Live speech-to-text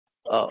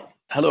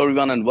Hello,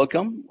 everyone, and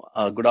welcome.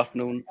 Good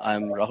afternoon.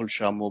 I'm Rahul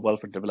Shah, Mobile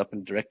for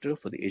Development Director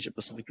for the Asia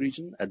Pacific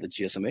region at the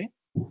GSMA.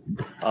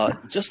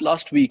 Just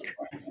last week,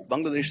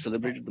 Bangladesh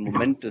celebrated the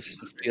momentous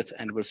 50th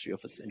anniversary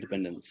of its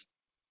independence.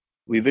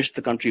 We wish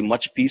the country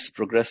much peace,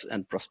 progress,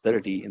 and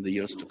prosperity in the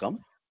years to come,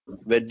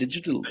 where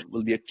digital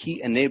will be a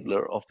key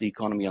enabler of the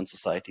economy and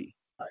society.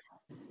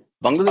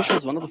 Bangladesh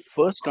was one of the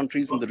first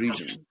countries in the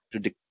region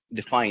to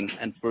define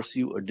and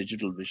pursue a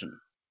digital vision.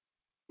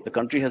 The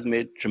country has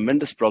made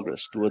tremendous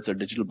progress towards a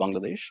digital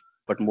Bangladesh,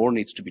 but more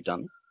needs to be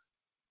done.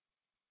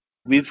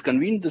 We've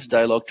convened this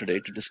dialogue today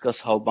to discuss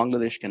how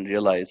Bangladesh can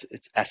realize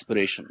its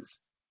aspirations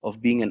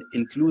of being an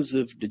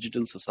inclusive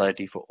digital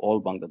society for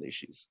all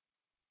Bangladeshis.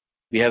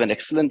 We have an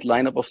excellent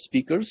lineup of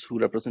speakers who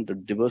represent a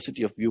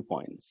diversity of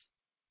viewpoints.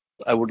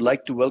 I would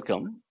like to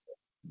welcome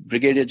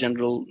Brigadier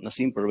General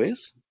Naseem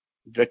Pervez,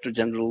 Director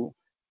General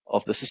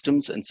of the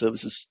Systems and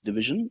Services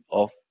Division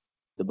of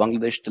the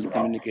Bangladesh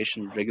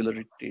Telecommunication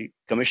Regulatory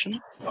Commission,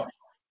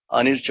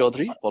 Anir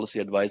Chaudhary, Policy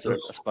Advisor,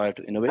 Aspire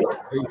to Innovate,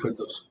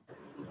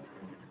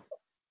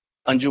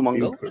 Anju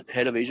Mangal,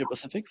 Head of Asia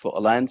Pacific for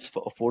Alliance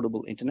for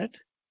Affordable Internet,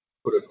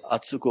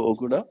 Atsuko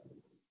Okuda,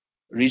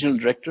 Regional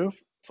Director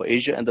for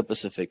Asia and the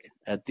Pacific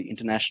at the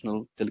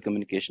International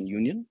Telecommunication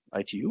Union,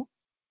 ITU,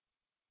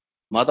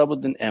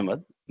 Mahtabuddin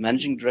Ahmed,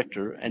 Managing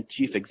Director and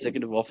Chief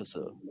Executive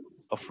Officer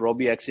of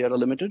Robi Axiata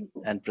Limited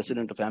and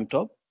President of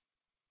AMTOB,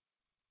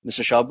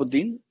 Mr.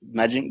 Shahabuddin,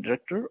 Managing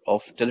Director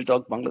of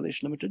Teletalk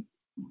Bangladesh Limited,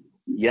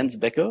 Jens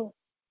Becker,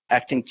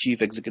 Acting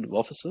Chief Executive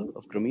Officer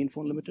of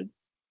Grameenphone Limited,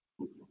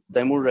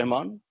 Taimur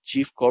Rahman,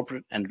 Chief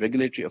Corporate and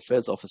Regulatory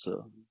Affairs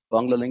Officer,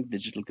 Banglalink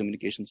Digital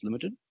Communications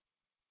Limited,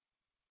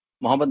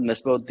 Mohammad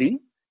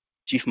Mesbauddin,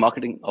 Chief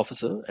Marketing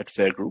Officer at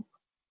Fair Group,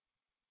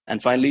 and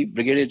finally,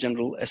 Brigadier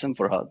General S.M.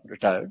 Farhad,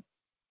 retired,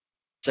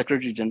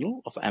 Secretary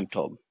General of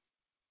AMTOB.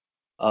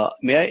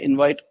 May I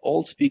invite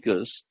all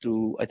speakers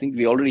to, I think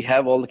we already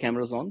have all the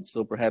cameras on,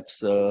 so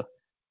perhaps,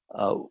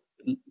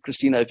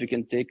 Christina, if you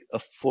can take a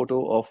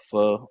photo of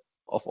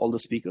all the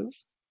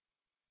speakers,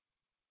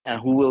 and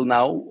who will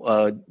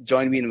now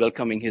join me in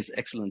welcoming His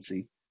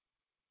Excellency,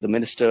 the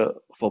Minister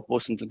for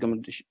Post and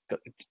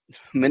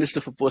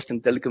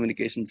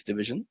Telecommunications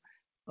Division,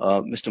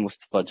 Mr.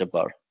 Mustafa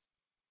Jabbar.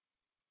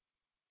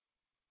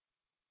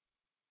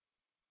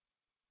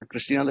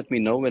 Christina, let me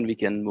know when we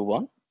can move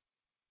on.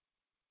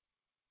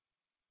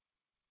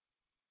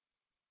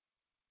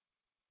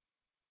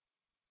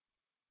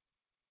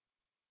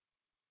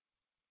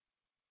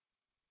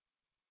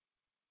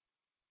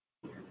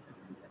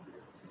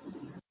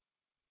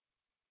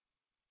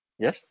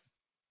 Yes?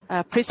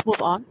 Please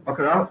move on.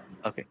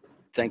 Okay,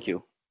 thank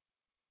you.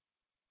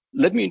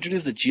 Let me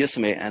introduce the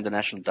GSMA and the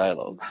National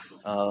Dialogues.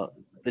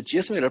 The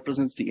GSMA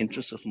represents the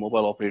interests of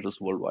mobile operators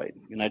worldwide,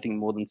 uniting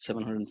more than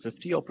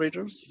 750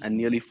 operators and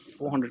nearly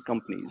 400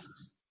 companies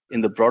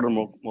in the broader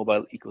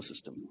mobile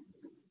ecosystem.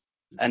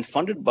 And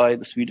funded by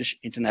the Swedish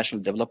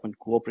International Development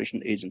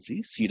Cooperation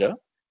Agency, SIDA,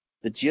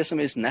 the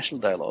GSMA's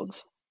National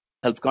Dialogues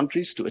help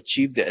countries to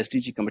achieve their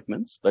SDG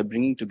commitments by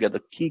bringing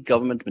together key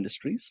government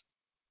ministries,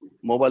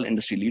 mobile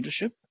industry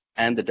leadership,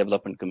 and the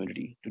development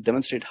community to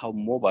demonstrate how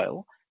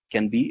mobile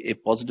can be a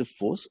positive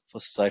force for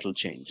societal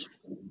change.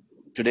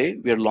 Today,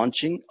 we are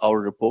launching our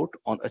report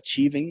on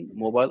achieving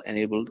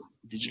mobile-enabled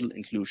digital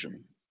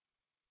inclusion.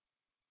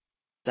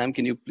 Sam,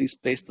 can you please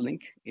place the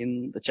link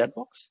in the chat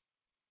box?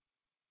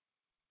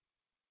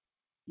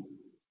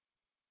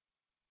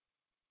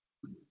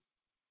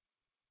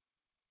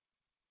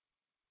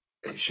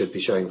 It should be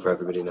showing for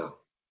everybody now.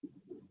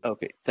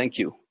 Okay, thank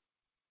you.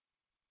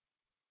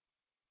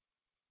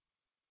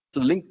 So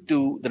the link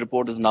to the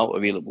report is now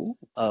available.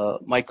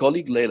 My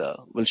colleague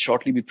Leila will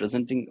shortly be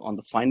presenting on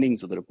the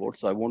findings of the report,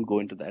 so I won't go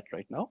into that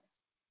right now.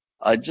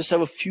 I just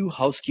have a few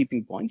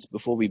housekeeping points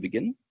before we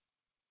begin.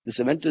 This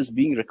event is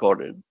being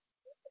recorded.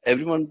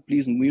 Everyone,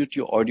 please mute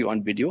your audio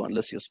and video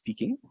unless you're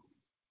speaking.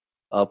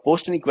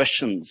 Post any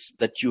questions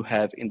that you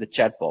have in the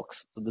chat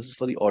box. So this is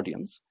for the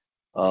audience,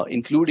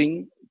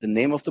 including the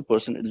name of the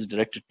person it is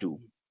directed to.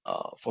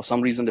 For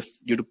some reason, if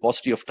due to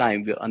paucity of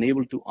time, we are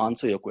unable to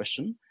answer your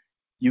question,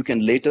 you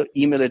can later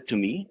email it to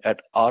me at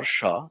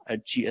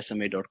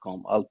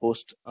rshah@gsma.com. I'll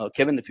post,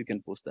 Kevin, if you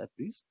can post that,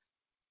 please.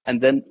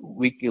 And then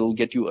we will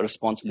get you a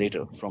response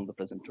later from the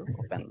presenter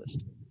or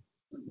panelist.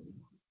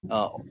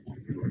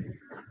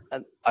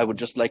 And I would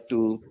just like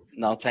to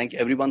now thank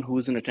everyone who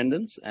is in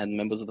attendance and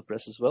members of the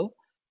press as well.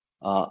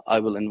 I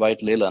will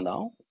invite Leila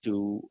now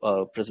to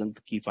present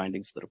the key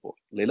findings of the report.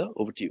 Leila,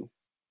 over to you.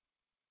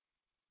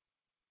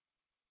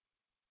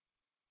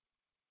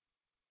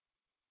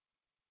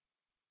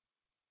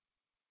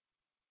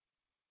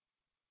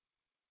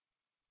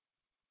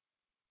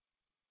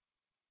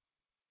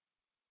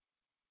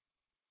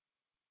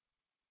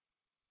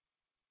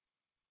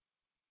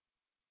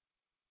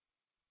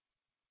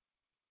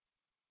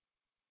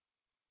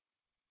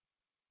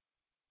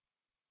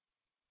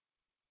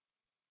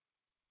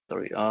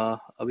 Sorry, are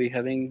we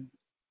having?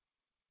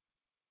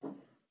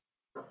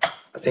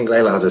 I think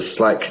Leila has a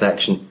slight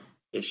connection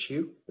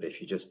issue, but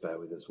if you just bear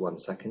with us 1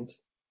 second.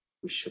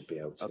 We should be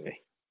able to.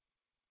 Okay.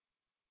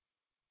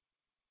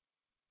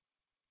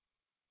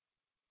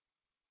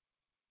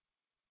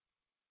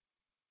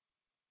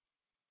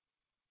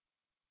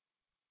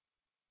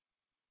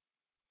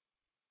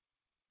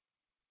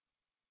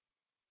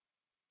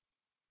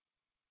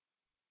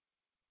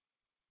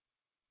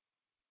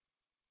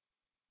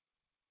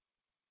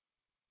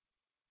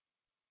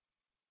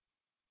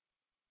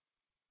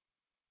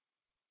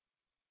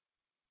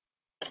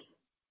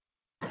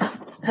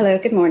 Hello,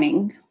 good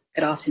morning,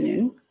 good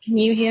afternoon. Can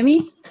you hear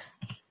me?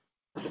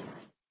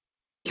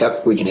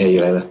 Yep, we can hear you,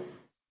 Layla.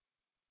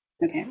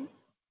 Okay.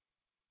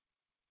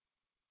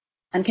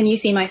 And can you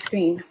see my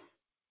screen?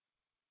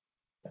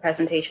 The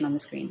presentation on the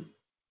screen?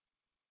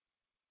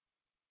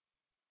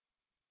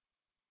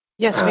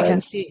 Yes, we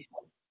can see.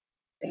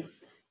 Okay.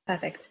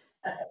 Perfect.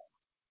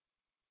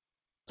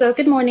 So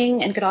good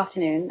morning and good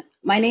afternoon.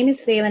 My name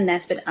is Layla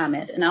Nesbitt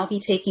Ahmed, and I'll be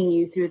taking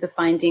you through the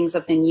findings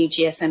of the new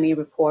GSMA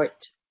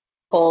report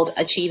called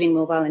Achieving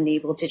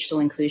Mobile-Enabled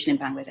Digital Inclusion in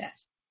Bangladesh.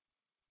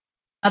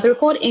 Now, the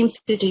report aims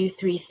to do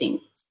three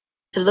things: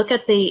 to look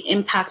at the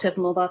impact of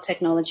mobile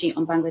technology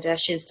on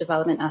Bangladesh's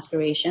development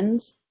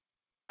aspirations,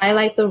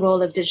 highlight the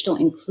role of digital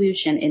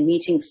inclusion in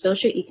meeting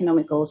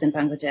socio-economic goals in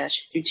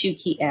Bangladesh through two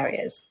key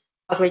areas,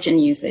 coverage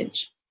and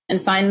usage,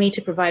 and finally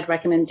to provide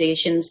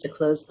recommendations to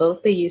close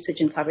both the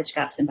usage and coverage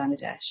gaps in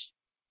Bangladesh.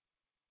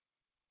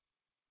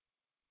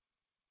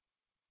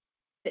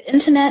 The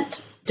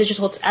internet,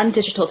 digital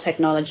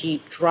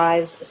technology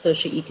drives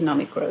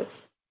socio-economic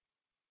growth.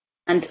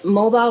 And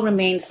mobile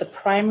remains the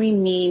primary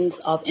means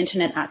of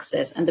internet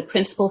access and the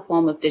principal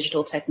form of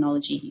digital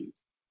technology use.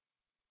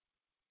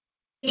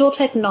 Digital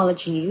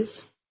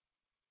technologies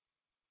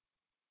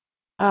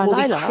will be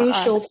Laila,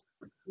 crucial.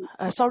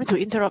 sorry to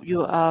interrupt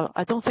you.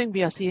 I don't think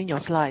we are seeing your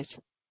slides.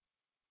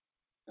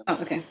 Oh,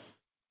 okay.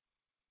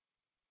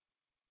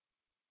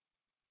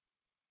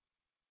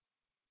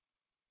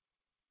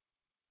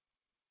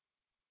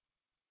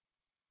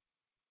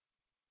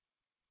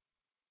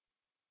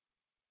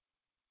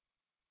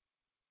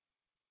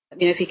 Let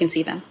me know if you can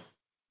see them.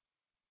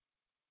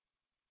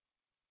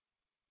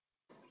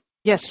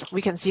 Yes,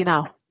 we can see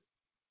now.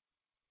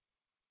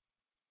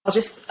 I'll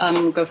just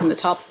go from the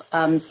top.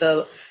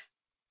 So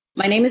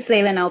my name is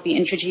Layla, and I'll be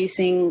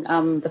introducing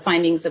the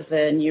findings of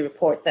the new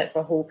report that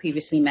Rahul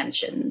previously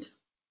mentioned.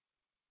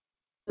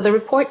 So the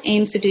report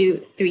aims to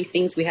do three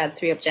things. We had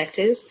three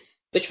objectives,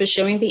 which was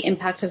showing the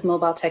impact of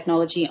mobile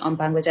technology on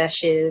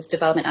Bangladesh's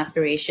development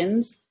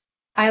aspirations,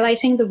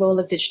 highlighting the role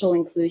of digital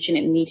inclusion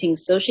in meeting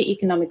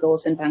socio-economic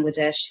goals in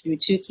Bangladesh through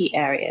two key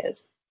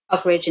areas,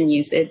 coverage and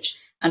usage,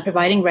 and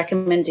providing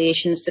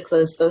recommendations to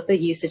close both the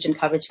usage and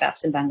coverage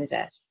gaps in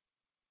Bangladesh.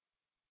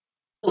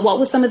 So what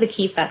were some of the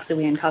key facts that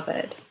we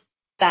uncovered?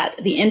 That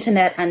the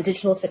internet and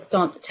digital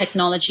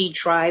technology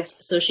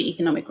drives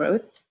socio-economic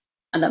growth,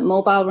 and that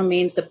mobile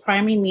remains the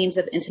primary means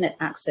of internet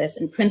access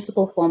and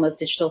principal form of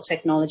digital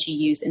technology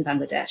used in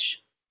Bangladesh.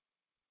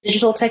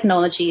 Digital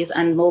technologies,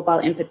 and mobile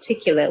in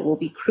particular, will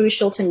be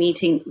crucial to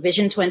meeting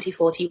Vision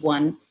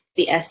 2041,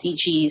 the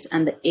SDGs,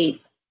 and the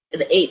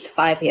eighth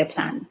five-year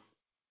plan.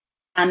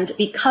 And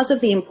because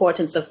of the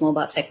importance of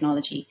mobile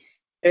technology,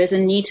 there is a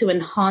need to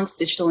enhance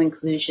digital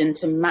inclusion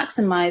to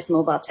maximize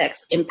mobile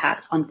tech's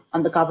impact on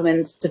the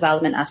government's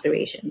development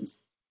aspirations.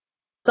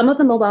 Some of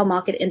the mobile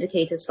market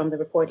indicators from the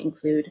report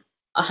include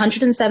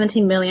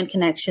 170 million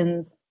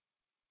connections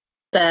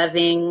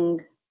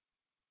serving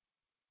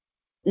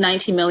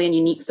 90 million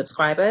unique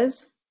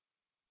subscribers,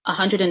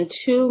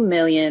 102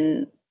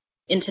 million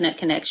internet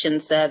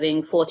connections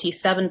serving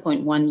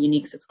 47.1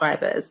 unique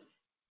subscribers,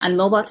 and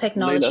mobile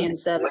technology Layla? and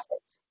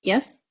services.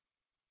 Yes?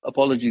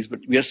 Apologies, but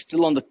we are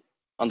still on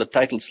the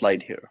title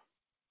slide here.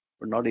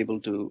 We're not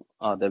able to.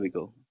 There we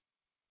go.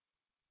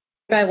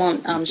 I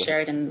won't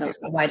share it in the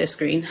wider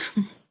screen.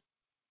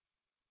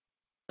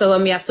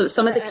 So so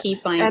some of the key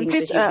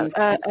findings.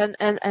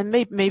 And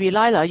maybe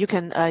Laila, you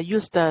can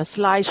use the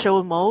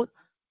slideshow mode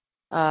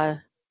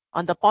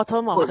on the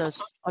bottom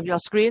of your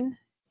screen.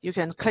 You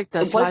can click the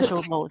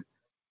slideshow mode.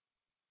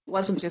 It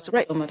wasn't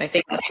slideshow mode. I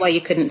think that's why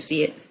you couldn't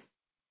see it.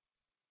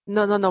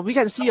 No. We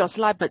can see your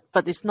slide,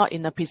 but it's not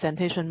in the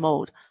presentation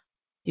mode.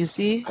 You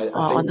see? I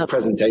think the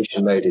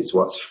presentation mode is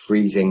what's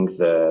freezing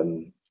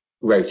the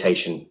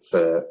rotation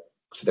for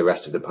the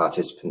rest of the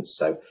participants.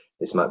 So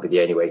this might be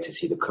the only way to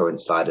see the current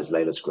slide as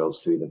Layla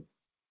scrolls through them.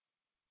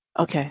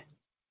 Okay.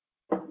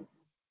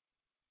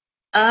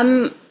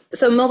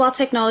 So mobile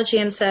technology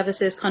and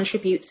services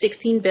contribute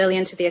 16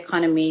 billion to the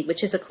economy,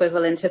 which is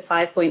equivalent to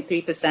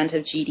 5.3%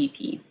 of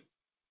GDP.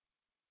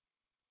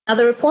 Now,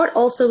 the report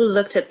also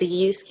looked at the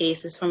use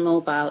cases for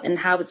mobile and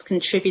how it's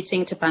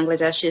contributing to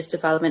Bangladesh's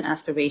development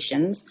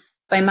aspirations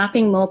by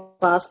mapping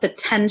mobile's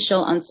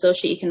potential on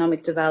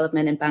socio-economic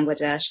development in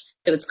Bangladesh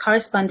to its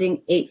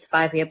corresponding 8th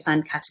five-year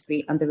plan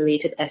category and the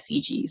related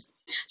SDGs.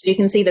 So you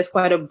can see there's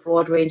quite a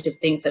broad range of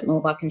things that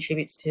mobile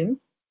contributes to: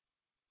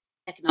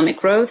 economic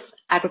growth,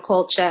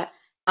 agriculture,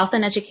 health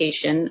and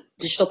education,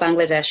 digital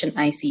Bangladesh, and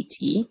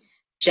ICT.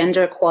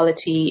 gender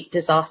equality,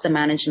 disaster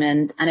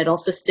management, and it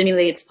also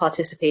stimulates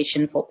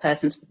participation for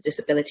persons with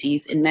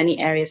disabilities in many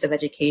areas of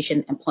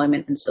education,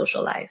 employment, and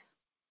social life.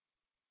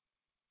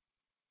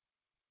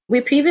 We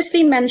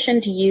previously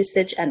mentioned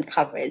usage and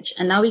coverage,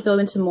 and now we go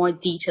into more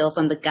details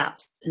on the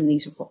gaps in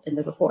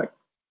the report.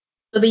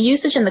 So the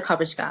usage and the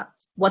coverage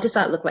gaps, what does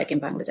that look like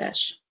in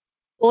Bangladesh?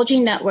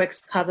 4G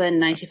networks cover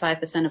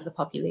 95% of the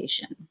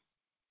population.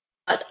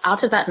 But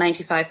out of that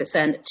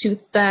 95%,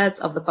 2/3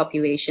 of the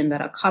population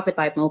that are covered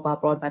by mobile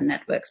broadband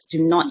networks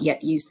do not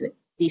yet use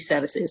these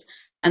services,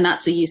 and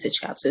that's the usage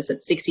gap, so it's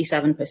at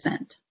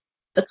 67%.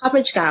 The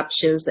coverage gap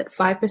shows that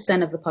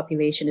 5% of the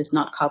population is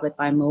not covered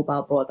by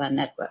mobile broadband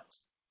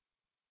networks.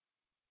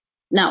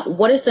 Now,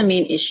 what is the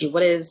main issue?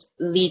 What is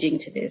leading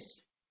to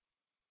this?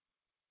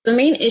 The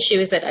main issue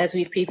is that, as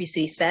we've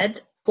previously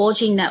said,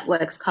 4G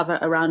networks cover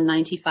around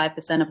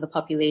 95% of the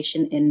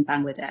population in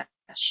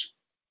Bangladesh.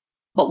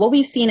 But what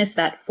we've seen is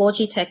that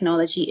 4G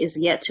technology is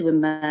yet to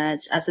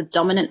emerge as a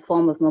dominant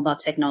form of mobile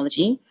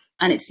technology,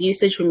 and its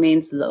usage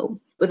remains low,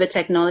 with the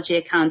technology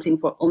accounting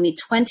for only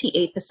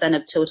 28%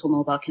 of total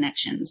mobile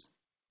connections.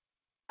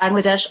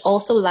 Bangladesh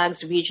also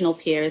lags regional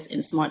peers in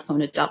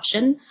smartphone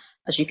adoption.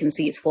 As you can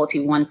see, it's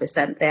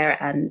 41% there,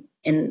 and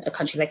in a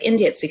country like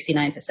India, it's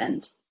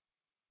 69%.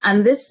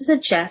 And this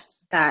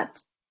suggests that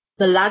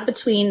the lag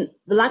between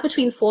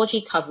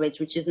 4G coverage,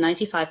 which is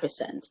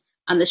 95%,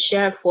 and the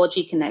share of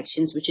 4G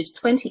connections, which is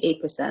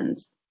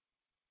 28%,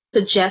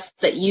 suggests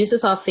that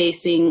users are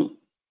facing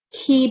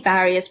key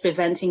barriers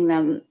preventing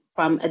them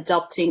from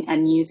adopting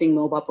and using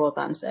mobile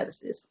broadband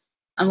services.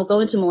 And we'll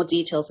go into more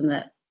details in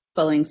the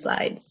following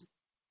slides.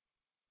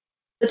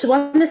 So to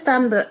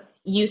understand the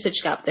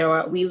usage gap,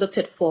 we looked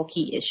at 4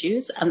 key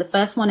issues, and the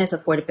first one is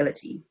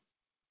affordability.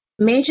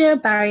 Major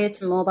barrier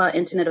to mobile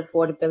internet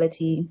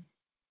affordability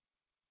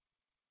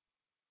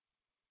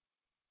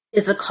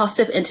is the cost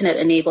of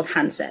internet-enabled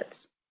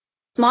handsets.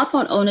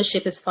 Smartphone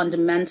ownership is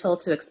fundamental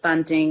to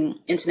expanding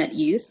internet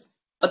use,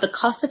 but the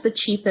cost of the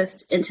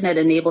cheapest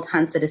internet-enabled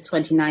handset is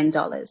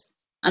 $29.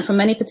 And for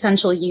many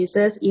potential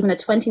users, even a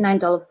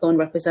 $29 phone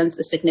represents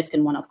a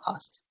significant one-off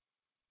cost.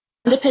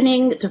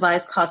 Underpinning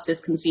device cost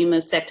is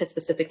consumer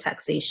sector-specific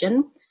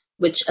taxation,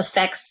 which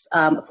affects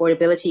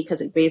affordability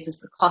because it raises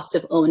the cost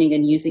of owning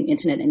and using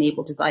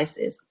internet-enabled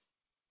devices.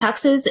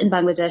 Taxes in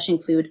Bangladesh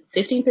include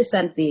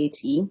 15%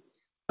 VAT,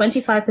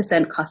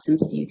 25%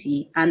 customs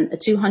duty, and a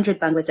 200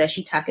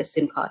 Bangladeshi taka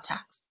SIM card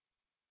tax.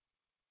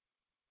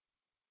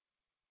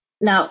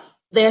 Now,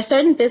 there are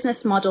certain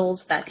business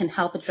models that can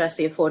help address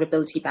the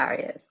affordability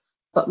barriers,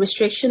 but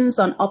restrictions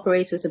on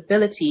operators'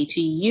 ability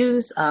to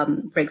use,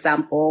 for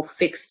example,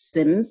 fixed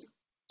SIMs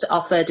to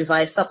offer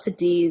device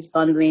subsidies,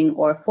 bundling,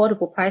 or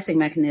affordable pricing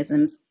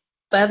mechanisms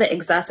further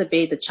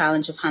exacerbate the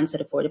challenge of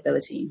handset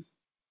affordability.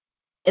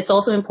 It's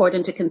also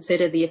important to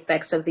consider the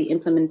effects of the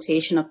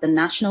implementation of the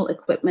National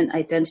Equipment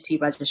Identity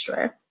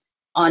Registrar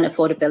on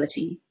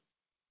affordability.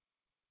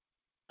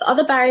 The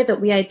other barrier that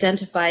we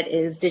identified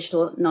is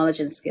digital knowledge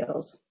and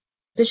skills.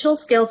 Digital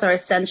skills are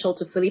essential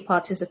to fully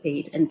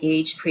participate,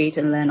 engage, create,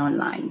 and learn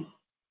online.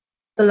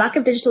 The lack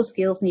of digital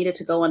skills needed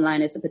to go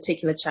online is a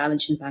particular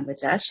challenge in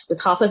Bangladesh,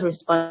 with half of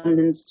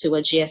respondents to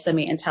a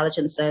GSMA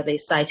intelligence survey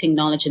citing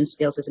knowledge and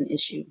skills as an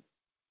issue.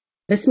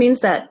 This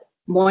means that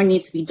more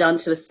needs to be done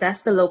to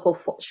assess the local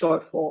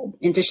shortfall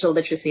in digital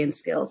literacy and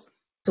skills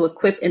to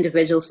equip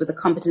individuals with the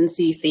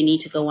competencies they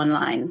need to go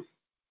online.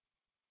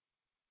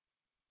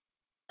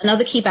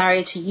 Another key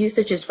barrier to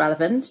usage is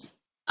relevance.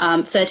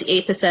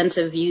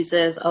 38% of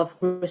users of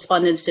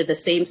respondents to the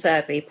same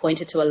survey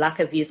pointed to a lack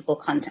of usable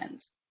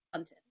content.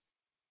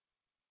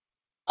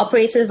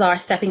 Operators are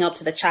stepping up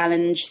to the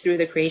challenge through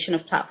the creation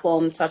of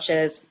platforms such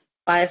as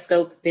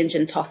Bioscope, Binge,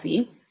 and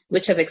Toffee,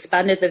 which have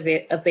expanded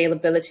the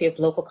availability of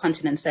local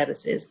content and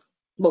services.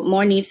 But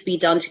more needs to be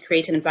done to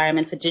create an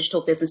environment for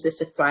digital businesses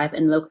to thrive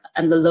and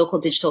the local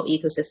digital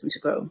ecosystem to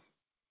grow.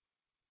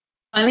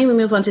 Finally, we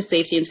move on to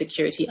safety and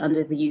security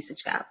under the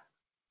usage gap.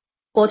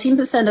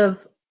 14%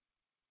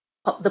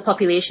 of the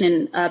population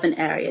in urban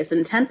areas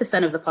and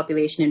 10% of the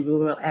population in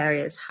rural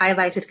areas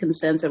highlighted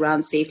concerns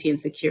around safety and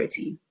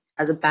security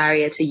as a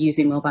barrier to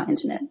using mobile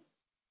internet.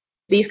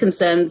 These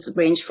concerns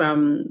range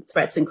from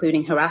threats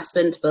including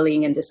harassment,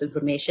 bullying, and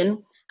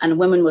disinformation, and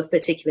women were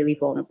particularly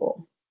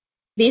vulnerable.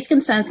 These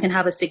concerns can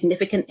have a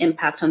significant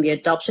impact on the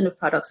adoption of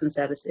products and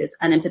services,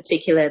 and in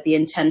particular, the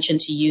intention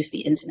to use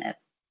the internet.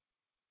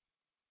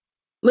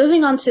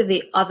 Moving on to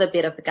the other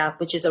bit of the gap,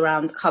 which is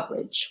around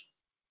coverage.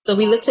 So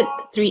we looked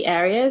at 3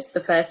 areas,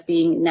 the first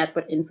being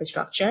network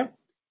infrastructure.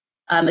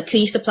 A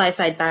key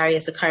supply-side barrier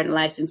is the current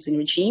licensing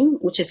regime,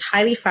 which is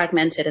highly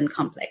fragmented and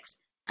complex,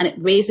 and it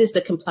raises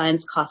the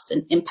compliance costs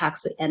and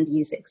impacts the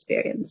end-user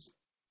experience.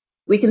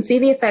 We can see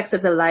the effects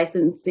of the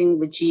licensing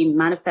regime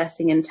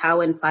manifesting in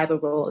tower and fiber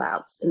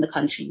rollouts in the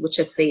country, which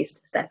have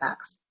faced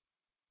setbacks.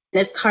 In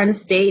its current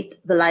state,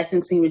 the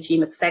licensing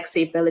regime affects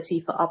the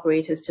ability for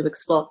operators to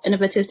explore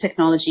innovative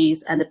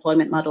technologies and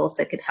deployment models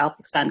that could help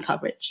expand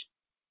coverage.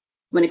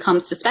 When it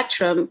comes to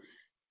spectrum,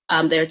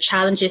 there are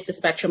challenges to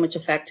spectrum which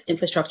affect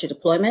infrastructure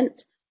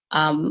deployment.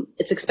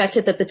 It's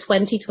expected that the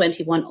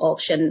 2021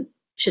 auction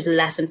should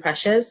lessen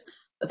pressures,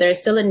 but there is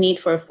still a need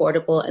for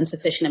affordable and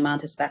sufficient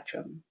amount of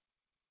spectrum.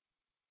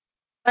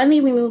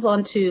 Finally, we move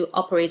on to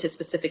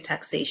operator-specific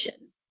taxation.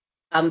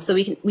 So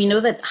we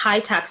know that high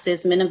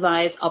taxes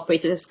minimize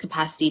operators'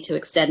 capacity to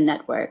extend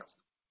networks.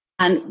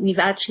 And we've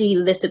actually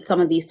listed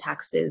some of these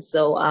taxes.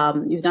 So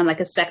we've done like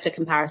a sector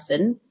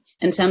comparison.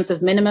 In terms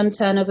of minimum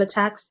turnover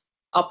tax,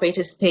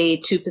 operators pay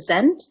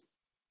 2%,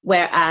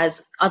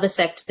 whereas other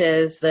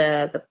sectors,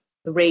 the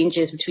range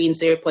is between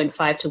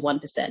 0.5 to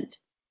 1%.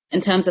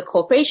 In terms of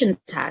corporation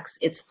tax,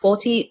 it's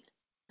 40%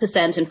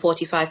 and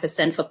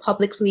 45% for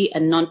publicly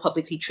and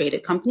non-publicly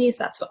traded companies.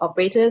 That's for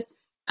operators.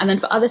 And then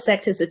for other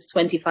sectors, it's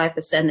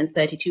 25% and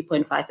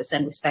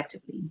 32.5%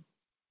 respectively.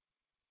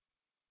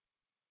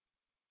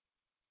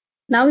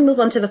 Now we move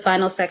on to the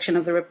final section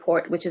of the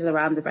report, which is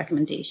around the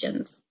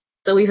recommendations.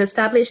 So we've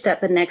established that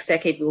the next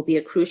decade will be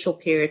a crucial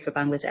period for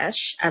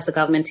Bangladesh as the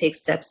government takes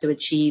steps to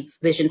achieve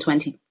Vision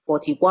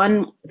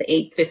 2041, the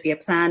 8th Fifth-Year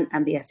Plan,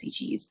 and the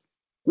SDGs.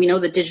 We know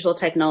that digital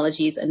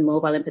technologies and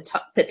mobile in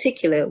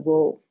particular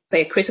will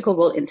play a critical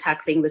role in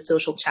tackling the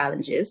social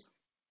challenges.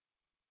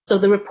 So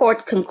the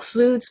report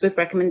concludes with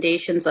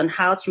recommendations on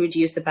how to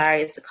reduce the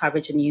barriers to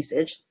coverage and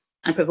usage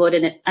and promote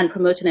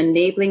an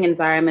enabling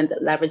environment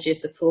that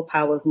leverages the full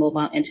power of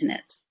mobile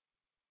internet.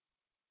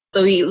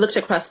 So we looked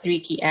across three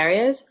key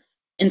areas.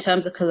 In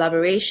terms of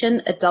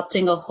collaboration,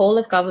 adopting a whole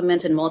of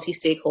government and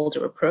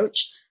multi-stakeholder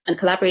approach and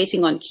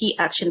collaborating on key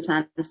action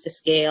plans to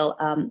scale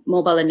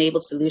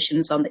mobile-enabled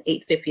solutions on the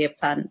 8th Fifth-Year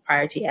Plan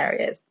priority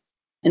areas.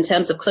 In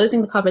terms of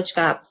closing the coverage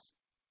gaps,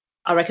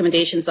 our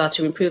recommendations are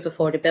to improve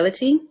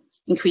affordability,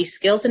 increase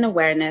skills and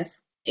awareness,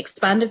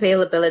 expand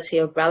availability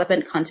of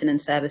relevant content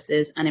and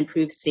services, and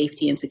improve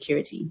safety and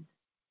security.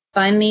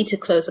 Finally, to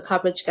close the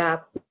coverage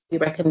gap, we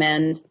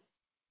recommend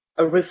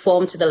a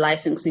reform to the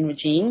licensing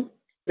regime,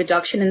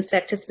 reduction in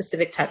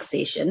sector-specific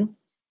taxation,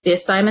 the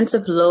assignment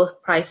of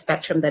low-price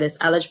spectrum that is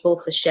eligible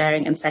for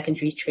sharing and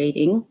secondary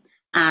trading,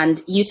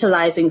 and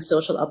utilizing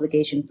social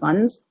obligation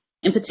funds.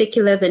 In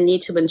particular, the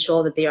need to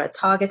ensure that they are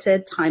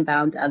targeted,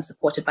 time-bound, and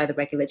supported by the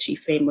regulatory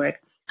framework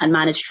and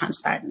managed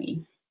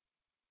transparently.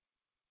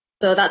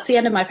 So that's the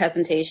end of my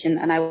presentation,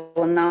 and I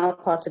will now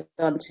pass it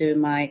on to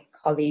my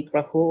colleague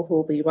Rahul, who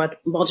will be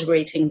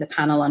moderating the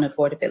panel on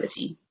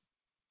affordability.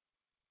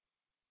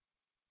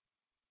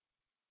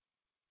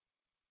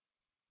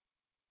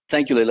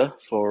 Thank you, Leila,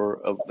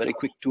 for a very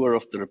quick tour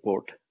of the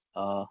report.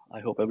 I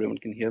hope everyone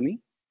can hear me.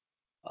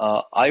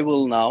 I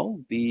will now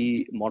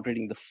be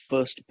moderating the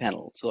first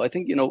panel. So I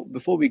think,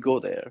 before we go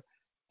there,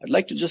 I'd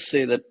like to just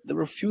say that there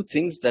were a few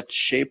things that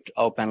shaped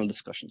our panel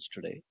discussions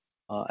today.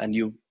 And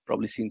you've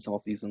probably seen some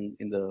of these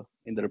in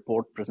the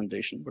report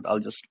presentation, but I'll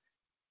just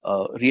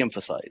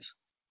re-emphasize.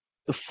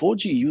 The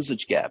 4G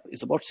usage gap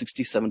is about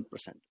 67%,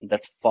 and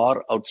that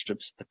far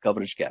outstrips the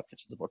coverage gap,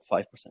 which is about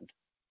 5%.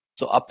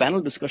 So our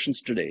panel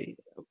discussions today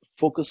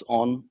focus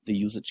on the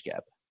usage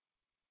gap.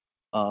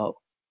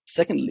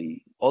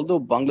 Secondly, although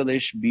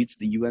Bangladesh beats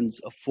the UN's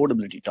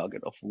affordability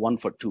target of 1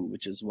 for 2,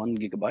 which is 1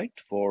 gigabyte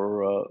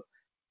for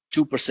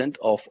 2%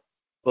 of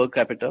per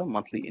capita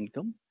monthly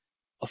income,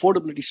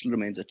 affordability still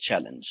remains a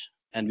challenge,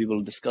 and we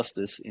will discuss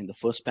this in the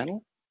first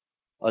panel.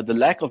 The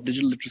lack of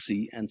digital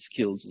literacy and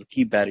skills is a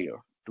key barrier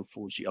to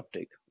 4G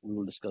uptake. We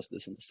will discuss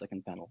this in the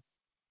second panel.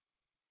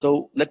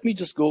 So let me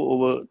just go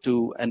over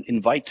to and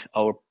invite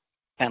our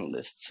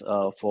panelists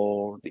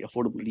for the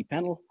affordability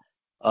panel.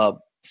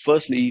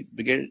 Firstly,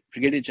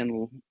 Brigadier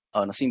General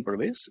Naseem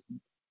Pervez,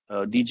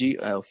 DG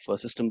of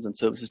Systems and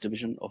Services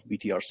Division of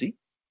BTRC,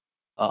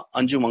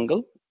 Anju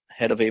Mangal,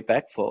 Head of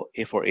APAC for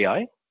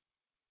A4AI,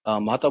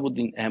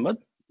 Mahtabuddin Ahmed,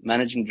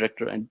 Managing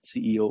Director and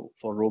CEO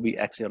for Robi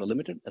Axiata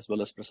Limited, as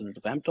well as President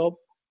of AMTOB,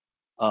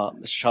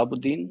 Mr.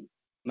 Shahabuddin,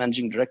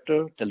 Managing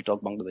Director,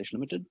 Teletalk Bangladesh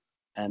Limited,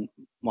 and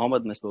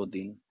Mohammad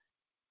Misbauddin,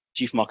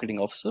 Chief Marketing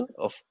Officer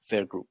of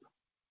Fair Group.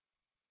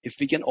 If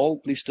we can all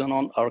please turn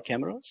on our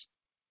cameras.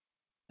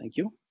 Thank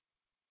you.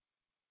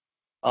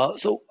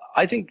 So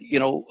I think,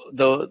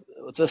 there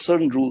are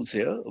certain rules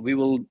here.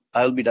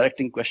 I'll be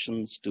directing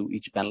questions to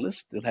each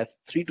panelist. They'll have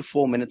 3 to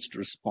 4 minutes to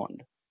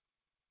respond.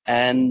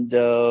 And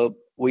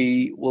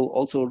we will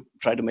also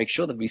try to make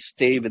sure that we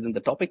stay within the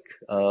topic.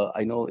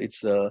 I know it's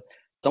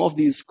some of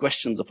these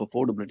questions of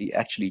affordability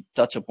actually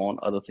touch upon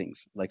other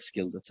things like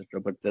skills,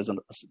 etc. But there's a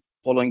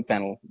following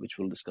panel which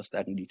will discuss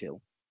that in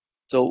detail.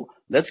 So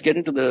let's get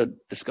into the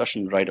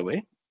discussion right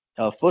away.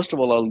 First of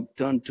all, I'll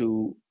turn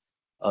to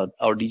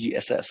our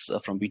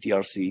DGSS from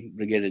BTRC,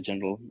 Brigadier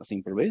General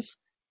Naseem Pervez.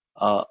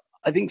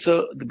 I think,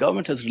 sir, the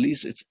government has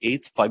released its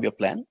 8th five-year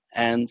plan,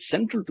 and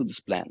central to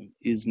this plan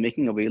is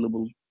making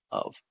available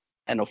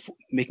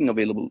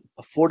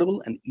affordable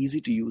and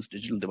easy-to-use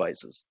digital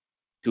devices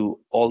to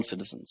all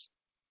citizens.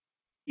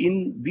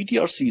 In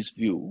BTRC's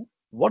view,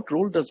 what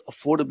role does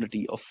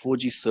affordability of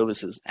 4G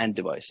services and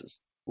devices,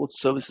 both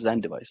services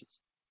and devices,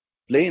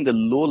 play in the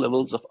low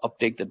levels of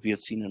uptake that we have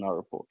seen in our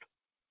report?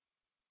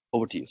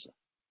 Over to you, sir.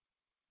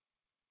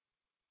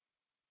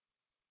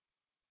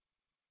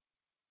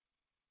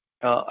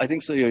 I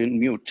think so. You're in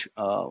mute.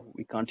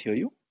 We can't hear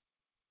you.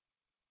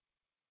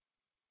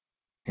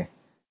 Okay.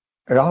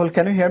 Rahul,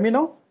 can you hear me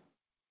now?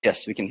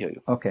 Yes, we can hear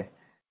you. Okay.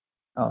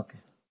 Okay.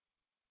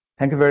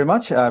 Thank you very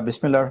much.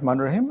 Bismillah ar-Rahman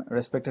ar-Rahim,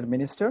 respected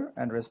minister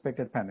and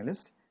respected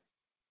panelist.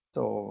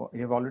 So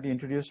you have already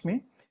introduced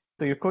me.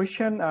 So your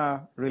question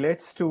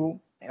relates to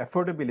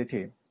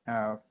affordability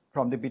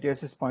from the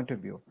BTRC's point of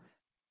view.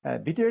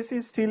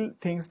 BTRC still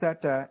thinks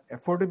that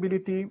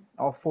affordability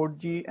of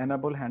 4G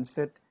enabled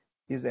handset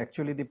is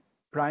actually the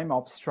prime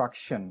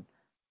obstruction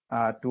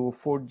to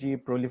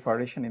 4G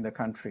proliferation in the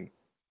country.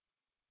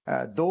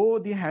 Though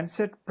the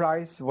handset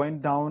price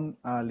went down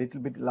a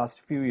little bit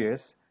last few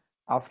years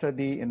after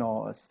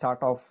the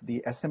start of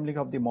the assembling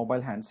of the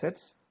mobile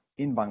handsets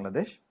in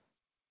Bangladesh,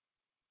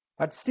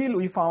 but still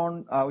we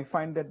find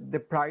that the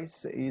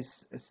price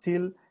is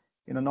still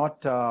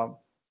not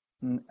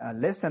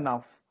less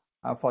enough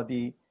for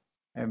the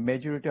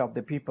majority of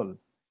the people,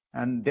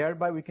 and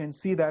thereby we can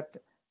see that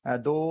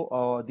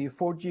though the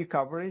 4G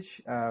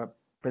coverage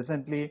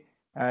presently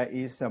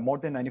is more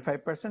than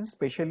 95%,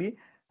 especially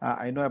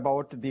I know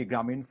about the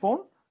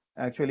Grameenphone.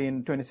 Actually,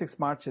 in 26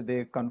 March,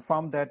 they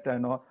confirmed that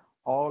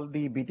all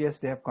the BTS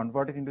they have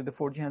converted into the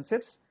 4G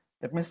handsets.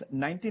 That means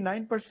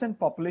 99%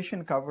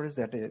 population coverage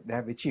that they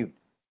have achieved,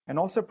 and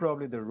also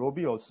probably the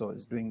Robi also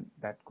is doing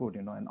that good,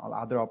 and all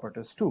other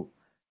operators too.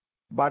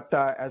 But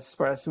as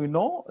far as we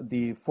know,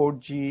 the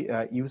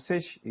 4G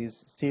usage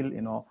is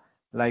still,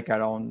 like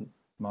around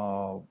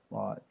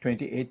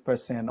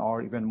 28%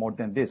 or even more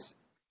than this.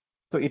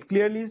 So it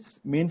clearly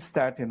means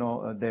that,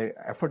 the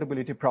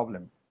affordability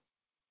problem.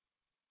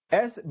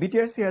 As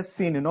BTRC has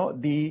seen,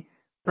 the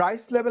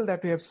price level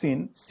that we have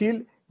seen,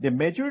 still the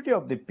majority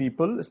of the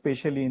people,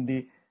 especially in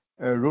the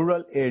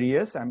rural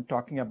areas, I'm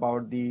talking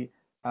about the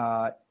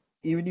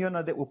union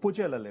or the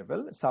Upazila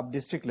level,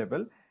 sub-district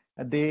level,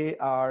 they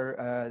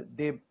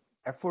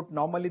afford,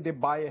 normally they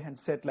buy a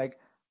handset like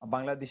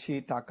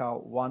Bangladeshi taka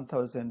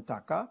 1,000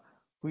 taka,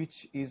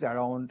 which is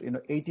around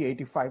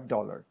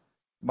 $80-85.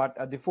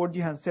 But the 4G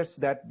handsets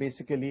that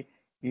basically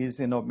is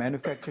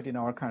manufactured in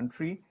our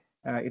country,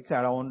 it's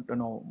around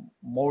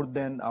more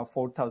than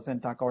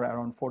 4,000 taka, or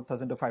around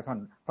 4,000 to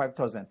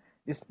 5,000.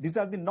 These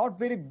are the not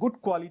very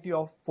good quality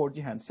of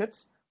 4G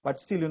handsets, but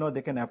still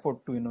they can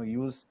afford to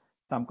use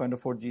some kind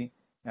of 4G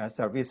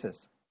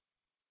services.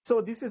 So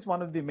this is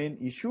one of the main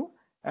issue,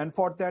 and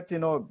for that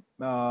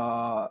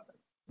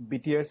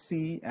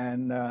BTRC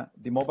and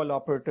the mobile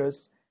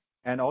operators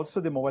and also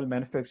the mobile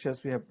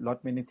manufacturers, we have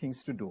many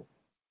things to do.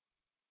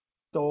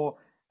 So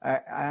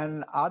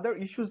and other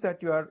issues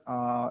that you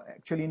are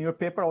actually in your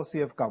paper also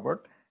you have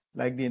covered,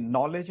 like the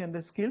knowledge and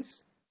the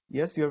skills.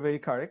 Yes, you are very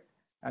correct.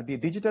 The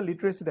digital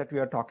literacy that we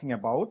are talking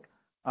about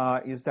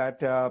is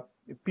that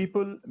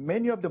people,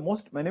 many of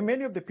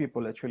the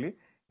people actually,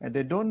 and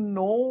they don't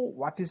know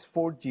what is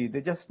 4G.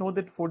 They just know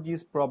that 4G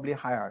is probably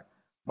higher,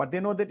 but they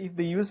know that if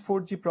they use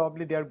 4G,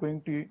 probably they are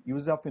going to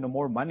use up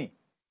more money.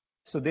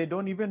 So they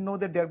don't even know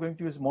that they are going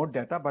to use more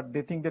data, but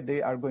they think that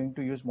they are going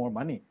to use more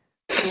money.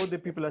 So the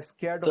people are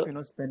scared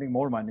of spending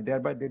more money.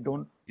 Thereby they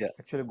don't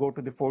actually go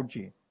to the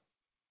 4G.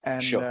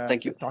 And sure,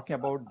 thank you. Talking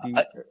about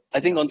the, I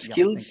think on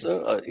skills,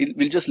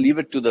 we'll just leave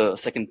it to the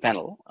second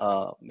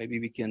panel. Maybe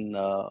we can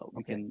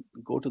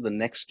go to the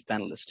next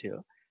panelist here.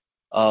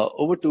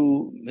 Over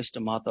to Mr.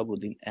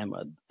 Mahtabuddin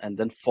Ahmed, and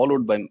then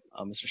followed by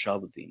Mr.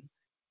 Shahabuddin.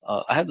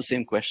 I have the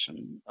same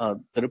question.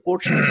 The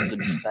report shows there's a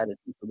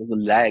disparity. So there's a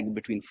lag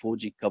between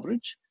 4G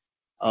coverage,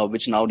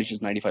 which now reaches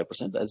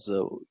 95%, as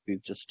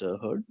we've just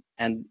heard,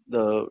 and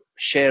the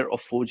share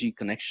of 4G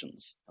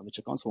connections, which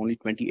accounts for only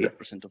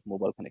 28% of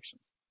mobile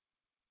connections.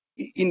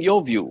 In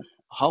your view,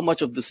 how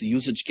much of this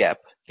usage gap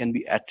can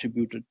be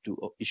attributed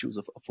to issues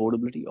of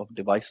affordability of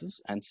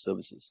devices and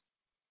services?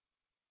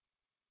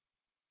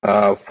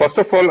 First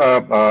of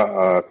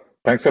all,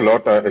 thanks a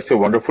lot. It's a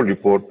wonderful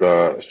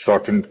report,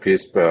 short and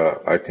crisp.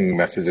 I think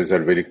messages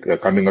are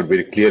coming out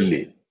very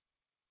clearly.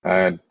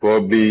 And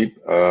probably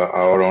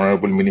our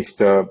Honorable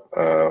Minister,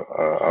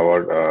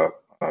 our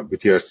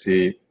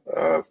BTRC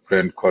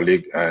friend,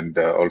 colleague, and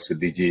also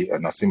DG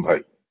Nasim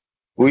Bhai,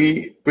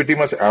 we pretty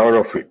much aware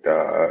of it.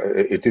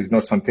 It is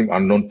not something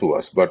unknown to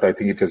us, but I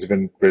think it has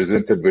been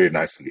presented very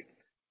nicely.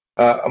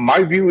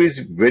 My view is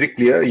very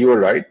clear. You are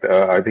right.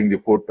 I think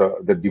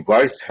the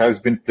device has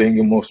been playing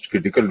a most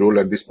critical role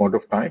at this point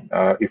of time.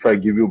 If I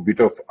give you a bit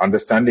of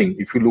understanding,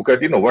 if you look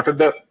at, what are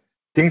the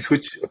things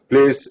which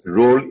plays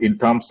role in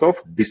terms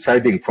of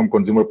deciding from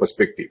consumer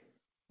perspective.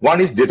 One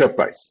is data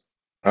price.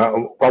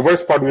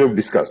 Coverage part we have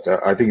discussed.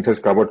 I think it has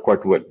covered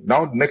quite well.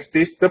 Now, next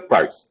is the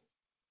price.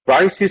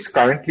 Price is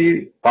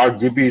currently per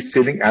GB is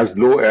selling as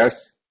low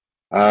as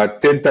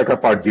 10 taka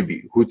per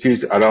GB, which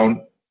is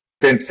around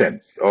 10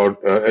 cents or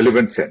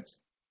 11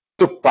 cents.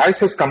 So price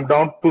has come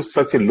down to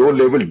such a low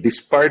level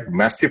despite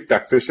massive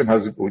taxation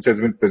which has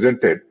been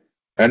presented.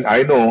 And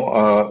I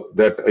know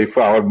that if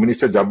our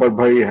Minister Jabbar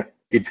Bhai,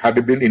 it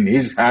had been in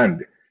his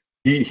hand,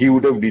 he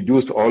would have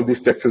reduced all these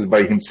taxes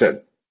by himself.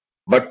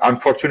 But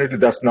unfortunately,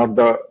 that's not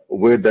the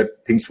way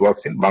that things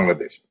works in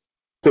Bangladesh.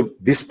 So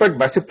despite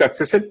massive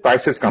taxation,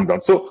 prices come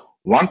down. So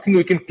one thing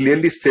we can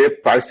clearly say,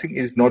 pricing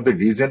is not the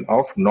reason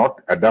of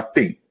not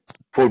adapting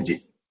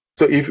 4G.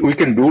 So if we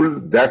can rule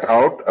that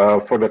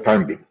out for the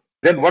time being,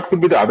 then what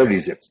could be the other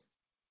reasons?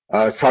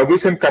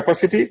 Service and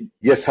capacity.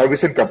 Yes,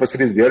 service and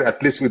capacity is there,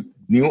 at least with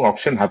new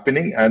option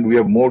happening and we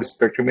have more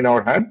spectrum in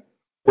our hand.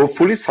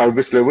 Hopefully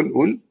service level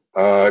will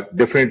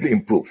definitely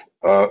improve,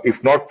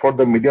 if not for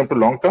the medium to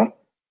long term,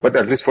 but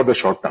at least for the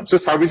short term. So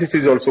services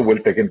is also well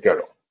taken care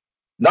of.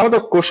 Now the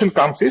question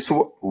comes is,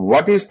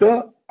 what is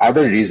the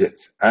other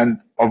reasons? And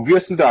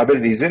obviously the other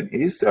reason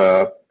is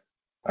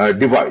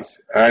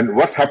device. And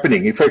what's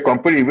happening, if I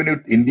compare even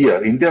with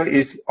India, India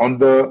is on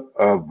the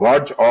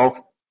verge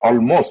of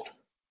almost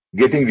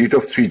getting rid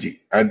of 3G.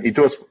 And it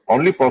was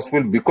only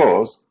possible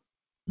because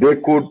they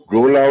could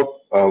roll out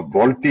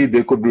VoLTE,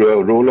 they could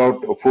roll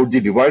out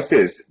 4G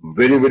devices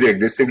very, very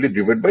aggressively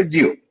driven by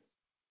Jio.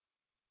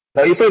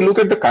 Now, if I look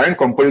at the current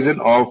comparison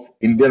of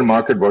Indian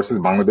market versus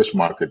Bangladesh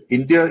market,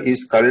 India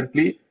is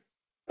currently,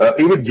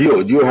 even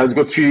Jio has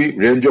got 3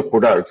 range of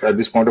products at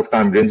this point of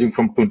time, ranging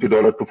from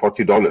 $20 to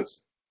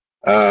 $40.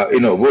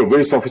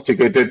 Very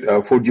sophisticated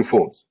 4G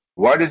phones.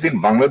 Whereas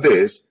in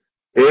Bangladesh,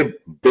 a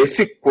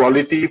basic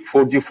quality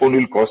 4G phone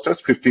will cost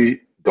us $50,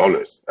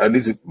 and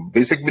is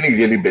basic meaning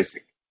really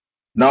basic.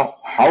 Now,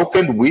 how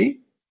can we,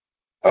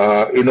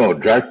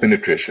 drive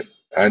penetration?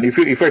 And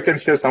if I can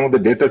share some of the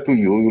data to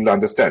you, you'll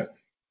understand.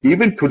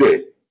 Even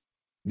today,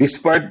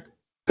 despite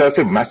such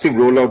a massive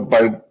rollout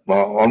by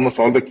almost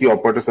all the key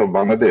operators of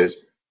Bangladesh,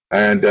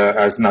 and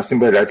as Nasim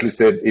Bhai rightly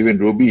said, even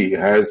Ruby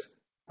has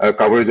a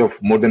coverage of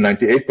more than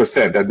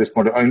 98% at this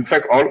point. In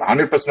fact, all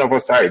 100% of our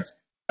sites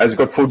has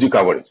got 4G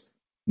coverage.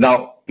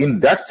 Now,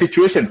 in that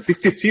situation,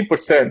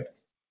 63%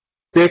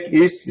 take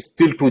is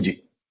still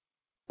 2G.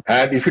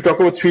 And if you talk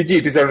about 3G,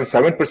 it is around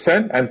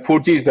 7%, and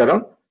 4G is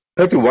around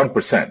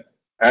 31%.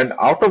 And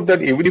out of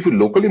that, even if you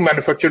locally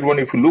manufactured one,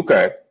 if you look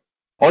at,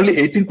 only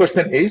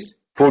 18% is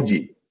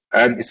 4G,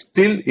 and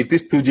still it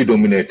is 2G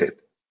dominated.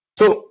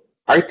 So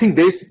I think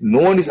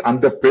no one is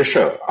under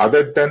pressure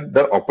other than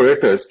the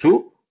operators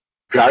to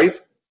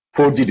drive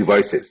 4G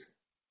devices.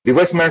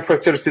 Device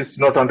manufacturers is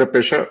not under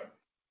pressure.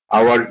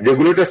 Our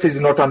regulators is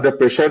not under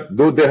pressure,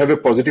 though they have a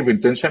positive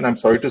intention. I'm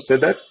sorry to say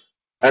that.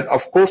 And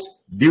of course,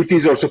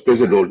 duties also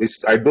plays a role.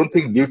 I don't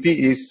think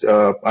duty is,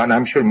 and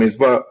I'm sure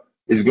Misbah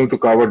is going to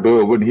cover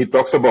when he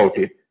talks about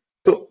it.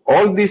 So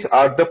all these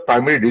are the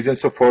primary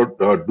reasons for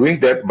doing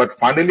that. But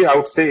finally, I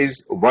would say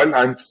is, while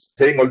I'm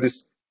saying all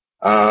these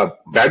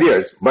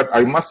barriers, but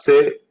I must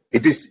say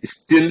it is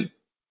still,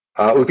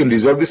 we can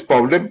resolve this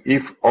problem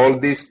if all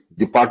these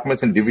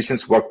departments and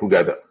divisions work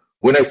together.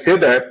 When I say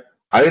that,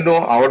 I know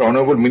our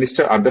Honorable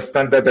Minister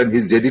understands that and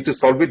he's ready to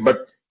solve it,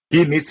 but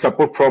he needs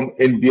support from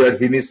NBR,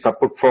 he needs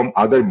support from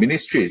other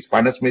ministries,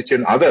 Finance Ministry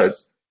and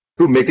others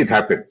to make it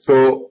happen.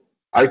 So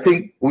I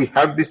think we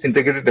have this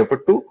integrated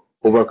effort to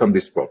overcome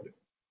this problem.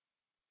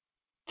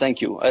 Thank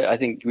you. I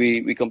think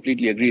we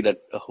completely agree that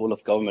a whole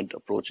of government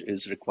approach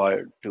is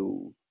required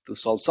to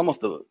solve some of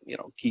the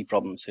key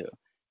problems here.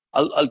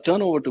 I'll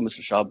turn over to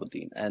Mr.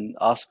 Shahabuddin and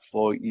ask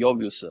for your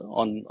view, sir,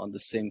 on the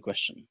same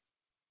question.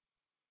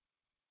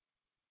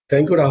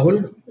 Thank you,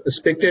 Rahul.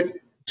 Respected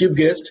Chief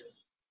Guest,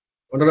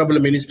 Honorable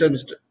Minister,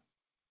 Mr.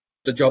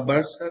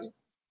 Jobbar, sir,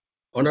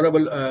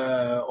 Honorable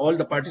all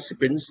the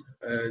participants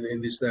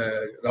in this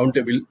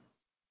roundtable.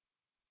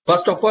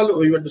 First of all,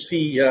 we want to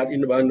see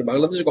in the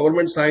Bangladesh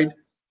government side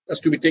has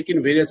to be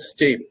taken various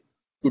steps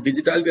to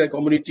digitize the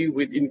community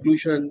with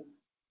include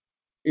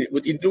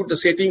the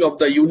setting of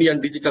the union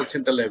digital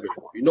center level.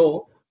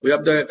 We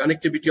have the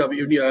connectivity of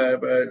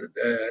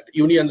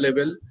union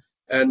level,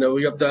 and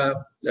we have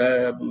the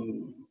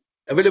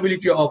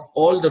availability of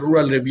all the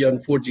rural area and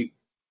 4G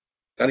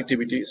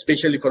connectivity,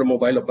 especially for a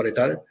mobile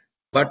operator.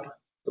 But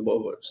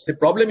the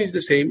problem is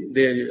the same,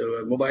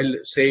 the mobile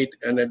set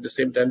and at the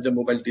same time the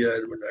mobile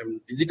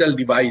digital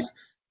device,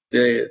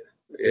 this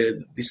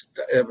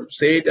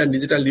set and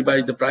digital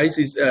device, the price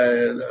is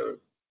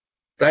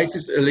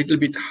a little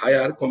bit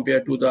higher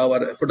compared to our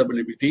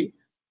affordability.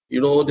 They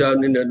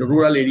are in the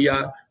rural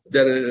area,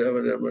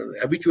 they're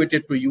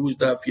habituated to use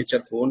the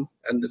feature phone,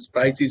 and this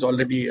price is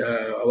already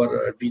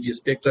our DG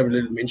Spectrum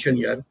will mention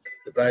here.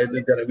 The price,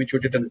 they're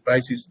habituated, and the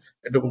price is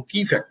a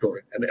key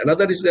factor. And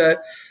another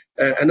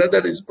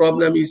is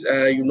problem is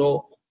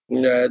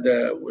we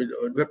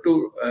have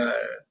to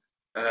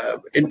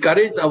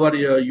encourage our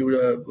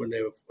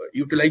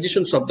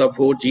utilizations of the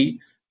 4G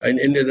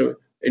in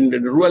the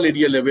rural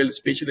area level,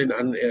 especially in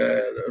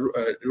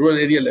rural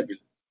area level.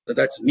 So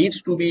that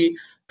needs to be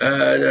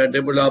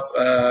develop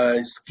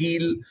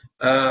skill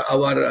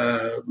our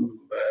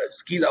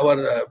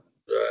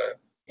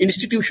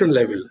institution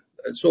level.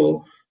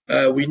 So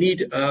we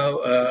need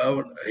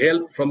our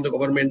help from the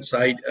government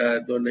side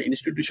on the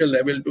institution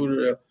level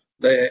to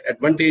the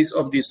advantage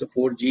of this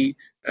 4G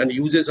and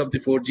uses of the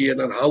 4G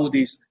and how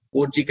this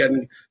 4G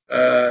can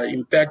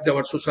impact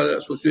our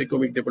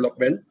socio-economic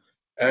development.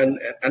 And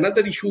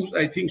another issue,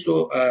 I think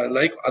so,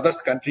 like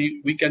others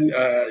country, we can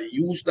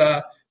use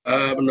the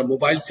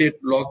mobile set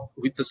lock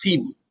with the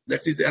SIM.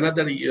 That is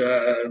another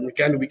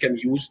we can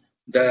use.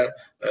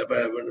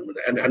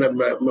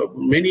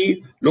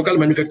 Many local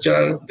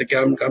manufacturers, they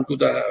can come to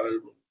the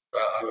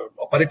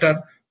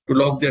operator to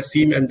log their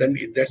SIM, and then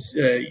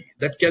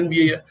that can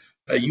be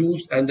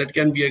used, and that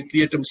can be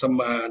created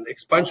some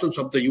expansions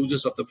of the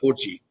uses of the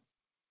 4G.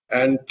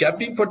 And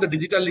capping for the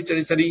digital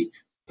literacy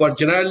for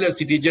general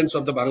citizens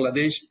of the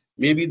Bangladesh,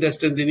 maybe the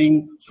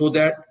strengthening so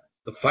that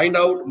they find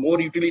out more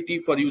utility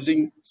for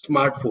using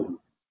smartphone.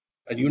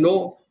 And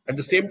at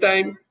the same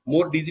time,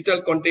 more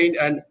digital content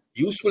and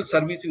useful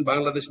service in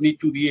Bangladesh need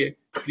to be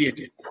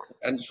created.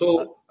 And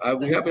so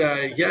we have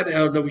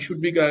here we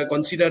should be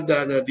consider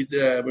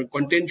the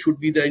content should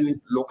be in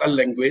local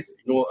language.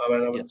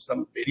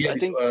 Some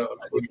areas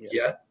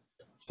here.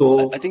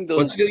 So I think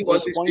considering all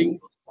these things.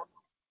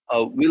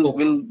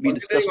 We'll be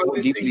discussing more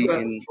deeply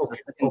in the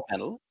second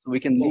panel. So we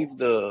can leave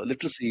the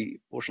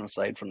literacy portion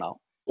aside for now.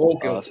 So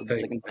the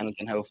second panel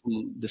can have a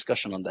full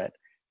discussion on that.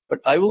 But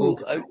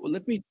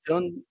let me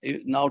turn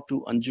now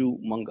to Anju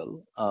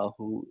Mangal,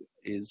 who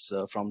is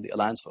from the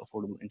Alliance for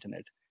Affordable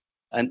Internet.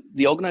 And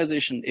the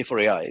organization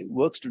A4AI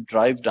works to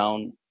drive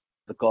down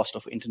the cost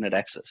of internet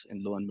access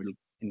in low and middle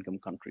income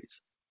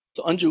countries.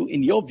 So Anju,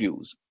 in your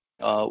views,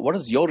 what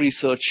has your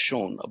research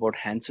shown about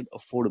handset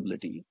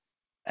affordability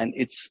and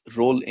its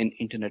role in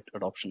internet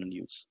adoption and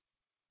use?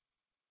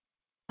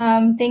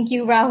 Thank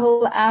you,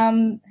 Rahul.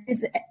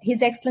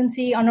 His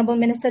Excellency, Honorable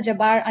Minister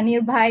Jabbar,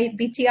 Anir Bhai,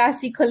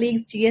 BTRC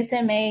colleagues,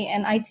 GSMA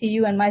and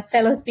ITU, and my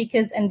fellow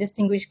speakers and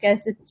distinguished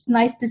guests. It's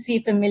nice to see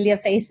familiar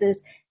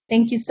faces.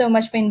 Thank you so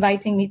much for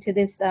inviting me to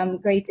this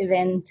great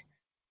event.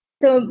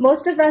 So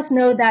most of us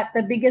know that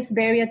the biggest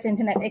barrier to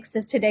internet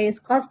access today is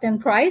cost and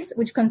price,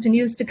 which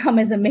continues to come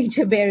as a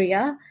major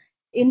barrier.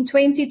 In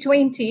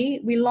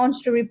 2020, we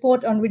launched a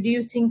report on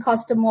reducing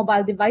cost of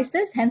mobile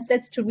devices,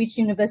 handsets, to reach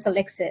universal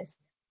access.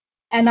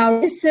 And our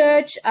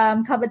research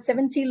covered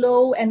 70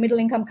 low and middle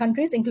income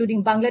countries,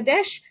 including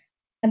Bangladesh.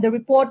 And the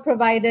report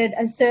provided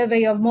a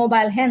survey of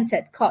mobile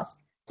handset costs.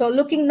 So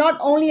looking not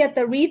only at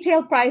the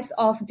retail price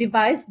of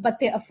device, but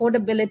the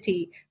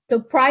affordability, so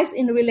price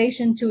in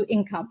relation to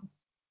income.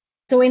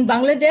 So in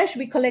Bangladesh,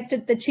 we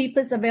collected the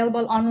cheapest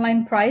available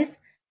online price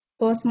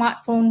for a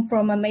smartphone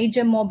from a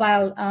major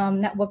mobile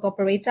network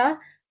operator.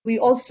 We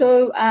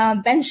also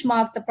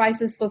benchmarked the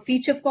prices for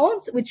feature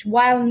phones, which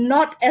while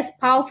not as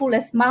powerful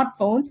as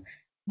smartphones,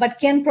 but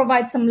can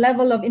provide some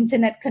level of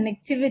internet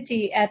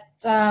connectivity at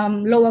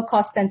lower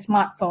cost than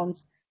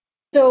smartphones.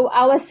 So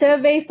our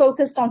survey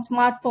focused on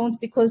smartphones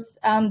because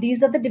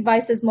these are the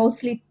devices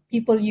mostly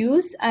people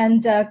use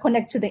and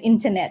connect to the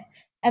internet.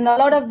 And a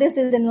lot of this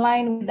is in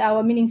line with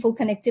our meaningful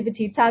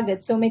connectivity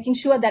targets. So making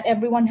sure that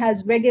everyone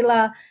has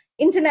regular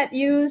internet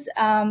use,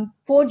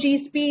 4G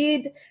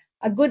speed,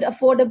 a good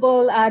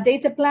affordable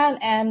data plan,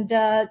 and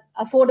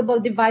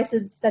affordable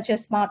devices such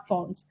as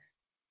smartphones.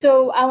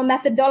 So our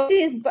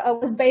methodology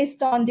was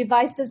based on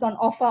devices on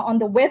offer on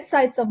the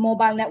websites of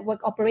mobile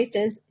network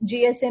operators,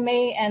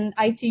 GSMA and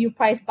ITU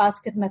price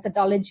basket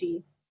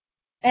methodology,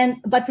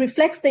 but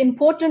reflects the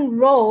important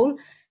role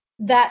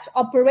that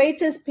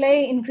operators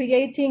play in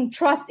creating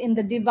trust in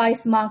the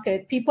device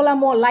market. People are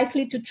more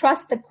likely to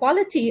trust the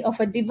quality of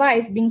a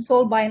device being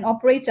sold by an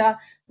operator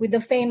with a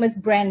famous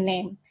brand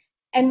name.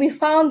 And we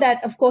found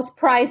that, of course,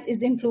 price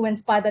is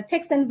influenced by the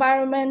tax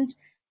environment.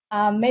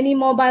 Many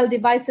mobile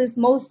devices,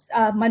 most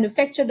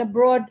manufactured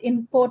abroad,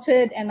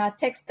 imported, and are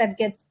taxed that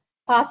gets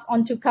passed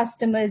on to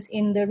customers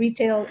in the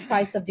retail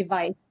price of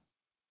device.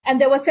 And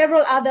there were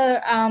several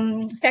other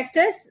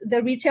factors,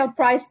 the retail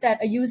price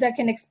that a user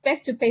can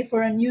expect to pay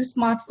for a new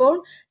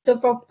smartphone. So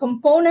from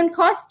component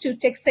cost to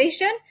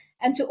taxation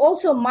and to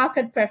also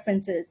market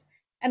preferences.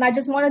 And I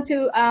just wanted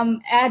to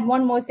add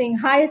one more thing.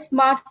 High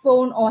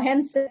smartphone or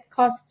handset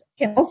cost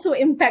can also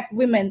impact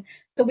women.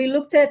 So we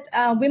looked at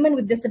women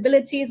with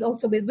disabilities,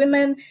 also with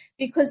women,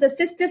 because the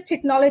assistive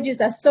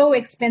technologies are so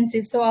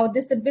expensive. So our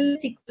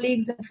disability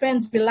colleagues and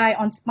friends rely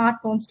on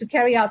smartphones to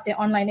carry out their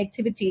online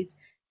activities.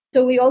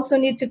 So we also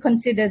need to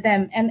consider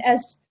them. And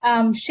as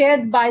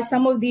shared by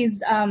some of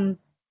these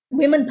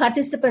women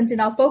participants in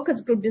our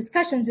focus group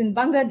discussions in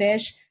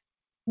Bangladesh,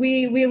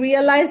 we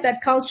realized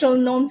that cultural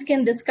norms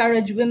can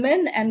discourage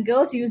women and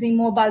girls using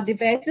mobile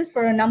devices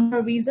for a number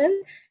of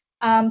reasons.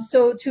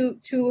 So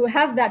to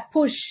have that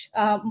push,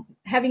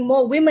 having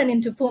more women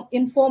into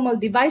informal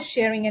device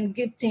sharing and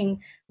gifting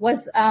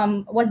was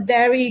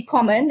very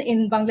common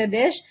in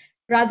Bangladesh,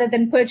 rather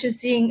than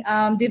purchasing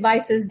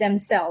devices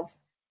themselves.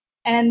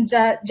 And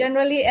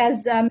generally,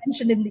 as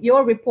mentioned in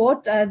your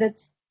report, the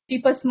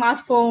cheapest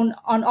smartphone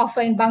on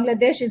offer in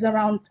Bangladesh is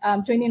around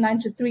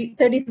 $29 to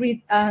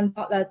 $33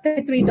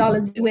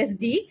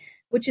 USD,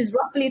 which is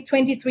roughly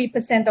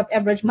 23% of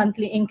average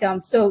monthly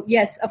income. So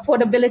yes,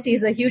 affordability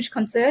is a huge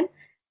concern,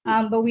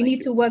 but we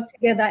need to work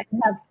together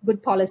and have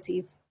good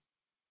policies.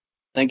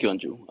 Thank you,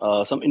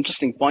 Anju. Some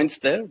interesting points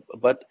there,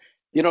 but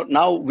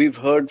now we've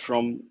heard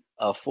from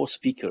 4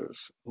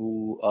 speakers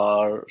who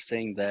are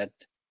saying that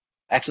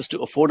access to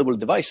affordable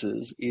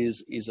devices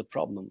is a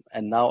problem.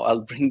 And now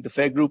I'll bring the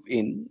FAIR Group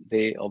in.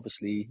 They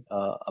obviously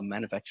are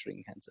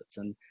manufacturing handsets,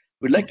 and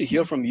we'd like to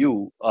hear from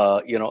you,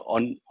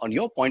 on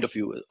your point of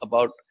view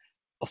about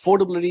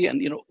affordability,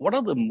 and what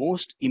are the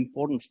most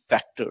important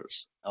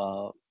factors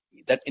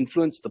that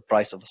influence the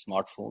price of a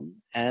smartphone,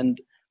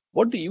 and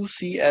what do you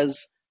see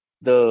as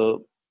the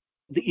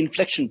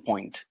inflection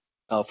point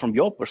from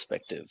your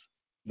perspective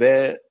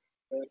where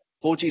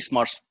 4G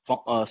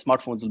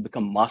smartphones will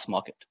become mass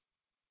market?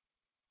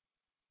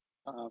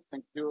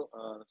 Thank you,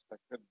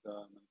 respected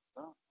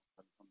Minister.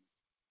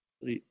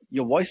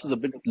 Your voice is a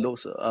bit low,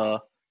 sir.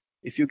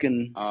 If you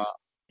can, can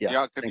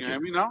you hear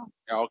me now?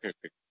 Yeah, okay.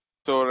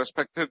 So,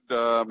 respected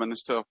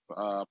Minister of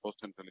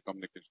Post and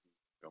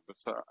Telecommunications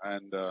Officer,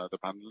 and the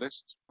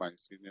panelists, my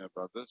senior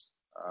brothers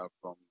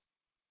from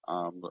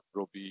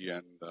Robi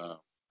and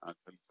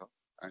Telsa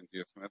and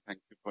GSMA, thank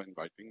you for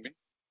inviting me.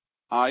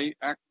 I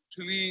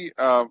actually,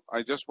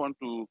 I just want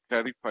to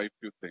clarify a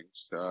few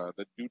things.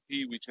 The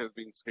duty which has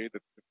been said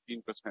at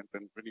 15%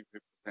 and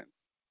 25%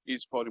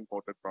 is for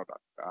imported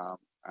product.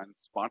 And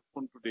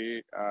smartphone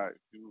today,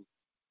 if you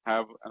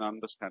have an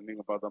understanding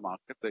about the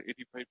market, the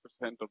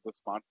 85% of the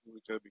smartphones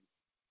which are being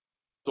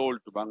sold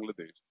to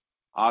Bangladesh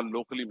are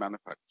locally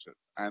manufactured.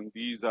 And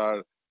these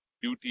are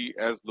duty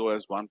as low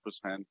as 1%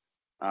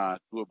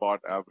 to about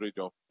average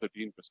of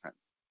 13%.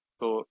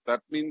 So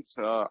that means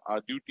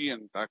our duty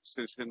and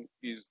taxation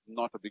is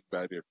not a big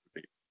barrier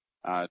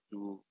today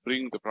to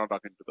bring the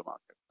product into the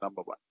market,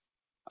 number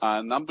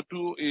one. Number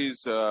two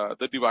is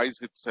the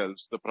device itself,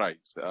 the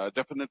price.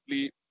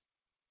 Definitely,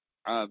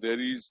 there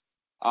is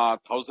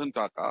 1,000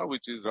 taka,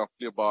 which is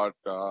roughly about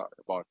 $10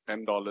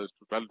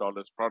 to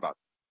 $12 product,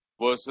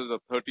 versus a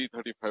 $30,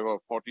 $35,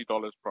 or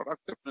 $40 product.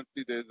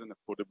 Definitely, there is an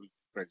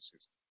affordability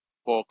crisis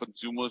for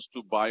consumers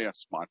to buy a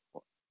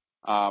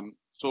smartphone.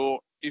 So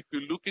if you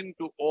look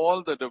into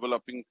all the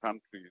developing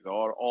countries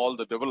or all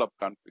the developed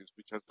countries,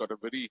 which has got a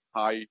very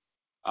high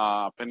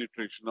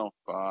penetration of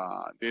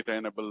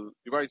data-enabled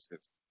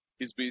devices,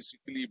 is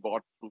basically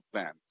bought through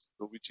plans,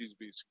 so which is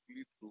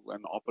basically through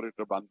an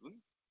operator bundle.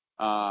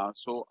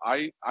 So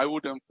I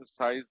would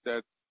emphasize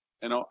that,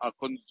 a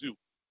consumer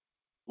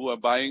who are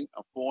buying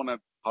a phone at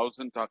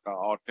 1,000 taka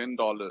or $10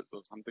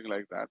 or something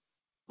like that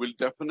will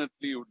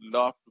definitely would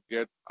love to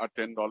get a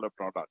 $10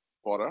 product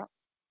for a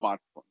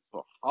smartphone.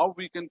 So how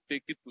we can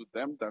take it to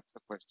them, that's a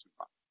question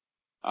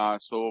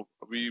mark. So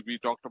we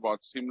talked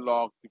about SIM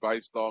lock,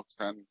 device locks,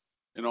 and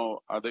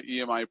the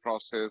EMI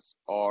process,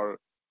 or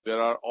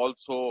there are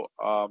also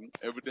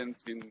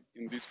evidence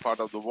in this part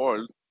of the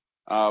world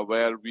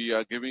where we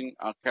are giving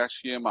a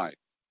cash EMI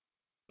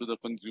to the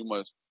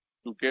consumers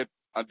to get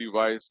a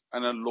device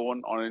and a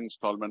loan or an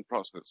installment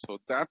process. So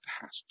that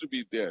has to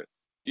be there.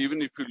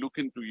 Even if you look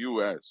into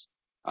US,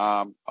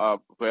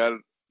 where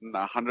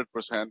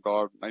 100%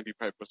 or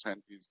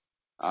 95% is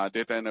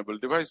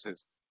data-enabled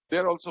devices,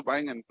 they're also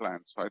buying in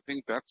plans. So I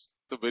think that's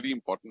the very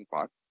important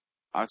part.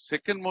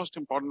 Second most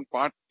important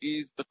part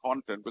is the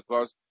content,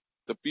 because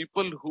the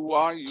people who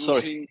are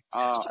using,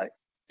 I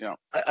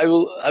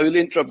will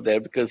interrupt there,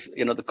 because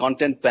the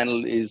content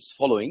panel is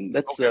following.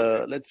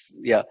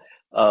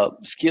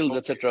 Skills,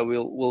 etc.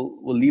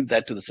 We'll leave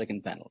that to the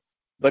second panel.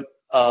 But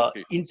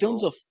in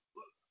terms of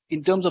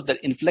that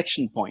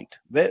inflection point,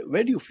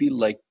 where do you feel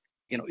like,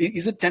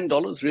 is it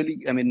 $10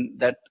 really? I mean,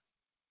 that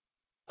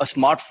a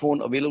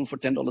smartphone available for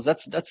 $10,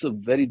 that's a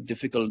very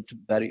difficult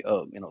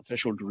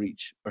threshold to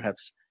reach,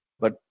 perhaps.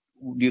 But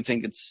do you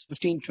think it's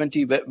 15,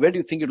 20? Where do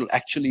you think it will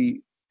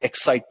actually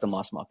excite the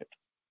mass market?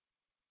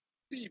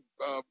 See,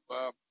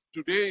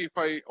 today, if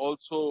I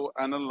also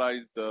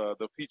analyze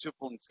the feature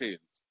phone sales,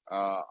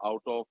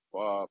 out of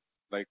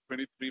like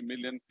 23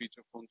 million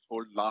feature phones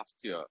sold last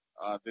year,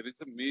 there is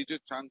a major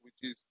chunk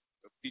which is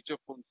a feature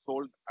phone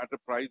sold at a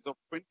price of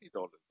 $20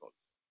 also.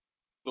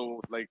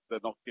 So like the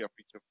Nokia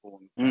feature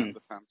phones and the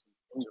Samsung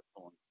feature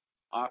phones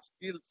are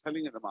still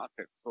selling in the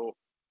market. So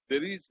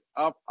there is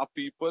a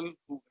people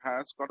who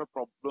has got a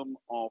problem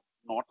of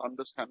not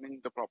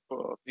understanding the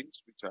proper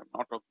things, which I'm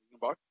not talking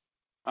about.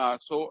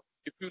 So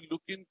if you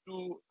look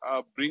into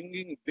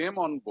bringing them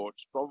on board,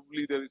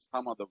 probably there is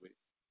some other way.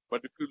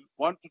 But if you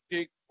want to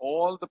take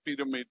all the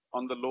pyramid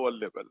on the lower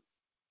level,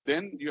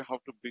 then you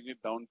have to bring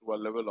it down to a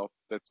level of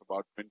that's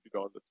about $20,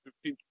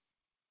 $15,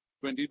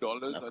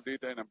 $20 a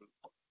data enabled.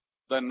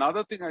 The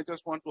another thing I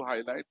just want to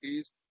highlight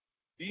is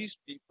these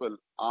people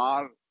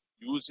are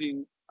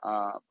using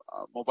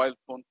mobile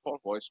phone for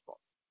voice call.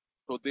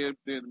 So they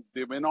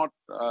may not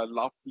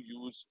love to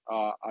use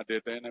a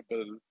data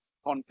enabled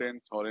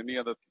content or any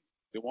other thing.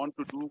 They want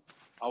to do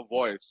a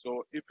voice.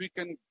 So if we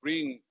can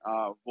bring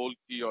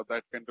Volki or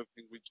that kind of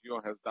thing, which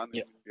Jio has done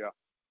in India,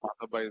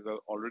 Madhabai has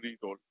already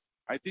told,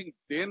 I think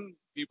then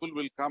people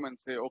will come and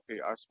say, okay,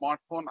 a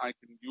smartphone, I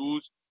can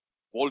use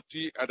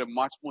Volti at a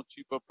much more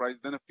cheaper price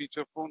than a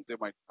feature phone, they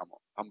might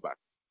come back.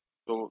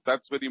 So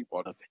that's very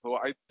important. Okay. So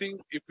I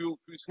think if you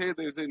say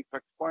there's an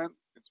inflection point,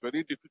 it's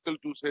very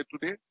difficult to say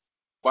today.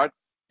 But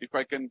if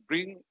I can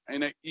bring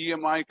in an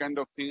EMI kind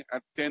of thing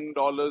at $10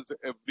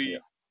 every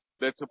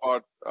that's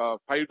about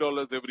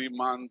 $5 every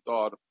month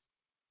or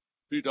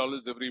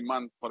 $3 every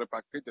month for a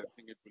package, I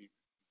think it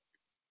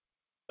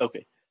will.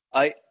 Okay.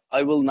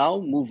 I will now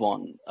move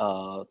on.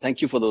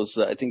 Thank you for those.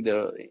 I think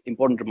they're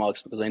important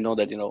remarks, because I know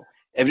that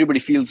everybody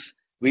feels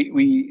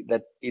we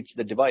that it's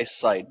the device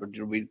side, but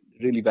we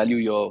really value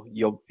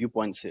your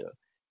viewpoints here.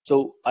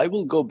 So I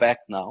will go back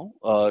now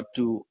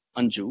to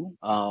Anju.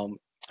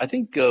 I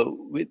think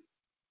with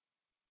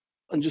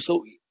Anju,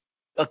 so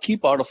a key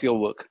part of your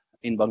work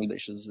in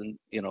Bangladesh is, it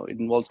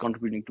involves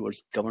contributing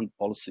towards government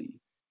policy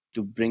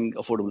to bring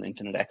affordable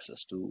internet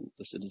access to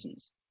the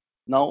citizens.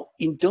 Now,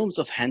 in terms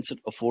of handset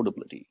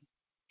affordability,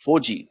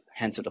 4G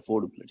handset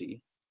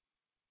affordability,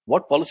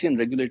 what policy and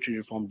regulatory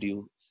reform do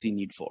you see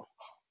need for?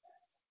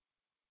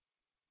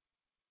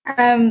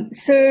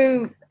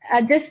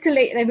 Just to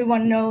let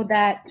everyone know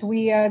that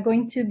we are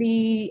going to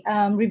be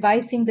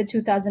revising the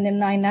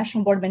 2009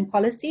 National Broadband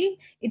Policy.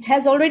 It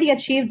has already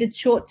achieved its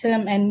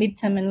short-term and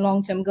mid-term and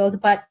long-term goals,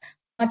 but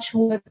much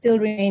work still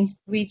remains to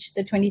reach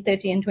the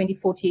 2030 and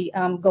 2040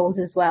 goals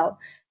as well.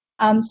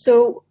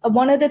 So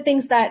one of the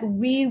things that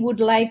we would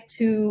like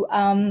to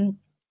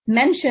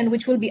mention,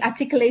 which will be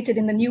articulated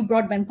in the new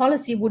broadband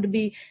policy, would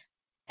be,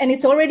 and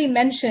it's already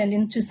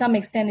mentioned to some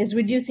extent, is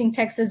reducing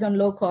taxes on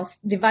low-cost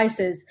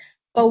devices.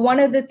 But one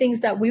of the things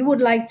that we would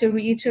like to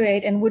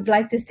reiterate and would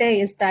like to say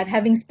is that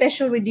having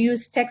special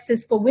reduced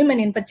taxes for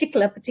women in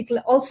particular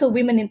also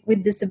women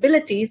with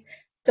disabilities,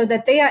 so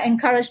that they are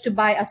encouraged to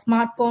buy a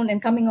smartphone and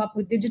coming up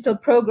with digital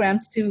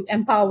programs to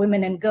empower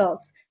women and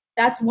girls.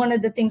 That's one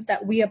of the things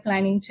that we are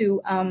planning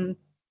to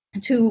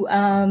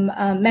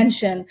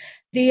mention.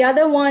 The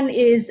other one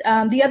is,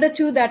 the other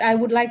two that I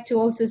would like to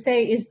also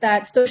say is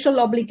that social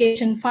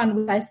obligation fund,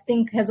 which I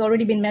think has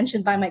already been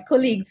mentioned by my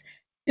colleagues,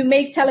 to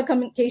make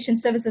telecommunication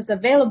services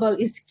available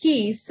is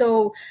key.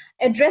 So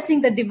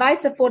addressing the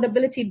device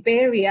affordability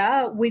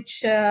barrier,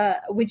 which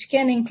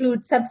can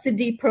include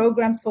subsidy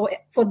programs for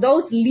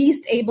those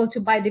least able to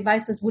buy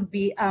devices, would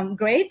be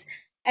great.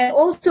 And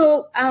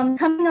also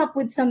coming up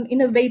with some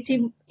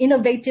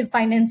innovative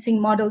financing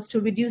models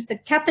to reduce the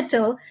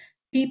capital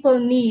people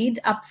need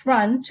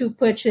upfront to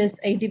purchase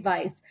a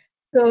device.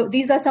 So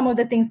these are some of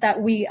the things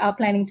that we are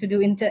planning to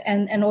do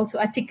and also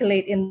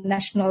articulate in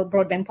national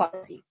broadband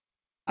policy.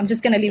 I'm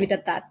just going to leave it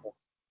at that.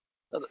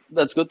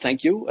 That's good.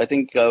 Thank you. I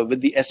think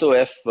with the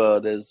SOF,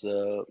 there's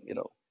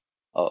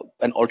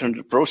an alternate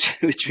approach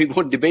which we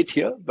won't debate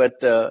here.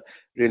 But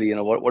really,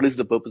 what is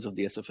the purpose of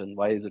the SOF and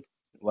why is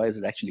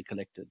it actually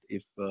collected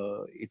if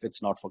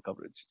it's not for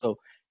coverage? So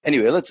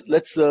anyway,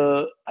 let's.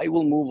 I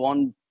will move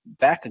on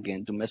back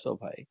again to Mesbah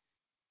Bhai.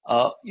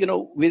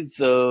 With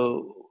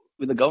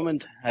the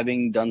government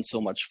having done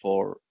so much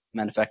for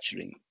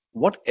manufacturing,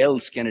 what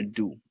else can it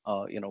do?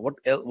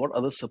 What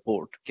other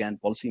support can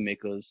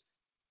policymakers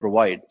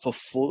provide for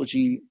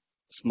 4G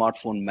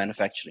smartphone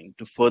manufacturing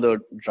to further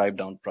drive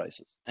down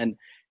prices? And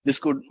this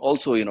could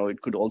also,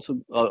 it could also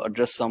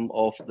address some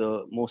of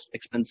the most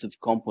expensive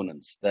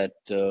components that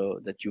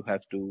you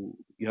have to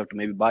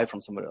maybe buy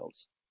from somewhere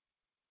else.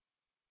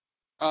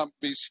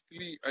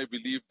 Basically, I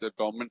believe the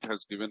government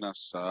has given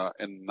us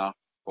enough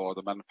for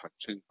the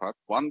manufacturing part.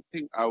 One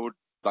thing I would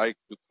like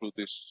to, through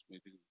this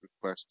meeting,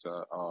 request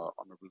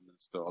Honorable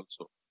Minister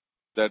also,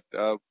 that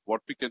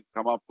what we can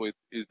come up with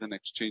is an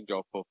exchange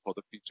offer for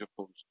the feature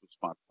phones to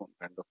smartphone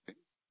kind of thing.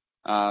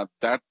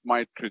 That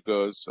might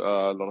triggers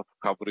a lot of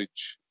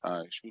coverage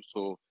issues.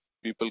 So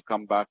people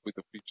come back with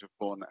a feature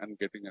phone and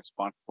getting a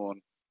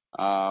smartphone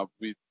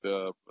with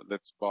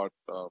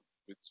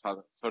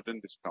certain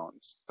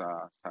discounts.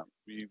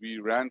 We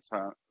ran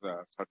a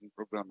certain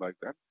program like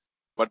that.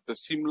 But the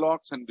SIM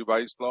locks and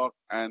device lock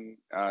and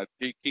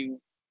taking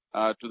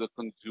to the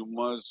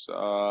consumers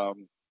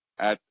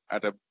at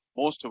a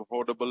most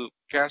affordable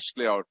cash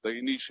layout, the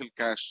initial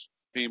cash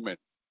payment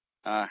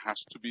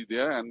has to be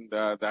there, and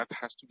that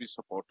has to be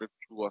supported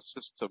through a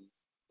system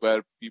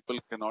where people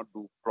cannot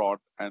do fraud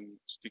and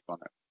stick on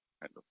it.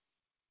 Kind of.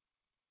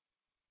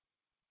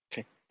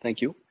 Okay,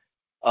 thank you.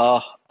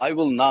 I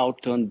will now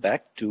turn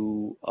back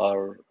to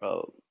our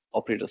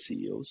operator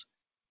CEOs.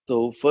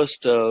 So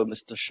first,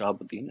 Mr.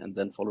 Shahabuddin, and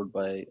then followed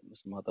by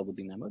Mr.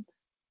 Mahtabuddin Ahmed.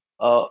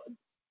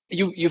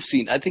 You've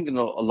seen, I think, a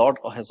lot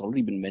has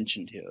already been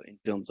mentioned here in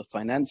terms of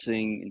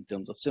financing, in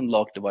terms of SIM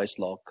lock, device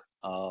lock,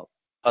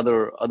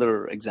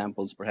 other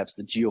examples. Perhaps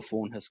the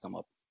geophone has come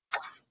up.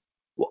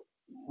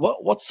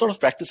 What sort of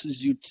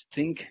practices you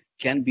think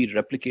can be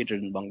replicated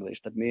in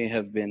Bangladesh that may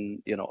have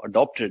been,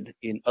 adopted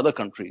in other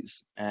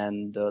countries?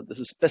 And this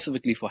is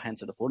specifically for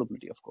handset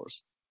affordability, of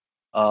course.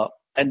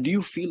 And do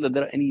you feel that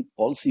there are any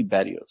policy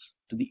barriers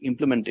to the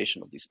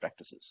implementation of these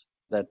practices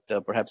that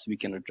perhaps we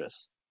can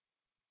address?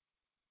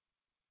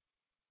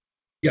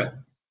 Yeah,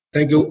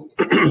 thank you.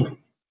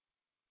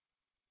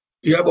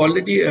 You have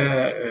already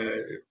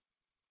heard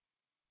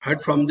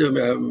from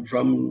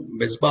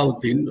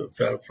Mesbauddin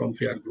from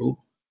FAIR Group.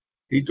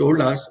 He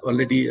told us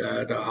already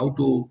how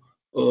to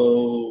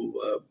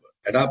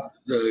adapt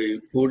the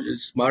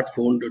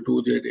smartphone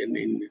to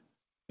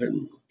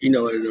in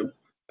our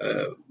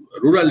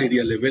rural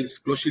area level,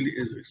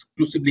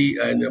 exclusively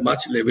and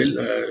much level.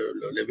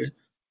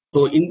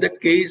 So in that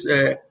case,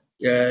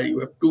 you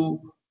have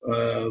to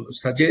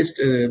suggest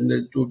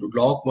to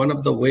lock. One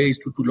of the ways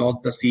to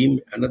lock the SIM.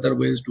 Another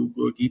way is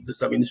to give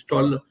some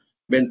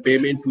installment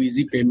payment to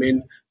easy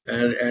payment.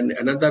 And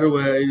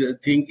another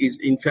thing is,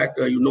 in fact,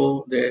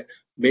 the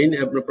main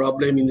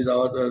problem in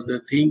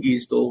the thing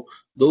is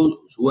those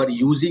who are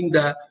using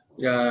the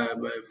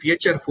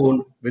feature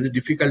phone, very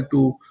difficult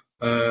to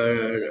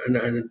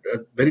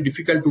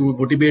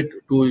motivate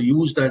to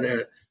use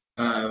that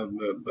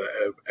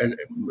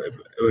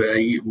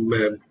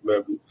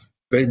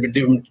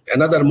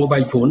another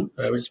mobile phone,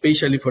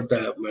 especially for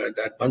the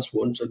advanced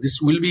phone. So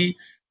this will be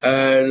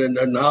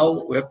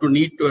now we have to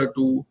need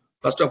to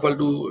first of all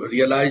to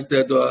realize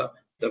that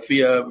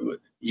the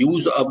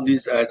use of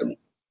this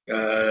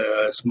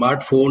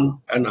smartphone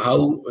and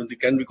how they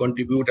can be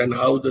contribute and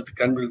how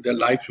their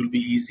lives will be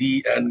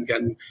easy and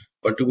can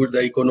contribute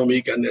the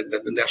economic and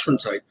the national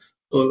side.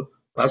 So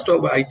first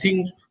of all, I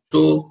think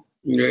so.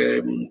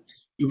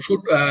 You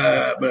should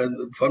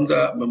from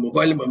the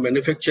mobile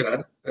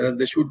manufacturer,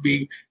 they should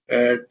be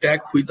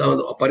tagged with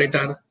the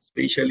operator,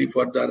 especially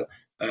for the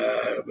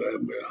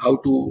how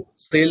to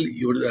sell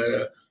your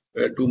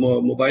to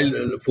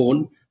mobile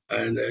phone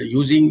and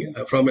using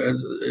from a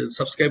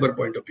subscriber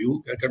point of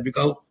view.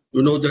 Because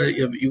we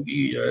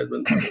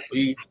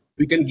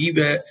can give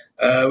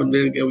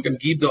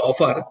the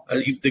offer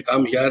if they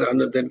come here,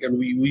 and then can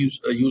we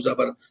use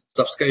our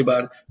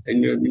subscriber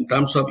in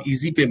terms of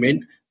easy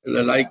payment,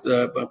 like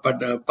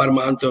per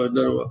month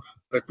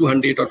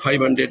 200 or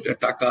 500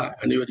 taka,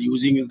 and you are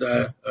using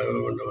the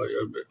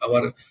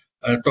our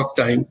talk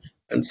time,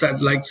 and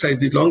like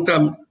this long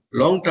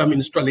term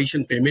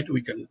installation payment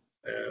we can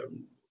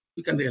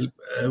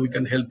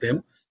help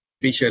them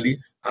especially.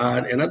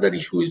 And another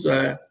issue is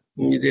the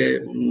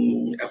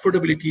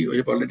affordability we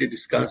have already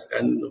discussed,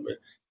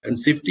 and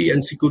safety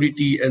and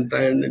security and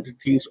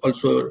things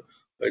also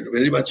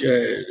very much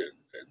here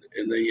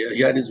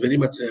is very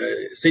much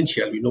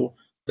essential.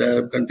 They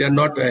are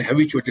not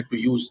habituated to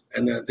use,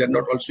 and they are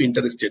not also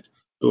interested.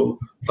 So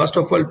first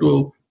of all,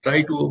 to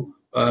try to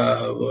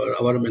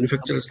our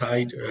manufacturer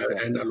side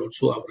and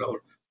also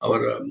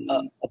our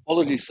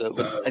apologies, sir.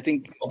 I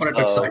think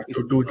operator side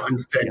to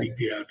understanding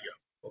the area.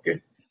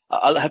 Okay.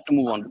 I'll have to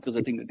move on because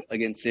I think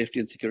again safety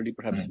and security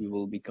perhaps we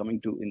will be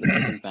coming to in the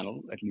second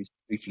panel, at least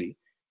briefly.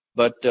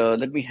 But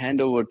let me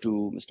hand over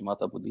to Mr.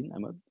 Mahtabuddin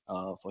Ahmed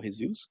for his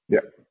views.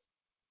 Yeah.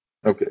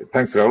 Okay.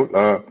 Thanks, Rahul.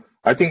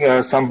 I think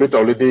some bit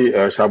already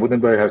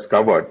Shahabuddin Bhai has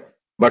covered,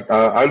 but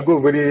I'll go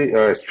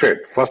very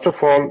straight. First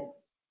of all,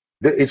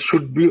 it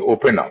should be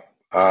open up.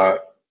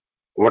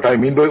 What I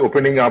mean by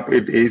opening up,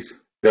 it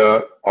is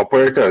the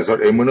operators or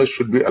MNOs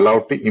should be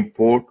allowed to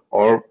import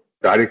or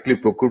directly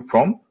procure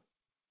from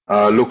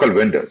local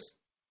vendors.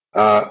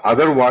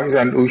 Otherwise,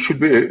 and we should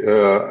be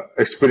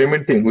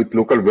experimenting with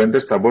local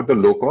vendors about the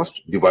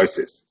low-cost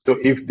devices. So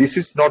if this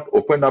is not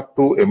open up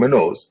to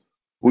MNOs,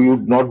 we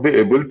would not be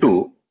able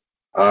to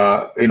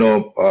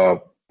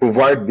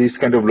provide these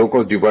kind of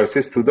low-cost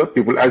devices to the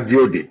people as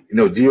Jio did.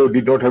 Jio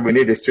did not have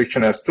any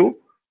restriction as to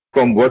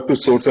from where to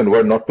source and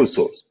where not to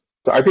source.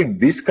 So I think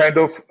these kind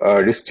of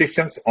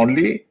restrictions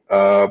only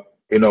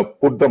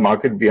put the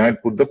market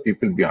behind, put the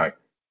people behind.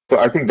 So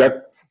I think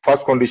that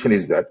first condition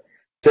is that.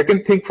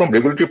 Second thing, from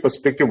regulatory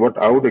perspective, what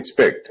I would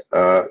expect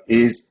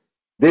is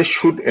they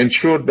should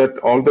ensure that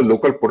all the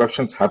local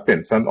productions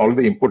happens and all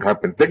the input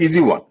happens. The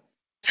easy one,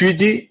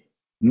 3G.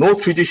 No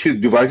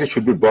 3G devices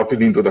should be brought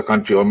into the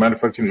country or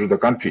manufactured into the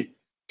country.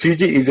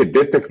 3G is a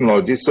dead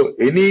technology, so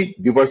any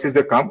devices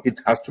that come, it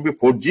has to be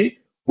 4G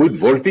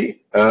with VoLTE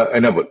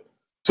enabled.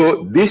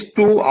 So these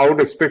two I would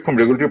expect from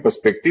regulatory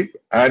perspective.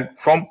 And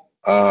from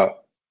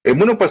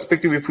MNO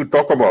perspective, if we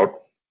talk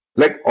about,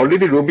 like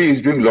already Robi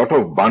is doing a lot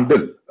of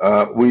bundle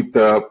with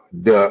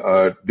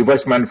the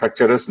device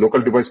manufacturers,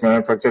 local device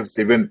manufacturers,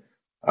 even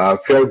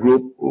Fair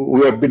Group.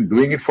 We have been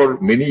doing it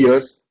for many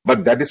years,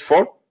 but that is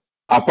for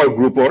upper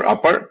group or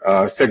upper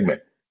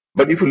segment.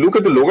 But if you look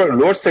at the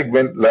lower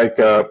segment, like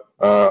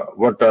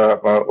what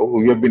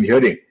we have been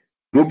hearing,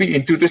 Robi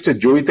introduced a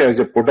Joita as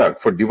a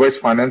product for device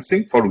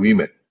financing for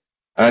women.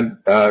 And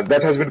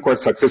that has been quite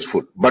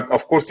successful. But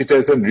of course, it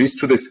hasn't reached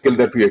to the scale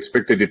that we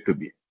expected it to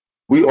be.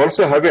 We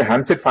also have a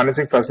handset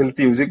financing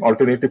facility using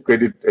alternative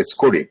credit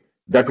scoring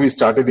that we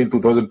started in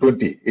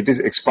 2020. It is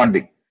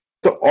expanding.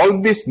 So all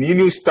this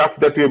new stuff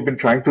that we have been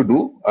trying to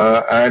do,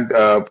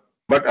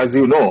 but as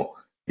you know,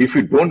 if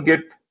you don't get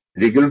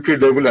regulatory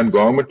level and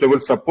government level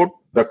support,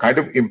 the kind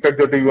of impact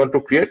that we want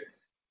to create,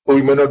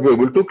 we may not be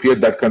able to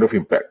create that kind of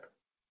impact.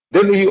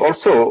 Then we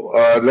also,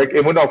 like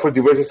MNO offers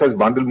devices as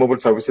bundled mobile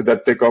services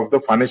that take off the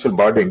financial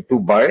burden to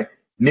buy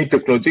new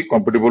technology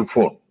compatible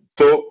phone.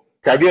 So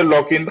carrier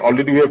lock-in,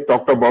 already we have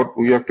talked about,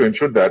 we have to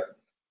ensure that.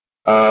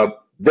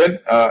 Then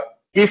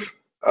if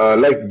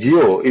like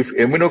Jio, if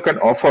MNO can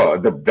offer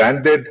the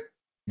branded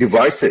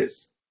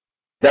devices,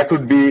 that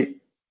would be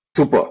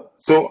super.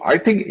 So I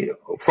think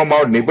from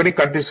our neighboring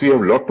countries, we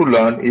have a lot to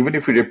learn. Even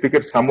if we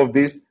replicate some of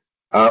these,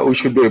 we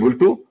should be able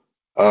to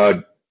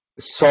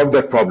solve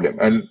that problem.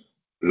 And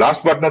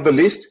last but not the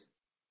least,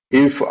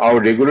 if our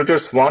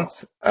regulators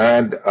wants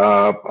and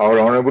our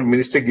honorable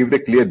minister give the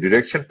clear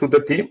direction to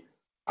the team,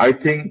 I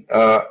think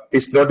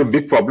it's not a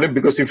big problem,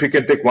 because if we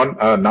can take one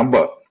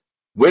number,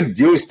 when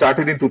Jio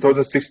started in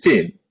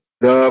 2016,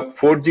 the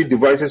 4G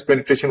devices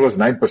penetration was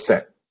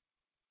 9%,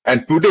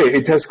 and today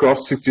it has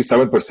crossed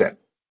 67%.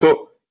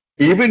 So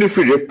even if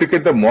we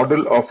replicate the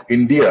model of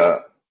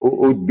India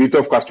with bit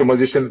of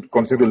customization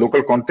considering the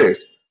local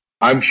context,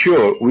 I'm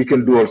sure we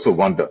can do also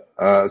wonder.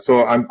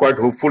 So I'm quite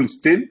hopeful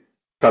still,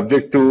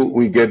 subject to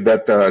we get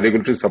that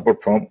regulatory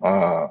support from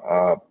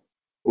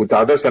with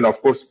others, and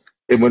of course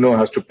MNO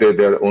has to play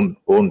their own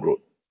role.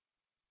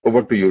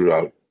 Over to you,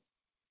 Rahul.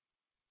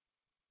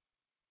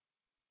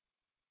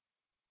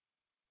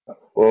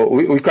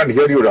 We can't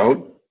hear you,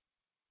 Rahul.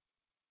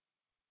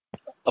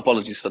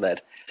 Apologies for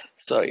that.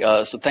 Sorry.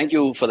 So thank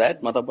you for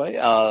that, Matabhai.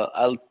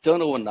 I'll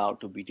turn over now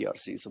to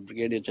BTRC. So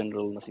Brigadier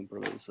General Naseem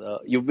Pervez,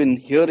 you've been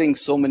hearing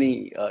so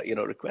many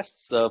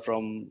requests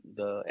from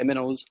the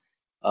MNOs.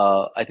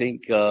 I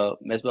think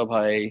Mesbah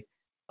Bhai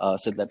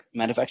said that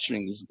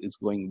manufacturing is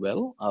going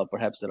well.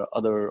 Perhaps there are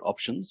other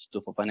options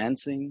for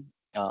financing.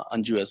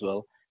 Anju as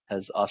well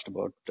has asked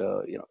about,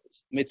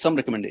 made some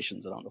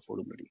recommendations around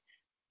affordability.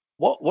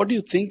 What do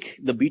you think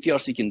the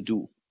BTRC can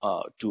do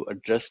to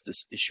address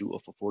this issue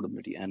of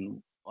affordability?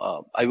 And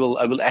I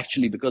will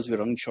actually, because we're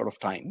running short of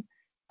time,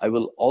 I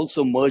will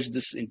also merge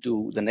this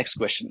into the next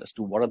question as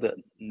to what are the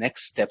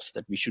next steps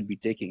that we should be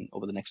taking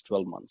over the next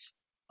 12 months.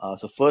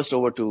 So first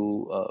over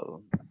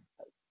to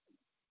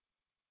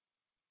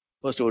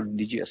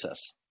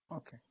DGSS.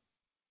 Okay.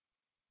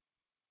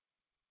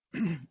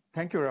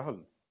 Thank you, Rahul.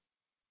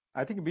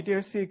 I think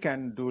BTRC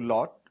can do a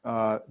lot.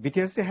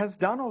 BTRC has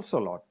done also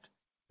a lot.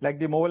 Like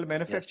the mobile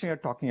manufacturing you're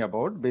talking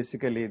about,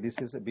 basically this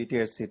is a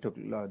BTRC took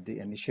the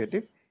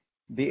initiative.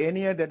 The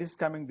NER that is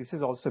coming, this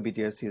is also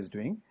BTRC is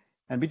doing.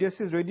 And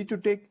BTRC is ready to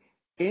take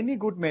any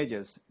good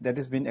measures that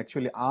has been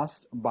actually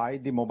asked by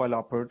the mobile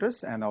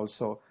operators and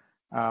also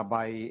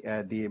by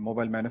the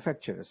mobile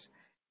manufacturers.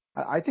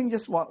 I think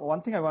just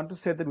one thing I want to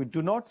say that we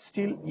do not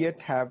still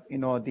yet have,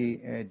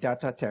 the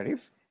data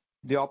tariff.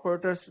 The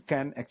operators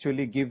can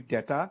actually give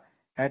data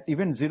at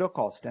even zero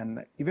cost.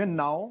 And even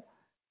now,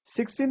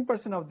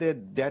 16% of their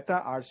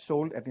data are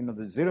sold at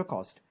the zero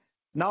cost.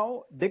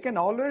 Now they can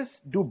always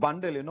do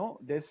bundle.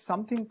 There's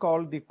something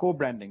called the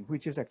co-branding,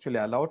 which is actually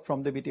allowed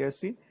from the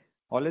BTRC.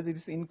 Always it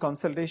is in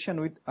consultation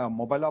with a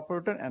mobile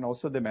operator and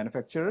also the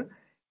manufacturer.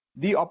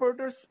 The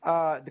operators,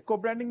 the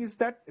co-branding is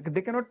that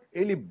they cannot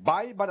really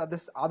buy, but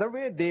this other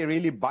way they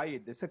really buy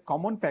it. It's a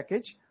common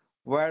package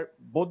where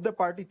both the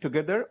party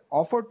together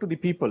offer to the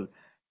people.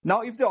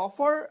 Now, if they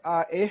offer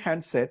a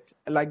handset,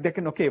 like they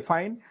can, okay,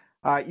 fine,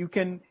 you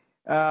can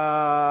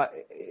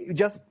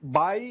just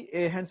buy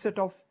a handset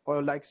of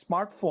like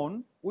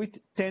smartphone with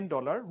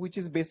 $10, which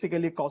is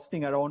basically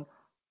costing around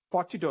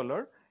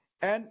 $40.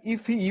 And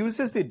if he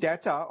uses the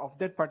data of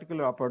that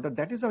particular operator,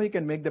 that is how he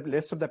can make the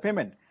rest of the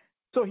payment.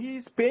 So he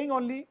is paying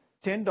only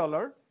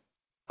 $10,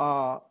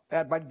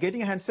 but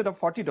getting a handset of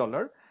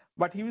 $40,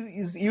 but he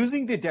is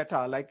using the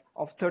data like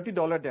of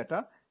 $30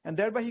 data, and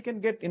thereby he can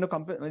get,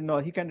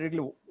 he can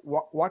really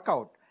work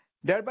out.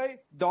 Thereby,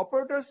 the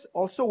operators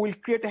also will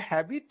create a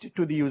habit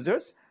to the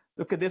users.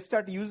 Okay, they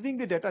start using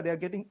the data, they are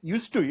getting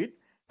used to it,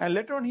 and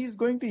later on he is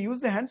going to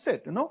use the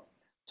handset,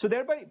 So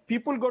thereby,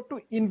 people got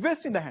to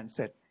invest in the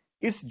handset.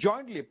 It's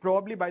jointly,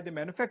 probably by the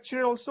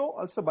manufacturer also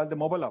by the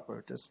mobile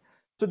operators.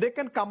 So they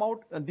can come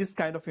out this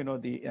kind of,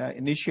 the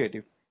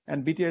initiative,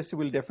 and BTRC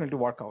will definitely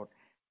work out.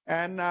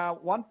 And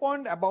one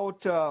point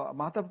about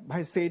Mahathir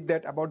Bhai said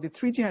that about the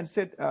 3G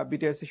handset,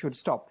 BTRC should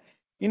stop.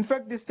 In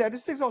fact, the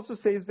statistics also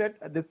says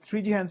that the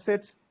 3G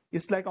handsets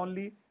is like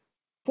only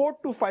 4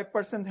 to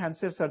 5%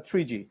 handsets are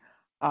 3G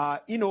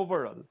in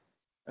overall.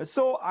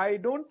 So I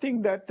don't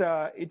think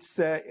that it's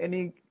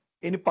any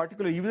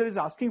particular user is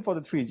asking for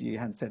the 3G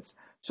handsets.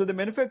 So the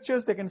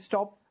manufacturers, they can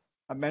stop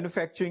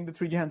manufacturing the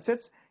 3G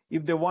handsets.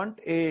 If they want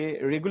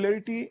a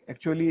regularity,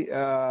 actually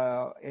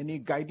any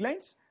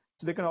guidelines,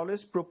 so they can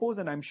always propose,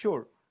 and I'm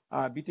sure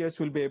BTS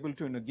will be able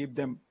to give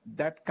them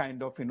that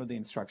kind of the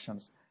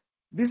instructions.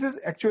 This is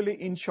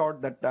actually in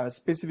short that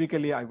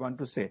specifically I want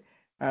to say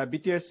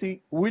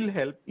BTRC will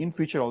help in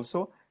future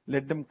also.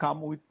 Let them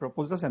come with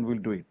proposals and we'll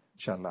do it,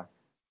 inshallah.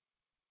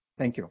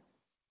 Thank you.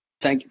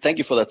 Thank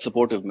you for that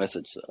supportive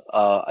message.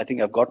 I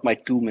think I've got my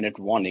 2-minute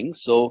warning,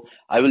 so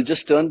I will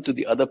just turn to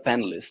the other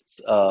panelists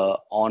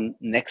on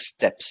next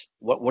steps.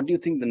 What do you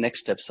think the next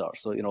steps are?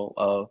 So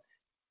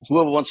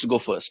whoever wants to go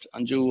first,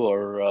 Anju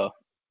or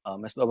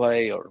Mesbah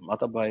Bhai or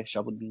Mahathir Bhai,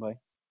 Shahabuddin Bhai.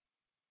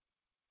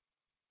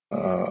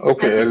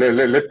 Okay,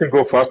 let me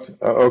go first.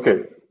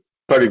 Okay,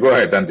 sorry, go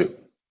ahead, Anju.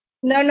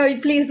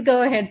 No, please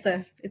go ahead,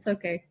 sir. It's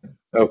okay.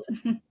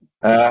 Okay.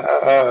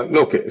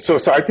 Okay, so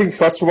I think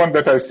first one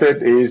that I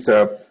said is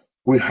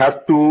we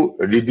have to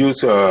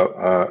reduce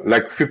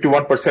like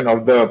 51%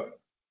 of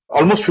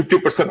almost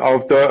 50%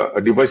 of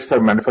the devices are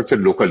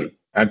manufactured locally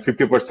and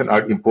 50%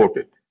 are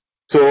imported.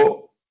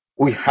 So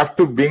we have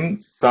to bring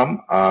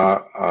some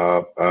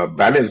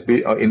balance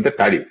in the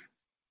tariff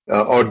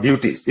or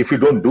duties. If we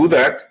don't do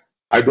that,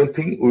 I don't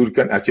think we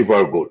can achieve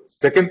our goal.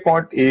 Second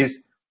point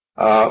is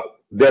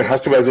there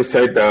has to be, as I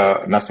said,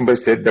 Nasim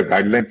said, the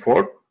guideline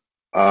for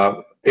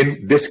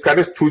in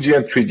discourage 2G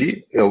and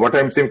 3G. What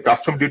I'm saying,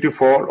 custom duty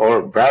for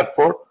or VAT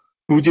for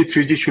 2G,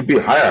 3G should be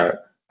higher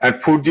and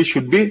 4G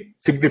should be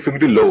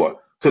significantly lower.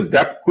 So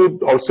that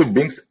could also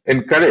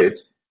encourage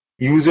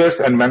users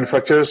and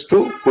manufacturers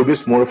to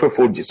produce more of a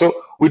 4G. So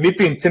we need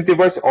to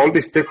incentivize all the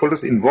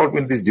stakeholders involved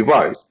in this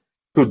device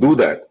to do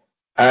that.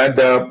 And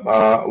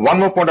one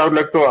more point I would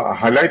like to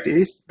highlight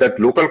is that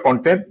local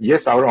content.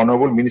 Yes, our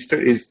Honorable Minister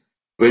is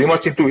very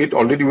much into it.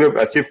 Already we have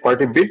achieved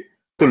quite a bit.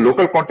 So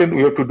local content,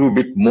 we have to do a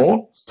bit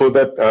more so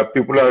that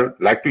people are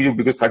like to use,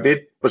 because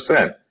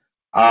 38%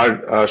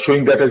 are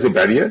showing that as a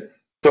barrier.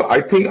 So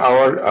I think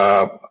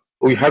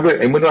we have an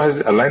MNO has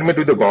alignment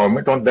with the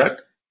government on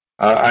that.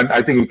 And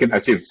I think we can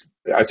achieve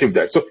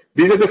that. So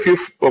these are the few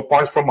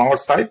points from our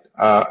side.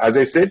 As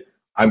I said,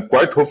 I'm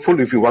quite hopeful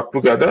if we work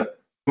together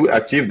to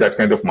achieve that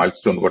kind of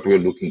milestone, what we're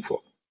looking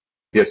for.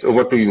 Yes,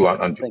 over to you,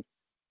 Anju.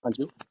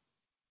 Anju.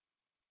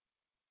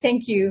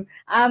 Thank you.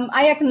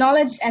 I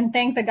acknowledge and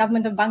thank the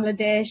government of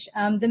Bangladesh,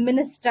 the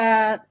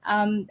minister,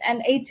 and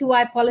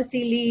A2I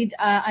policy lead,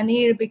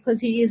 Anir, because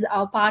he is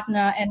our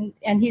partner,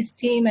 and his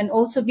team, and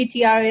also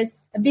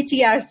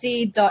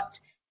BTRC.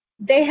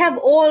 They have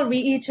all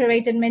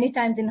reiterated many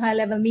times in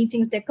high-level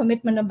meetings their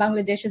commitment of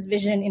Bangladesh's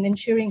vision in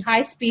ensuring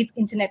high-speed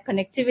internet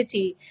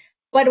connectivity.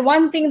 But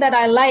one thing that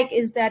I like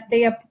is that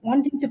they are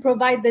wanting to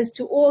provide this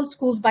to all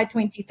schools by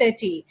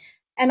 2030.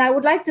 And I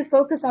would like to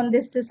focus on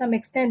this to some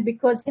extent,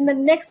 because in the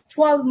next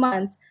 12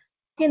 months,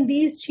 can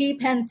these cheap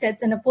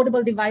handsets and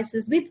affordable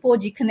devices with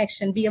 4G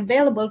connection be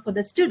available for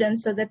the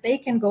students so that they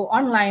can go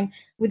online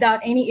without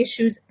any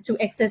issues to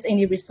access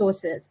any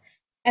resources?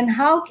 And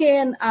how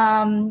can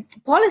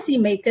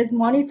policymakers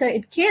monitor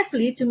it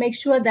carefully to make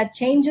sure that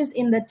changes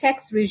in the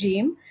tax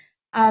regime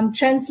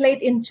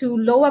translate into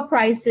lower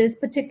prices,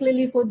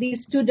 particularly for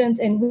these students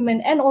and women,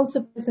 and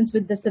also persons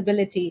with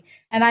disability?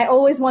 And I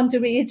always want to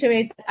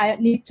reiterate that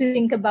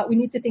we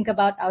need to think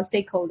about our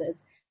stakeholders.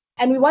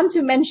 And we want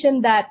to mention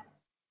that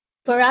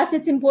for us,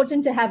 it's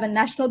important to have a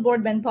national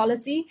broadband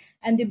policy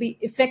and to be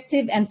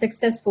effective and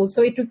successful.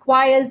 So it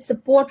requires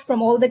support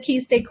from all the key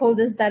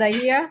stakeholders that are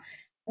here,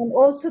 and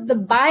also the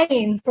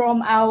buy-in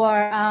from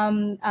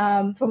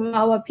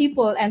our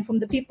people and from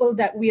the people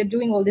that we are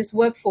doing all this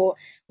work for,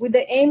 with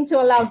the aim to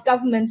allow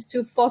governments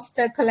to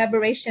foster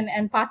collaboration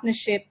and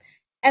partnership,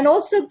 and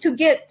also to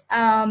get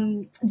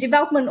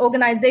development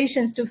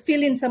organizations to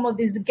fill in some of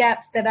these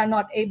gaps that are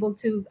not able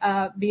to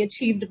be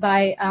achieved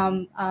by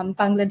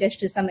Bangladesh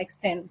to some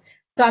extent.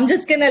 So I'm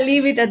just going to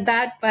leave it at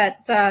that, but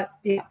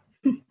yeah.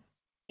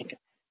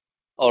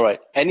 All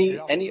right.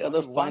 Any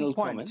other final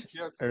comments?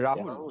 Yes,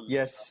 Rahul.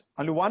 Yes.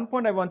 Only one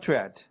point I want to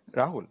add,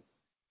 Rahul.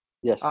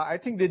 Yes. I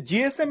think the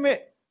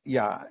GSMA,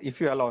 yeah,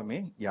 if you allow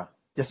me, yeah,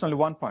 just only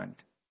one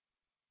point.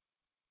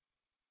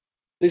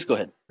 Please go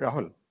ahead.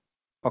 Rahul.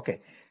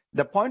 Okay.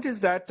 The point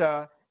is that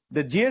the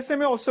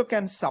GSMA also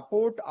can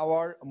support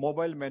our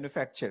mobile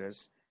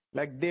manufacturers.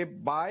 Like they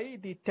buy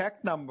the tag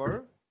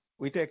number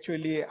with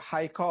actually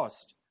high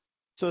cost.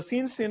 So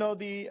since,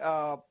 the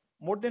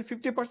more than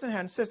 50%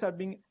 handsets are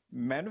being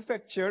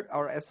manufactured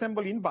or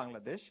assembled in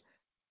Bangladesh.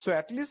 So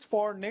at least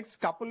for next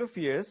couple of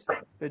years,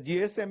 the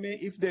GSMA,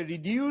 if they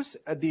reduce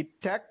the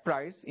tag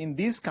price in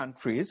these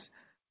countries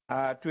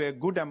to a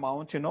good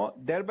amount,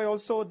 thereby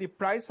also the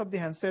price of the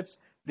handsets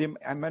the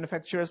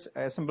manufacturers,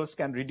 assemblers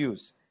can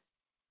reduce.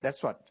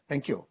 That's what.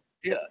 Thank you.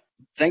 Yeah,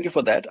 thank you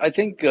for that. I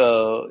think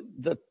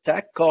the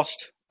tag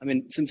cost,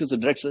 since it's a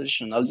direct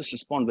suggestion, I'll just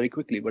respond very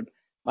quickly. But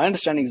my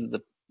understanding is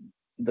that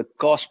the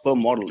cost per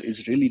model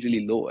is really,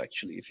 really low,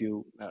 actually. If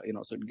you,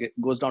 so it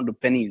goes down to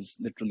pennies,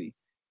 literally.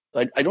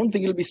 So I don't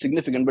think it'll be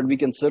significant, but we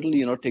can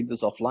certainly, take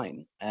this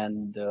offline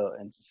and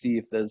see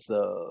if there's,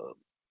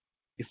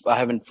 if I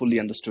haven't fully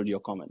understood your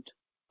comment.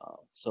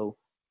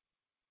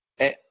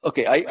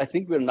 Okay, I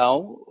think we're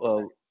now,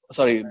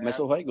 sorry,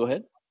 Mesofai, go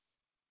ahead.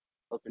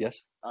 Okay.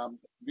 Yes.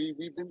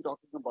 We've been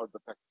talking about the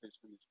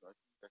taxation issue.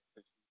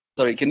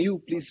 Sorry, can you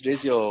please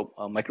raise your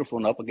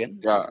microphone up again?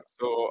 Yeah,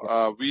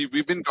 so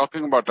we've been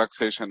talking about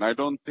taxation. I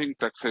don't think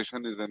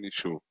taxation is an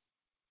issue.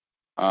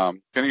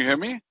 Can you hear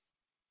me?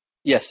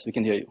 Yes, we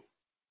can hear you.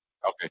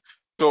 Okay.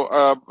 So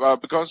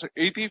because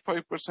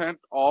 85%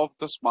 of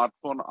the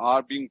smartphones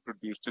are being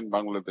produced in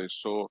Bangladesh,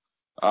 so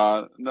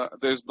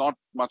there's not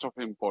much of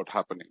import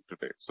happening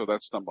today. So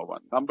that's number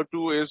one. Number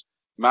two is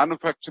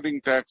manufacturing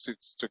tax is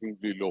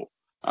extremely low.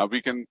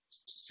 We can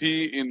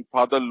see in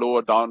further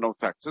lower down of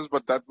taxes,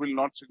 but that will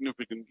not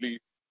significantly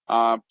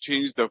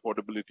change the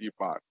affordability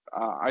part.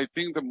 I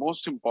think the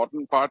most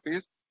important part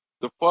is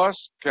the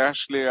first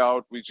cash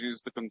layout, which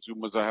is the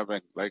consumers are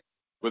having, like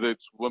whether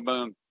it's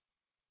women,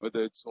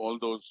 whether it's all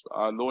those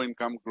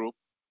low-income group,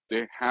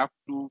 they have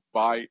to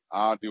buy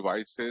our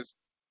devices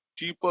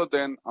cheaper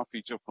than a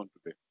feature phone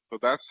today. So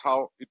that's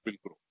how it will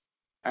grow.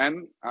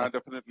 And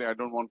definitely, I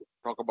don't want to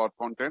talk about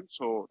content,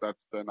 so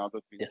that's another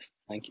thing. Yes,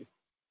 thank you.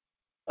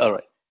 All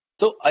right.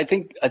 So I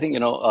think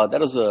that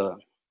was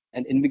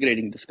an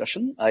invigorating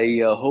discussion.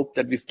 I hope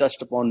that we've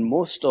touched upon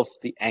most of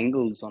the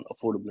angles on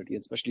affordability,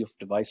 especially of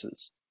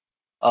devices.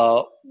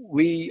 I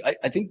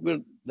think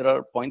there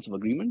are points of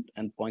agreement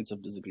and points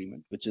of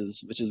disagreement, which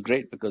is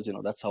great because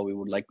that's how we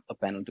would like a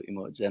panel to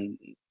emerge. And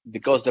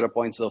because there are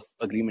points of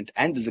agreement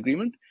and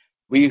disagreement,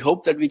 we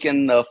hope that we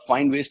can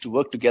find ways to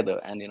work together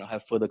and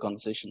have further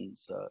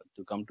conversations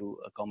to come to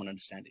a common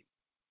understanding.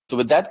 So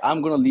with that,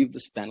 I'm going to leave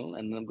this panel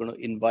and I'm going to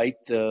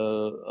invite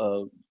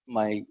the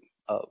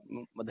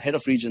head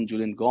of region,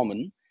 Julian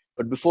Gorman.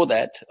 But before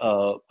that,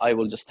 I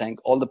will just thank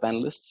all the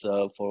panelists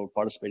for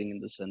participating in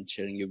this and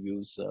sharing your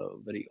views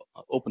very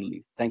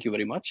openly. Thank you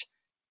very much.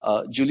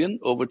 Julian,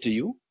 over to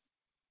you.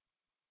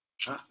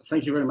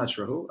 Thank you very much,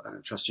 Rahul.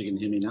 I trust you can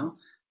hear me now.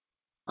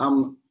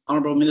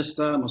 Honourable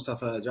Minister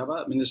Mustafa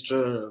Jabar,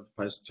 Minister of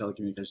Post,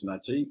 Telecommunication and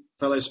IT,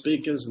 fellow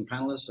speakers and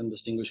panelists and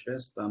distinguished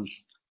guests,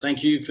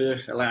 thank you for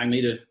allowing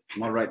me to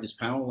moderate this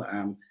panel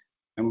and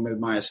with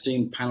my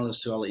esteemed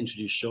panelists who I'll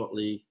introduce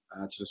shortly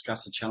to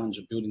discuss the challenge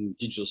of building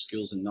digital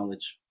skills and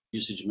knowledge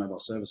usage of mobile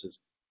services.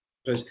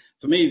 Because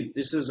for me,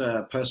 this is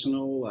a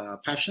personal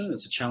passion.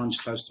 It's a challenge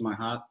close to my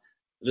heart.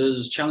 It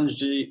has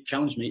challenged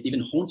me,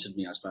 even haunted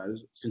me, I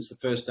suppose, since the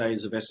first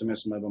days of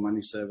SMS and mobile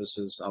money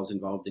services I was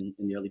involved in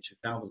the early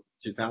 2000s,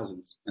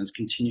 and it's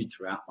continued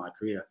throughout my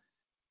career.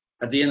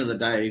 At the end of the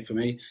day, for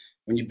me,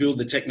 when you build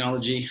the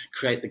technology,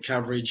 create the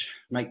coverage,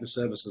 make the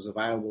services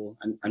available,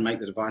 and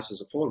make the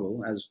devices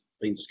affordable, as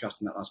being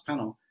discussed in that last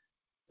panel,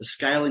 the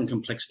scale and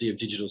complexity of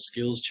digital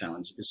skills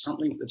challenge is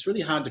something that's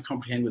really hard to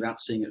comprehend without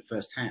seeing it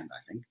firsthand,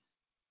 I think.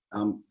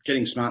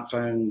 Getting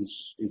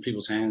smartphones in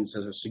people's hands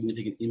has a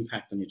significant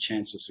impact on your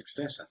chance of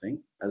success, I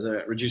think, as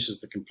it reduces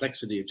the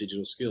complexity of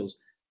digital skills.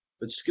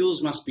 But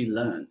skills must be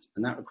learned,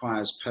 and that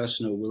requires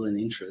personal will and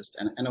interest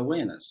and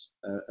awareness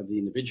of the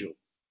individual.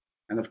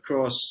 And of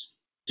course,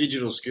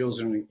 digital skills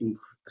are an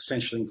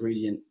essential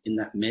ingredient in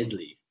that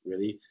medley,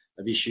 really,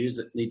 of issues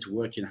that need to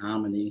work in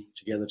harmony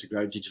together to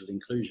grow digital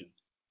inclusion.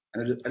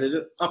 And it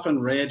is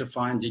often rare to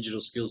find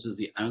digital skills as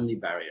the only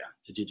barrier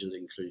to digital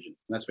inclusion.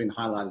 And that's been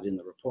highlighted in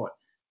the report.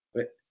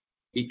 But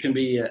it can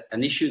be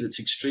an issue that's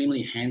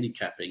extremely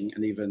handicapping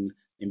and even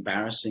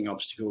embarrassing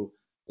obstacle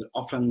that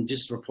often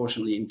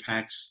disproportionately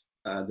impacts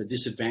the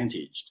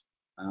disadvantaged,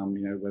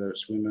 whether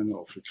it's women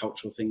or through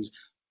cultural things,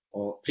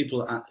 or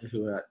people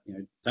who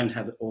don't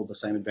have all the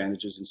same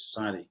advantages in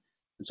society.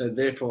 And so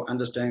therefore,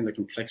 understanding the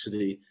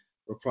complexity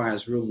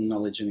requires real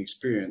knowledge and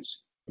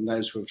experience from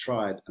those who have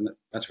tried. And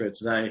that's where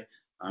today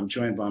I'm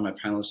joined by my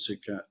panelists who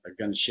are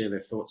going to share their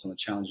thoughts on the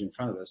challenge in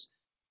front of us,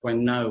 who I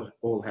know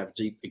all have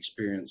deep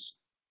experience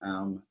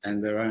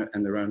and their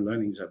own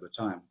learnings over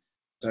time.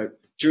 So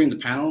during the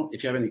panel,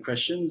 if you have any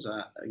questions,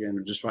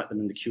 again, just write them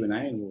in the Q&A,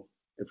 and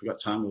if we've got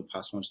time, we'll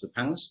pass them on to the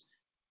panelists.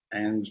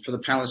 And for the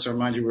panelists, I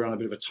remind you we're on a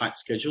bit of a tight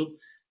schedule,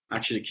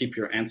 actually to keep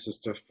your answers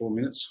to 4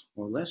 minutes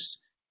or less.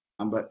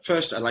 But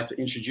first, I'd like to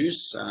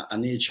introduce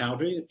Anir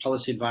Chowdhury,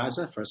 Policy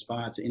Advisor for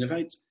Aspire to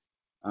Innovate,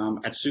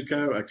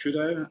 Atsuko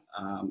Okudo,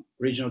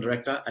 Regional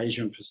Director,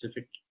 Asia and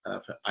Pacific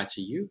for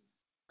ITU,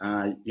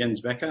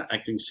 Jens Becker,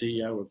 Acting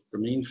CEO of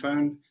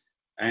Grameenphone,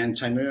 and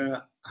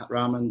Taimur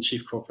Rahman,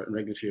 Chief Corporate and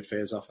Regulatory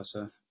Affairs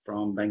Officer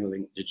from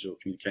Banglalink Digital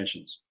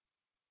Communications.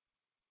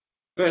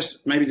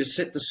 First, maybe to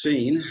set the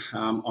scene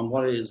on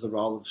what is the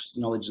role of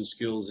knowledge and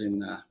skills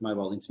in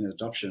mobile internet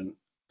adoption,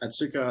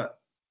 Atsuko,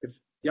 if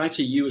the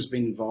ITU has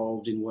been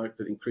involved in work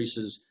that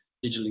increases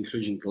digital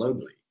inclusion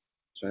globally,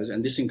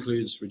 and this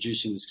includes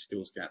reducing the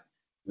skills gap.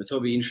 I thought it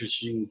would be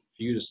interesting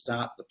for you to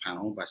start the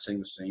panel by setting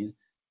the scene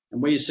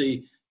and where you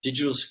see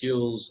digital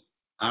skills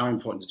are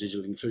important to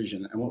digital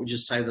inclusion, and what would you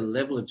say the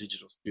level of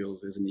digital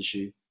skills is an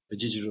issue for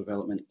digital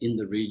development in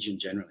the region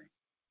generally?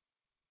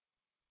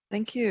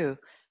 Thank you.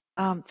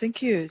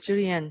 Thank you,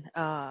 Julian.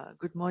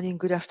 Good morning,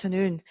 good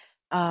afternoon,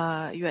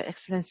 Your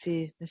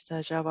Excellency,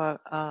 Mr.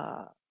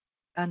 Jabar,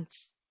 and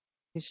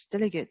his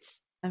delegates.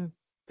 I'm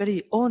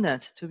very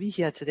honored to be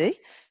here today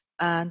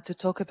and to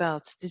talk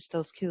about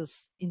digital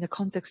skills in the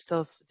context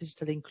of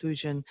digital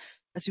inclusion.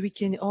 As we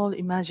can all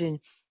imagine,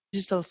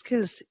 digital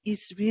skills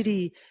is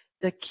really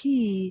the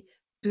key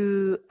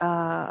to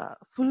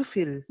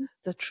fulfill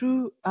the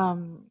true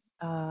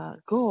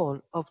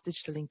goal of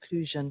digital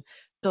inclusion.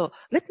 So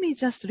let me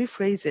just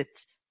rephrase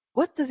it.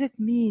 What does it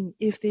mean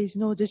if there is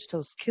no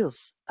digital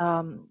skills?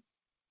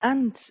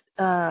 And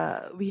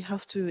we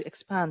have to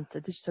expand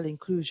the digital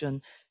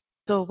inclusion.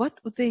 So what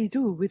would they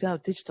do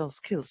without digital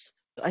skills?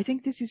 I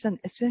think this is an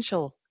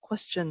essential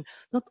question,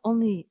 not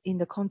only in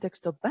the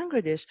context of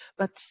Bangladesh,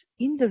 but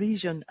in the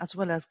region as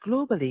well as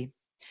globally.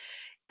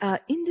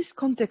 In this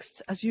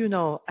context, as you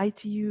know,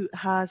 ITU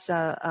has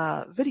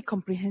a very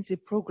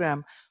comprehensive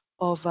program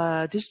of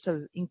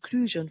digital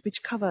inclusion,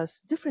 which covers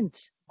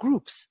different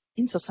groups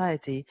in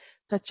society,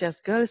 such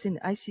as girls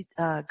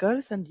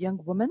and young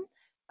women,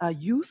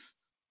 youth,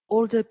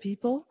 older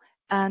people,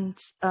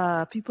 and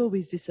people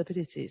with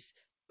disabilities.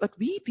 But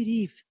we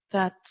believe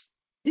that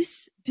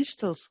this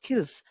digital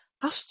skills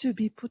has to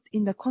be put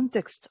in the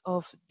context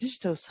of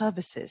digital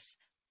services,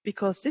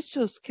 because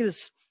digital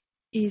skills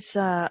is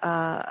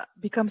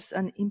becomes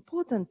an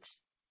important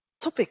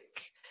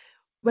topic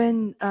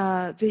when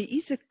there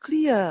is a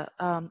clear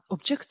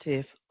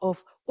objective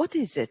of what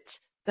is it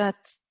that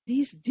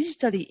these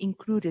digitally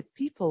included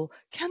people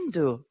can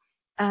do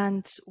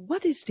and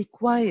what is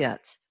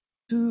required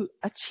to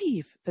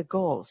achieve the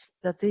goals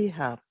that they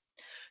have.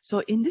 So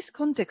in this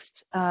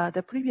context,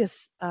 the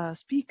previous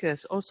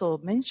speakers also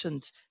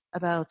mentioned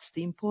about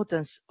the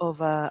importance of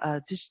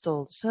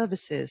digital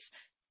services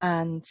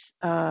and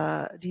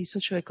the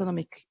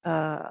socioeconomic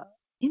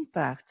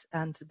impact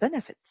and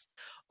benefits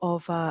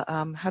of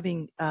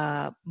having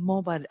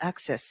mobile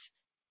access.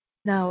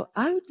 Now,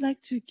 I would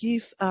like to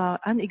give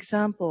an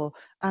example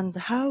and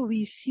how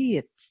we see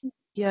it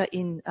here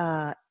in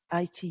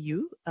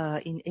ITU,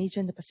 in Asia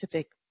and the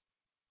Pacific.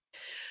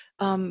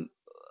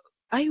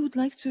 I would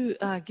like to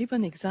give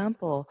an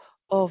example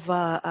of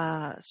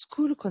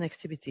school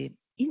connectivity.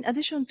 In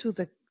addition to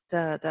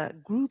the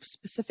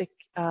group-specific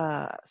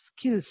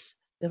skills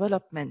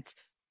development,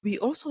 we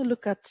also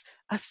look at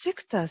a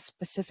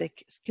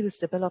sector-specific skills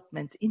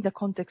development in the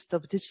context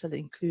of digital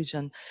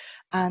inclusion.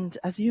 And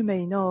as you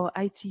may know,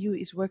 ITU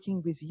is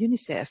working with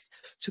UNICEF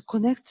to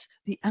connect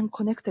the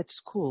unconnected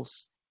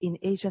schools in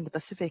Asia and the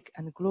Pacific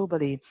and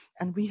globally.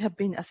 And we have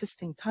been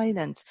assisting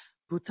Thailand,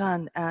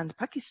 Bhutan, and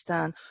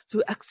Pakistan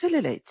to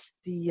accelerate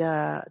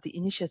the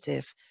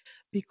initiative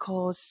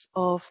because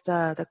of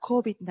the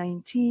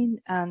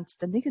COVID-19 and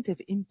the negative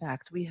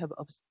impact we have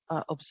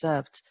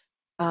observed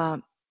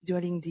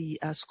during the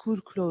school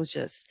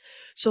closures.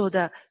 So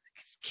the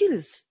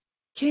skills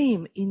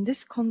came in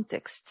this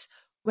context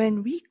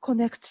when we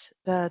connect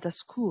the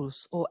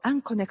schools or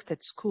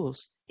unconnected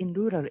schools in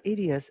rural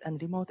areas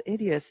and remote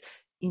areas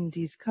in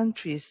these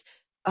countries.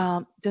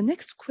 The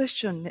next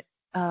question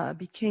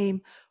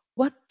became,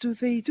 what do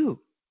they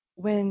do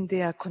when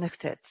they are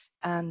connected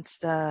and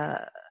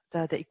the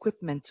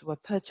equipment were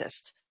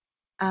purchased?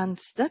 And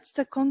that's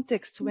the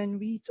context when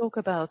we talk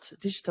about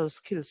digital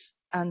skills.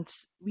 And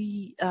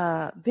we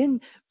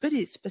then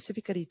very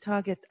specifically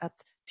target at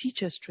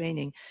teachers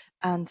training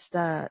and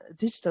the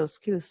digital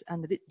skills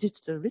and the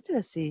digital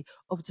literacy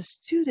of the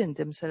student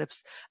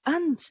themselves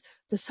and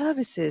the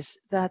services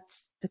that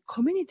the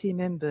community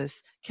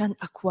members can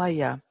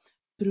acquire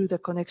through the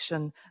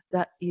connection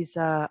that is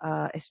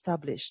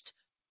established.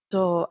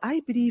 So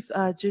I believe,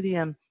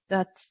 Julian,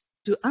 that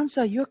to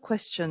answer your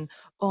question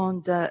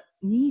on the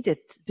needed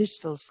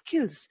digital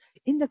skills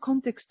in the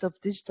context of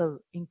digital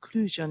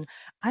inclusion,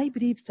 I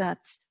believe that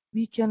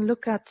we can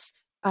look at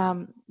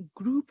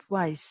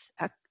group-wise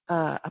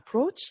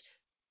approach.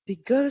 The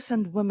girls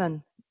and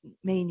women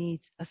may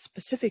need a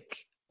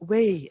specific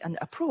way and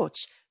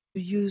approach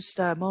to use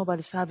the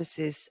mobile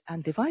services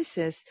and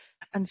devices,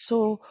 and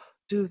so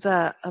do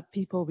the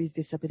people with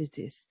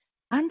disabilities.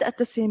 And at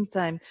the same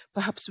time,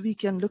 perhaps we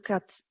can look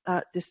at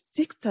the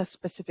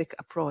sector-specific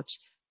approach,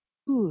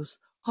 schools,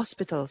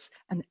 hospitals,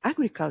 and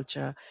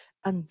agriculture.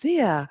 And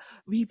there,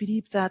 we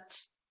believe that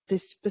the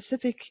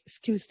specific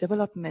skills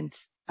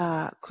development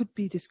could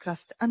be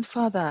discussed and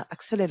further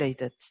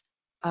accelerated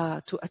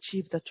to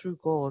achieve the true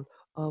goal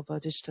of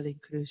digital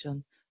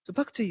inclusion. So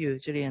back to you,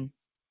 Julian.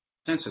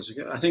 Thanks,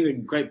 Jessica. I think the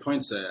great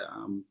points there.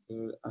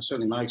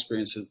 Certainly my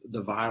experience is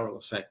the viral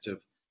effect of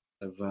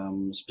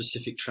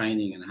specific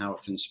training and how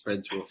it can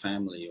spread to a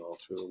family or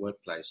through a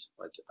workplace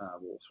or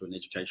through an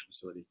education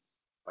facility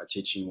by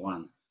teaching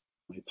one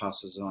who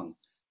passes on.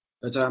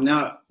 But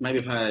now maybe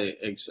if I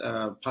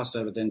pass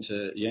over then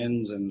to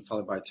Jens and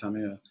followed by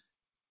Tamir. I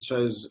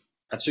suppose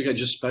Atsuko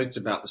just spoke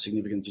about the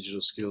significant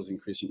digital skills,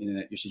 increasing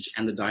internet usage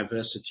and the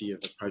diversity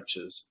of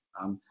approaches.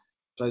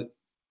 So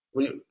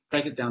when you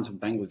break it down to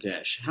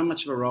Bangladesh, how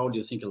much of a role do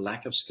you think a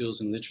lack of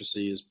skills and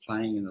literacy is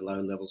playing in the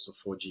low levels of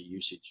 4G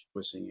usage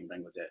we're seeing in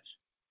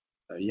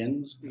Bangladesh?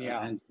 Jens?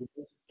 Yeah.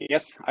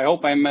 Yes, I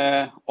hope I'm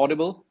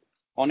audible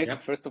on it.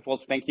 Yep. First of all,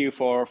 thank you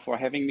for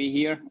having me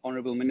here,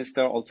 Honorable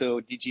Minister, also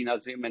DG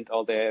Nazim and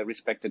all the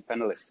respected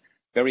panelists.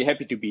 Very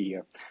happy to be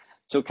here.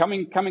 So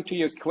coming to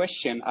your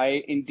question,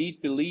 I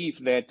indeed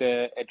believe that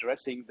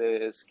addressing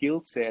the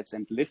skill sets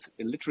and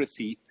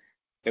literacy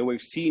that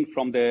we've seen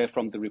from the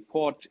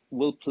report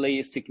will play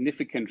a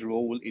significant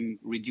role in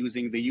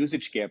reducing the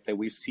usage gap that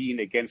we've seen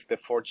against the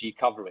 4G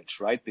coverage,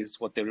 right? This is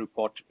what the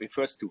report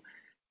refers to.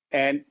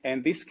 And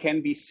this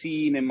can be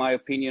seen, in my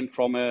opinion,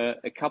 from a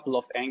couple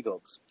of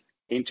angles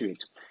into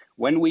it.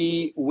 When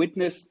we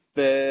witnessed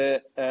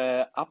the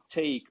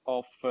uptake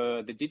of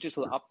the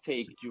digital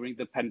uptake during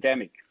the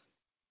pandemic,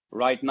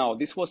 right now,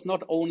 this was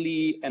not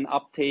only an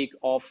uptake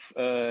of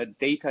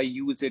data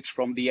usage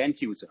from the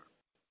end user.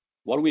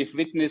 What we've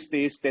witnessed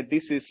is that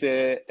this is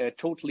a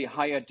totally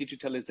higher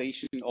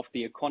digitalization of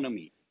the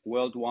economy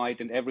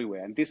worldwide and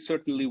everywhere. And this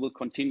certainly will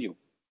continue,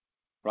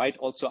 right,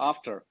 also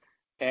after.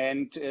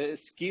 And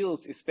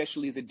skills,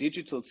 especially the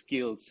digital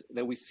skills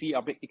that we see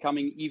are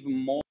becoming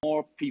even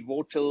more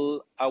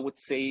pivotal, I would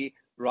say,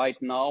 right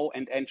now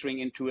and entering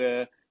into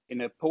a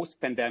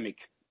post-pandemic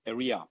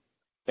area.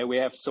 that we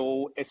have.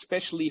 So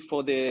especially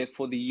for the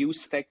youth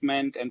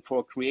segment and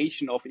for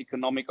creation of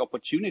economic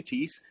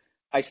opportunities,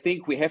 I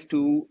think we have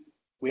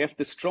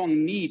the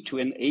strong need to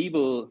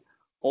enable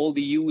all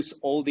the youth,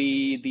 all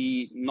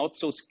the not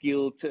so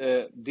skilled,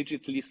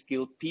 digitally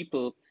skilled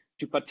people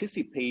to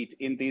participate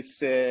in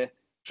this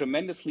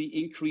tremendously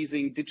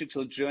increasing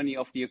digital journey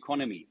of the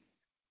economy.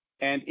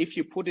 And if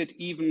you put it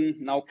even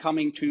now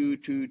coming to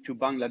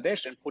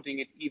Bangladesh and putting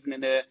it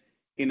even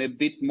in a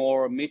bit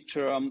more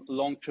midterm,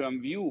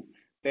 long-term view,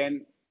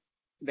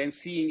 then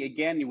seeing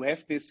again, you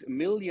have this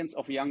millions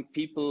of young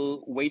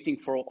people waiting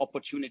for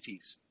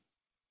opportunities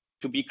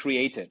to be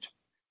created,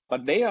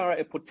 but they are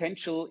a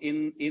potential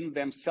in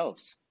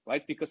themselves,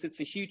 right? Because it's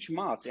a huge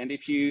mass, and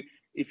if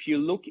you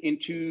look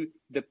into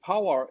the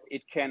power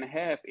it can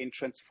have in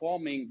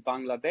transforming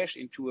Bangladesh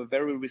into a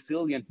very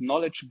resilient,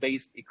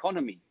 knowledge-based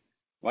economy,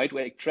 right?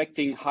 We're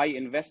attracting high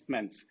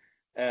investments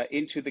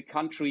into the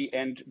country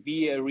and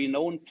be a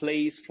renowned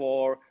place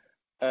for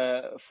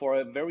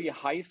a very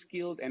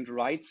high-skilled and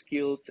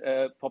right-skilled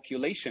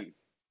population.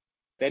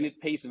 Then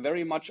it pays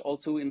very much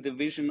also in the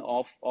vision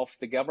of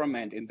the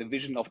government, in the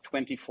vision of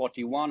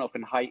 2041 of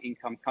a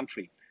high-income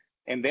country.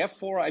 And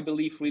therefore, I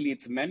believe really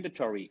it's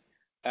mandatory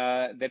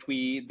that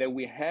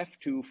we have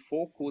to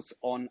focus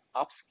on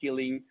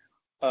upskilling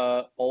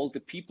all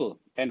the people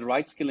and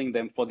right-skilling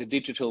them for the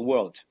digital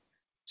world.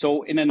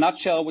 So in a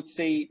nutshell, I would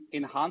say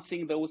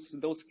enhancing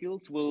those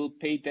skills will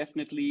pay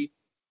definitely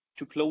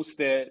to close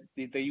the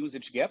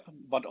usage gap,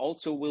 but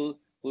also will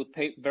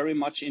pay very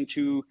much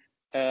into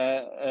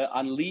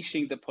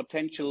unleashing the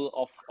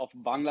potential of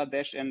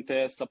Bangladesh and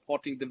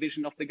supporting the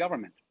vision of the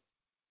government.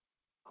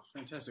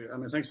 Fantastic. I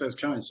mean, thanks for those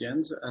comments,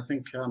 Jens. I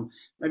think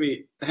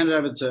maybe hand it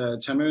over to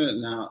Tamu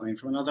now. I mean,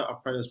 from another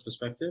operator's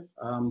perspective,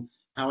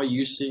 how are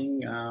you seeing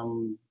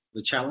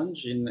the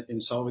challenge in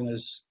solving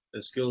those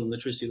skill and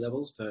literacy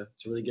levels to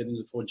really get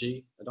into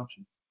 4G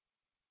adoption?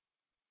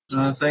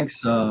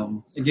 Thanks.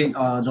 Again,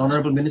 the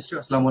Honorable Minister,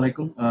 Assalamu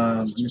alaikum.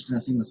 Minister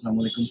Nasim,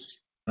 Assalamu alaikum.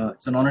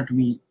 It's an honor for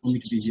me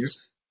to be here.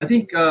 I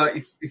think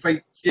if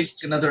I take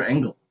another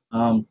angle,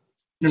 the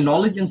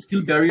knowledge and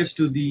skill barriers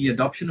to the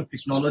adoption of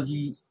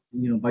technology,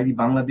 by the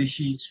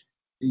Bangladeshi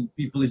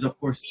people is of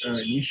course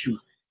an issue.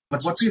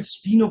 But what we have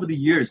seen over the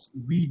years,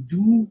 we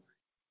do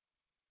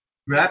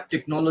grab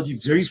technology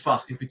very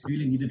fast if it's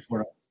really needed for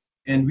us,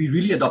 and we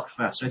really adopt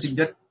fast. I think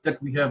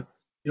that we have,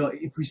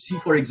 if we see,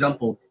 for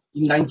example,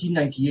 in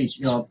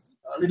 1998,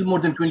 a little more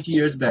than 20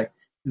 years back,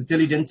 the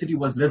tele density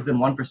was less than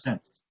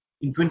 1%.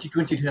 In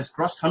 2020, it has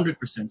crossed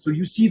 100%. So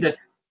you see that,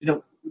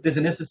 there's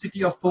a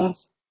necessity of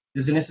phones,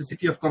 there's a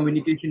necessity of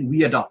communication.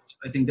 We adopt.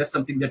 I think that's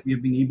something that we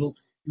have been able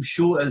to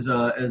show as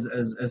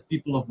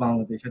people of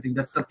Bangladesh. I think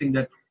that's something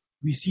that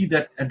we see,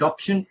 that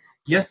adoption.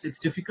 Yes, it's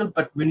difficult,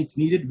 but when it's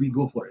needed, we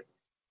go for it.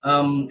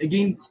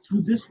 Again,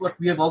 through this, what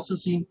we have also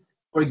seen,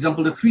 for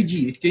example, the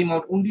 3G, it came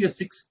out only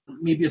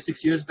maybe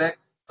 6 years back,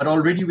 but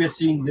already we are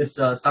seeing this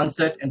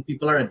sunset and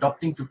people are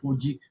adopting to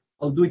 4G,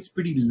 although it's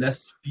pretty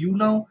less few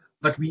now,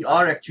 but we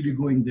are actually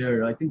going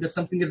there. I think that's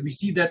something that we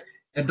see, that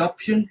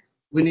adoption,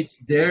 when it's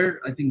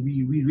there, I think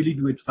we really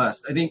do it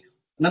fast. I think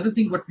another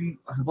thing what we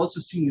have also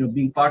seen,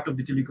 being part of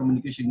the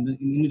telecommunication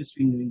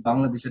industry in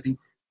Bangladesh, I think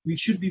we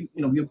should be,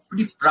 we are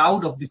pretty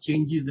proud of the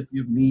changes that we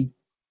have made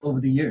over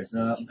the years.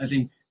 I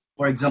think,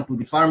 for example,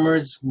 the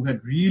farmers who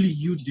had really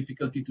huge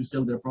difficulty to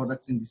sell their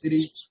products in the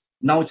cities,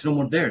 now it's no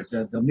more there.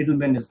 The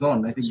middleman is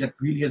gone. I think that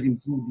really has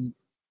improved the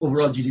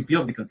overall GDP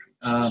of the country.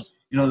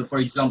 For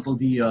example,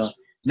 the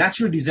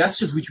natural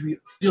disasters, which we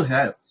still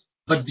have,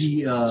 but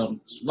the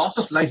loss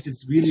of lives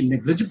is really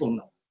negligible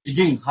now.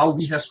 Again, how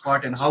we have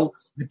part and how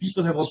the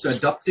people have also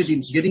adopted in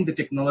getting the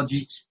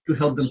technology to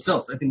help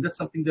themselves. I think that's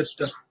something that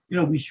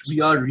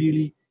we are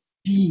really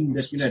seeing,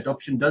 that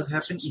adoption does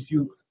happen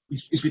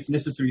if it's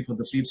necessary for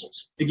the people.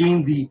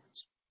 Again, the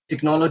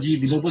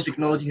mobile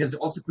technology has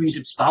also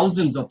created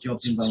thousands of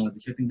jobs in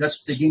Bangladesh. I think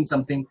that's again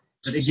something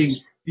that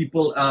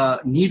people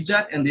need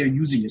that and they're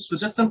using it. So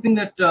that's something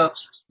that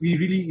we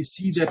really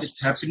see that it's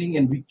happening,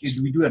 and we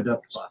do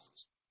adapt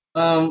fast.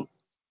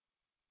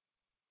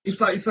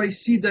 If I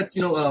see that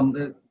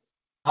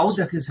how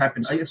that has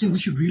happened, I think we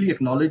should really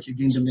acknowledge,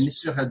 again, the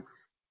minister had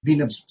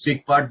been a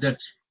big part,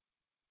 that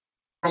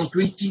from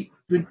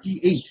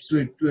 2008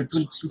 to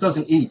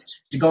 2008,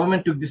 the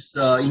government took this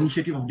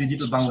initiative of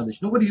Digital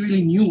Bangladesh. Nobody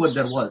really knew what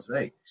that was,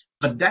 right?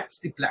 But that's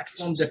the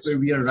platform where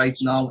we are right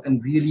now,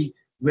 and really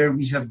where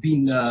we have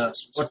been,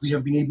 what we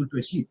have been able to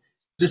achieve.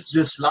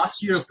 This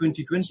last year of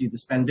 2020,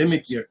 this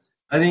pandemic year,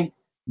 I think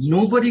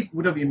nobody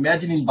would have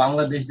imagined in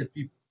Bangladesh that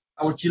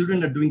our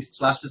children are doing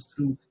classes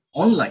through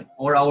online,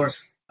 or our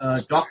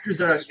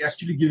doctors are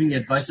actually giving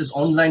advices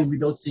online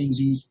without seeing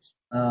the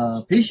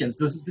patients.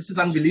 This is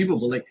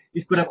unbelievable. Like,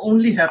 it could have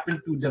only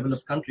happened to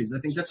developed countries. I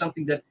think that's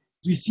something that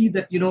we see,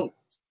 that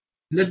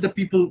let the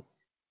people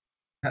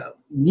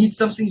need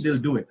something, they'll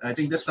do it. I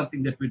think that's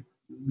something that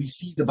we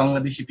see the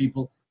Bangladeshi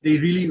people, they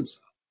really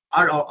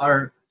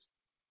are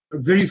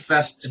very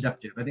fast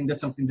adaptive. I think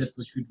that's something that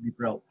we should be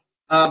proud.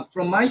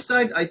 From my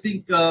side, I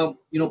think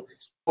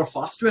for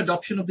faster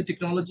adoption of the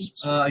technology.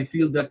 I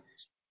feel that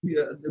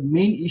the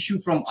main issue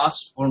from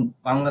us on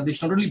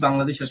Bangladesh, not only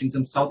Bangladesh, I think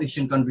some South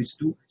Asian countries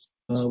too,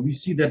 we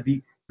see that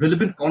the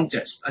relevant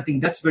contents, I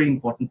think that's very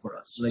important for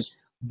us. Like,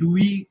 do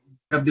we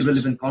have the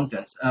relevant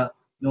contents?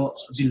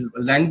 The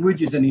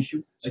language is an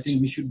issue. I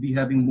think we should be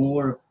having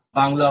more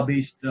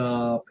Bangla-based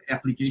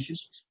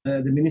applications.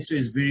 The minister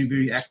is very,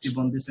 very active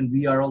on this, and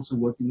we are also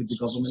working with the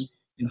government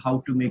in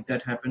how to make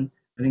that happen.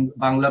 I think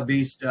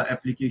Bangla-based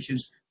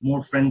applications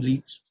more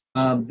friendly.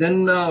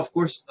 Then, of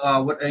course,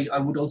 what I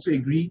would also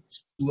agree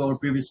to our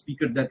previous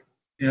speaker that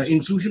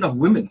inclusion of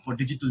women for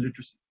digital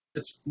literacy.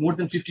 That's more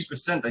than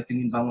 50%, I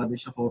think, in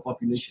Bangladesh of our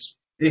population.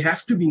 They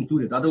have to be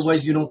included.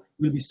 Otherwise, we'll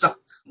be stuck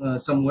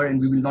somewhere and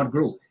we will not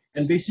grow.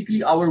 And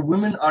basically, our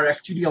women are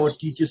actually our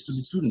teachers to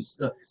the students,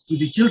 to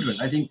the children.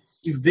 I think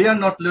if they are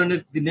not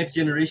learned, the next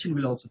generation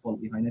will also fall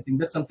behind. I think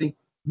that's something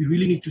we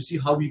really need to see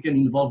how we can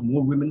involve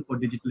more women for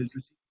digital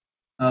literacy.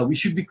 We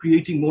should be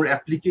creating more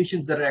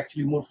applications that are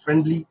actually more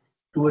friendly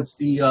towards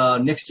the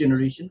next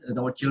generation,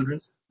 our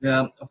children.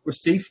 Of course,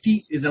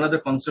 safety is another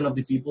concern of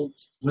the people,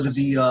 whether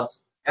the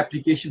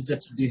applications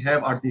that they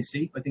have, are they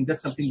safe? I think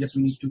that's something that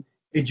we need to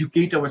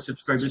educate our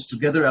subscribers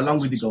together along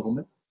with the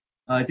government.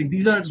 I think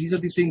these are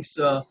the things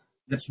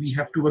that we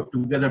have to work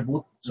together,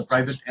 both the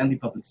private and the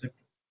public sector.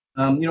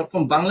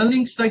 From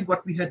Banglalink's side,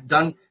 what we had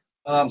done,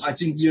 I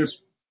think we are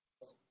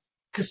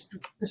just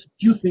a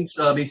few things.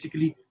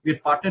 Basically, we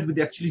had partnered with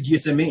actually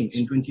GSMA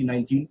in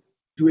 2019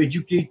 to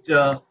educate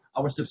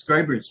our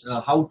subscribers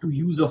how to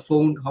use a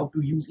phone, how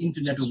to use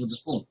internet over the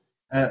phone,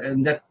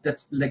 and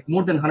that's like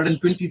more than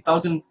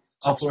 120,000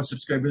 of our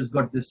subscribers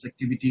got this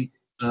activity.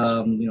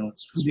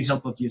 Through the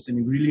help of GSMA,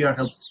 we really are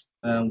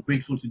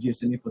grateful to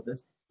GSMA for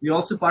this. We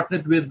also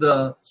partnered with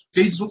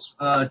Facebook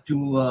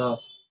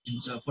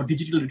for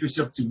digital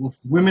literacy of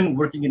women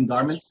working in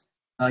garments.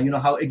 How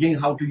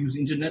to use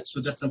internet. So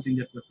that's something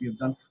that what we have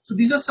done. So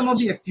these are some of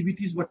the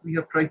activities what we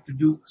have tried to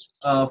do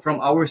from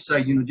our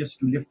side, just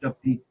to lift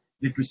up the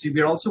literacy.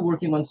 We are also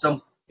working on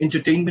some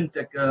entertainment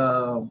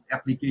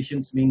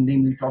applications,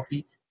 namely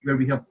Toffee, where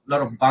we have a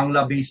lot of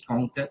Bangla-based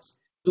contents.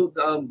 So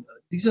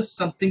these are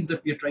some things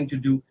that we are trying to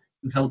do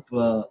to help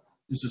the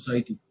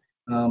society.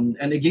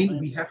 And again,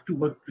 we have to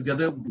work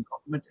together with the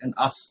government and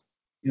us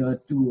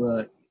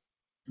to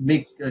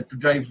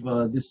drive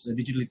this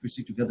digital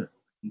literacy together.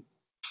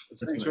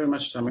 Thanks very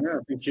much,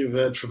 Tamir. I think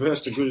you've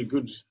traversed a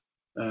good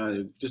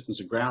distance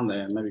of ground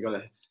there, and maybe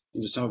got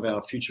into some of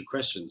our future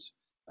questions.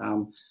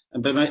 And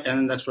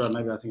that's where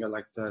maybe I think I'd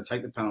like to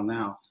take the panel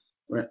now,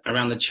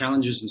 around the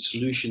challenges and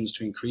solutions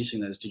to increasing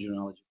those digital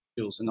knowledge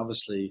skills. And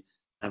obviously,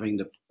 having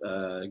the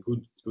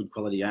good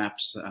quality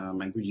apps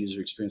and good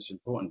user experience is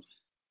important.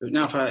 But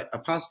now, if I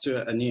pass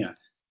to Anir,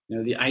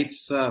 the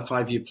 8th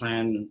five-year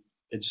plan,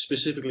 it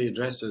specifically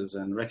addresses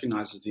and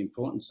recognizes the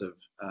importance of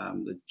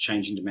the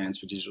changing demands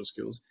for digital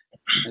skills.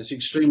 And it's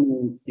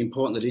extremely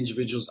important that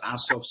individuals are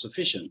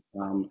self-sufficient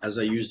as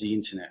they use the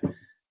internet.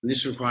 And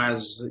this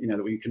requires,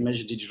 that we can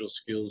measure digital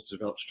skills,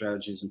 develop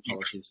strategies and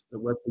policies that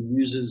work with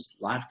users'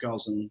 life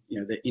goals and,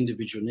 their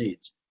individual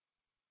needs.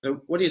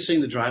 So what are you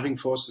seeing the driving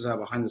forces are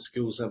behind the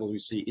skills level we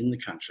see in the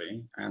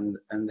country, and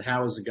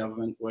how is the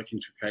government working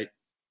to create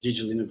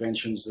digital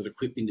interventions that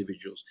equip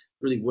individuals,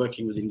 really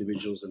working with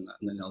individuals and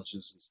their knowledge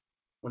systems?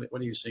 What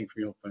are you seeing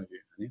from your point of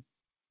view,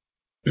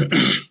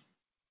 Anil?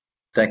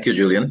 Thank you,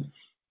 Julian.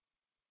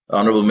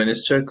 Honorable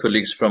Minister,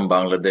 colleagues from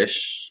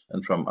Bangladesh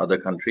and from other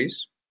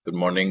countries, good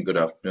morning, good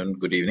afternoon,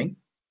 good evening.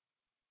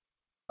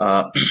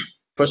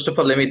 First of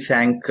all, let me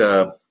thank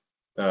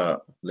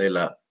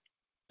Leila,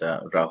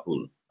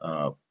 Rahul,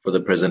 for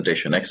the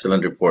presentation.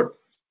 Excellent report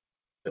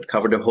that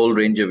covered a whole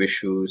range of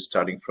issues,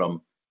 starting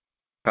from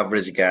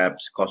coverage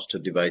gaps, cost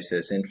of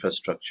devices,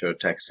 infrastructure,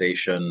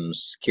 taxation,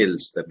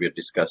 skills that we are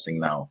discussing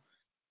now.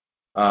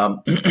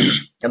 And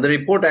the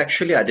report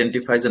actually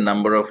identifies a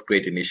number of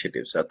great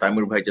initiatives.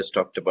 Taimur Bhai just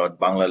talked about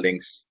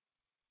Banglalink's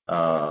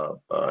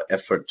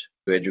effort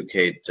to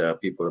educate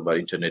people about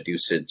internet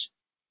usage,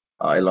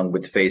 along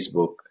with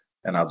Facebook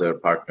and other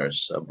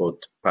partners, both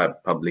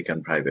public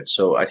and private.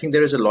 So I think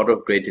there is a lot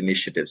of great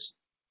initiatives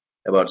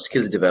about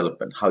skills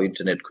development, how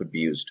internet could be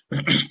used.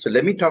 So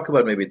let me talk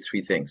about maybe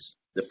three things.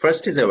 The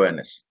first is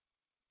awareness.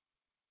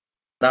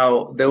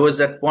 Now, there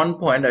was at one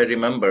point, I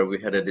remember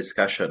we had a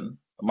discussion,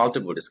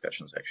 multiple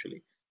discussions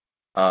actually,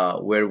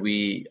 where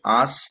we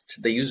asked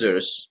the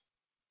users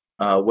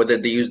whether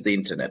they use the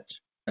internet,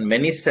 and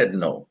many said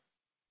no.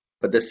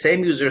 But the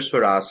same users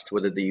were asked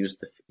whether they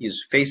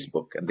use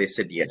Facebook, and they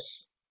said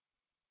yes.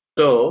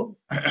 So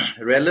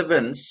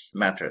relevance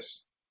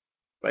matters,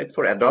 right?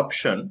 For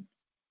adoption,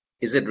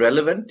 is it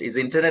relevant? Is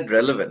internet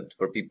relevant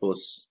for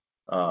people's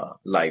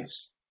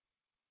lives?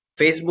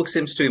 Facebook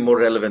seems to be more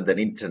relevant than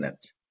internet,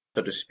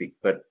 so to speak,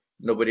 but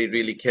nobody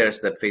really cares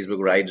that Facebook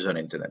rides on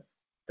internet.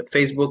 But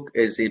Facebook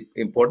is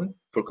important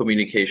for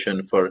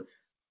communication, for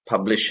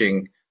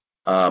publishing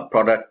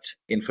product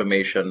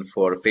information,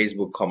 for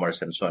Facebook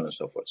commerce, and so on and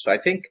so forth. So I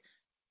think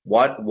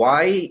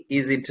why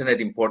is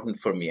internet important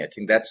for me? I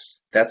think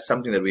that's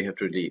something that we have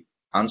to really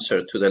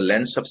answer through the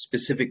lens of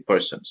specific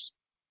persons.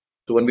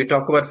 So when we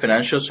talk about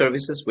financial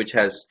services, which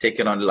has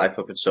taken on a life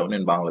of its own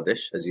in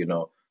Bangladesh, as you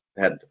know,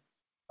 had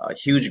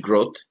huge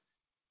growth.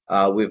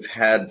 We've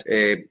had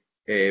a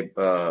huge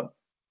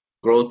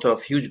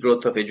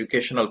growth of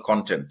educational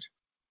content.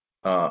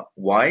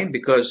 Why?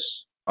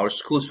 Because our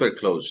schools were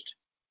closed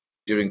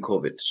during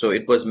COVID. So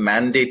it was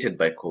mandated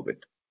by COVID.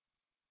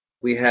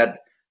 We had,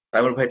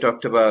 Taimur Bhai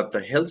talked about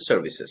the health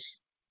services.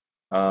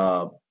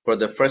 For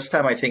the first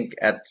time, I think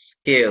at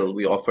scale,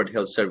 we offered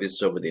health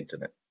services over the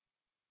internet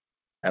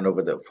and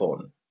over the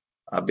phone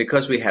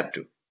because we had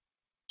to.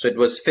 So it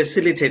was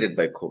facilitated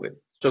by COVID.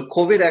 So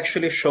COVID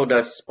actually showed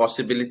us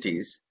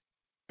possibilities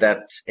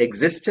that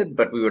existed,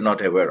 but we were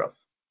not aware of.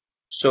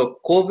 So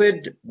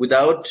COVID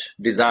without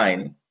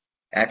design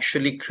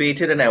actually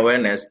created an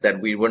awareness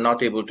that we were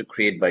not able to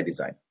create by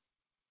design.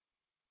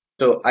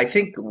 So I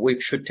think we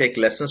should take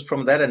lessons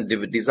from that and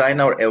design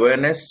our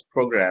awareness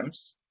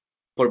programs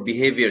for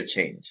behavior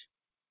change.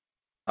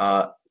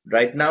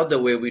 Right now, the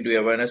way we do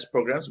awareness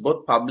programs,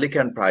 both public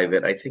and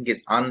private, I think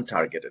is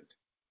untargeted.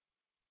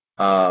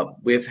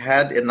 We've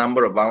had a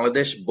number of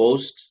Bangladesh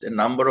boasts a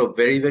number of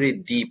very, very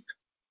deep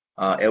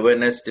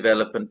awareness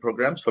development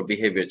programs for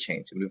behavior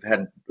change.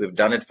 We've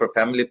done it for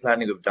family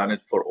planning, we've done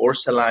it for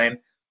Orsaline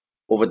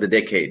over the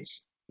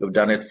decades. We've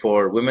done it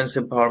for women's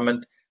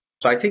empowerment.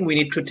 So I think we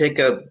need to take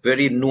a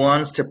very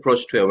nuanced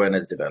approach to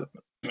awareness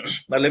development.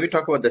 Now let me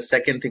talk about the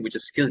second thing, which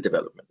is skills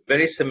development.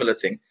 Very similar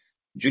thing.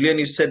 Julian,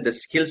 you said the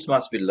skills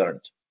must be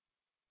learned.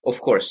 Of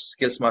course,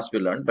 skills must be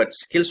learned, but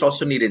skills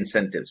also need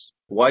incentives.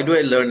 Why do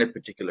I learn a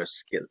particular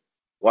skill?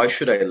 Why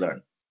should I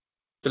learn?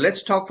 So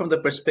let's talk from the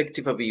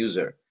perspective of a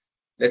user.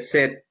 Let's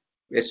say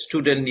a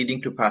student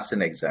needing to pass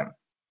an exam,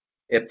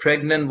 a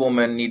pregnant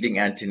woman needing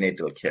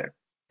antenatal care,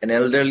 an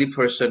elderly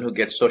person who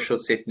gets social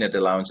safety net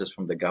allowances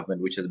from the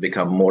government, which has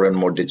become more and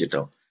more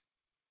digital,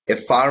 a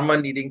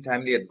farmer needing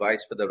timely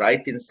advice for the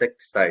right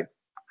insecticide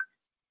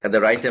at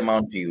the right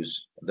amount to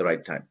use at the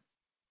right time.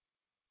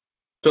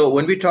 So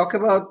when we talk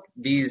about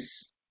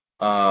these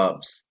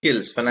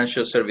skills,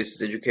 financial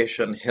services,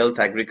 education, health,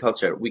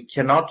 agriculture, we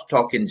cannot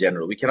talk in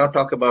general. We cannot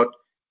talk about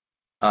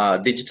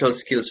digital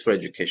skills for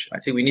education. I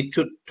think we need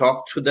to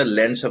talk through the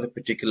lens of a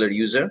particular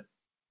user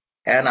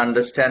and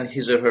understand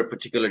his or her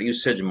particular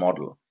usage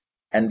model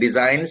and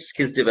design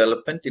skills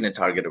development in a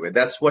targeted way.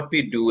 That's what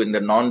we do in the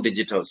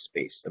non-digital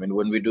space. I mean,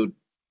 when we do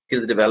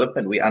skills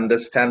development, we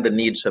understand the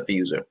needs of a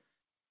user.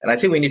 And I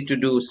think we need to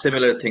do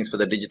similar things for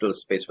the digital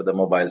space, for the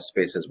mobile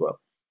space as well.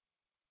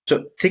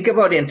 So think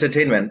about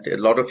entertainment. A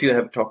lot of you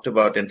have talked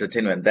about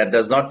entertainment. That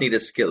does not need a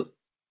skill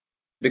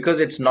because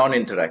it's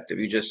non-interactive.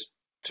 You just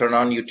turn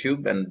on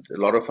YouTube, and a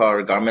lot of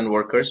our garment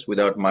workers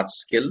without much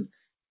skill,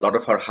 a lot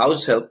of our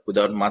house help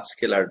without much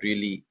skill are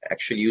really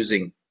actually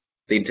using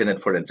the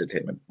internet for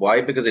entertainment.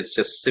 Why? Because it's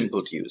just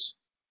simple to use.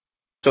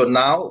 So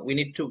now we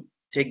need to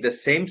take the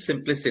same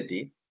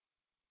simplicity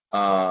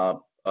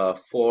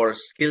for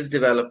skills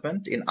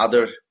development in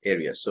other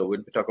areas. So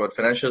when we talk about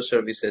financial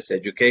services,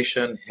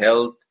 education,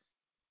 health,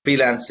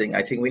 freelancing,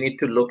 I think we need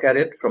to look at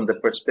it from the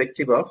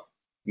perspective of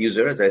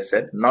user, as I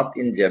said, not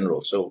in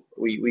general. So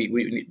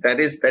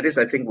that is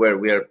I think where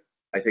we are,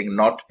 I think,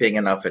 not paying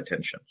enough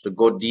attention. So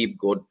go deep,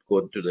 go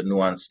to the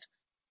nuanced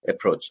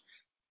approach.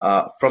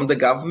 From the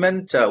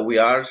government, we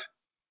are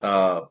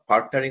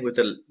partnering with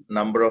a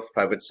number of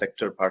private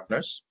sector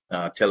partners,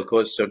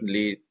 telcos,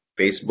 certainly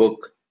Facebook,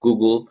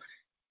 Google,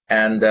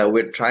 and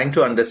we're trying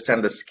to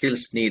understand the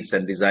skills needs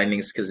and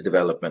designing skills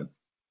development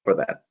for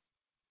that.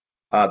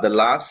 The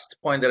last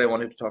point that I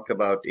wanted to talk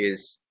about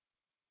is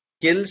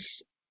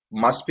skills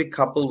must be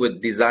coupled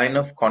with design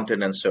of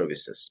content and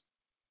services.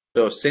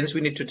 So since we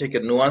need to take a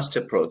nuanced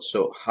approach,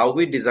 so how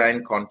we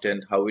design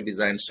content, how we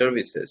design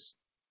services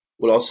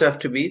will also have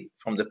to be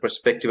from the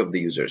perspective of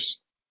the users.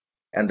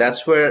 And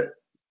that's where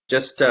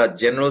just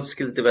general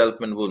skills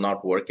development will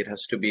not work. It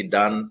has to be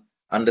done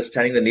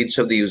understanding the needs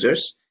of the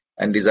users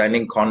and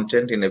designing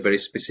content in a very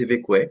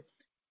specific way,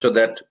 so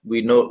that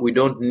we know we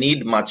don't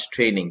need much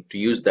training to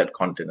use that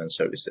content and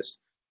services.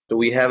 So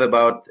we have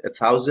about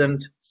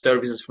 1,000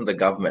 services from the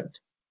government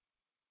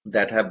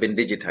that have been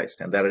digitized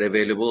and that are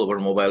available over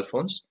mobile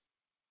phones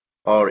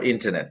or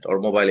internet or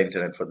mobile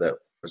internet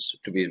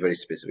to be very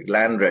specific.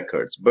 Land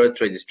records, birth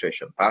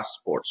registration,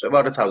 passports, so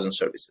about 1,000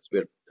 services.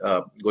 We're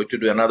going to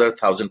do another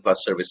 1,000+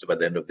 services by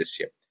the end of this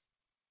year.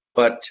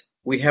 But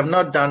we have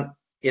not done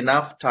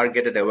enough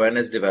targeted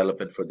awareness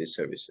development for these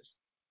services.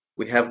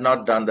 We have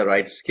not done the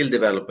right skill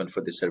development for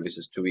the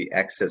services to be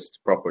accessed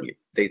properly.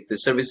 The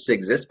services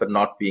exist, but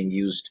not being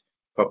used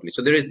properly.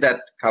 So there is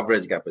that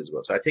coverage gap as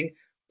well. So I think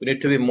we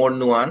need to be more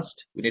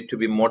nuanced. We need to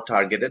be more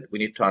targeted. We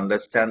need to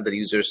understand the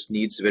user's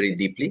needs very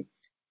deeply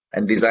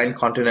and design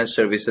content and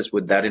services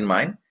with that in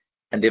mind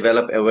and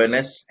develop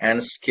awareness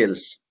and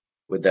skills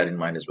with that in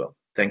mind as well.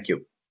 Thank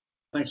you.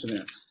 Thanks,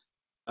 Anil.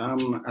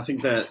 I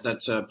think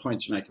that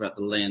point you make about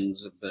the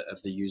lens of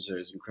the user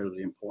is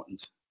incredibly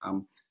important.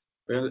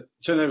 We'll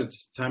turn over to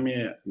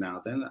Tamir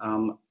now then.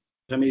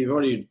 Temi, you've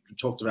already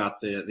talked about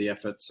the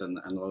efforts and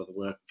a lot of the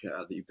work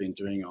that you've been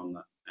doing on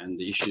and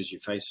the issues you're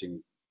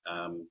facing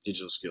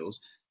digital skills.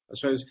 I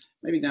suppose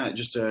maybe now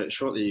just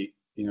shortly,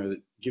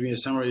 give me a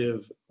summary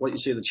of what you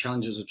see the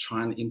challenges of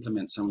trying to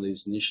implement some of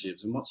these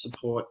initiatives, and what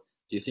support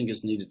do you think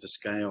is needed to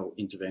scale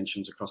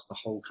interventions across the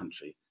whole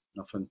country?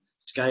 And often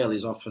scale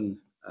is often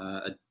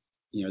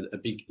a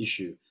big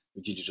issue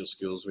with digital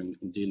skills when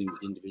dealing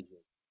with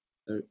individuals.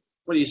 So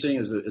what are you seeing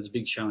as the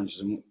big challenges,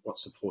 and what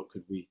support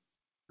could we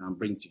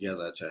bring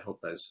together to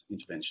help those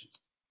interventions?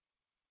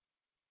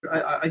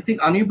 I think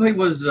Anirbhai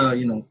was,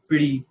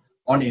 pretty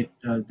on it,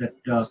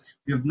 that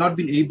we have not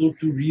been able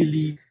to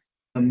really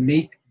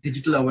make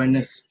digital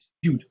awareness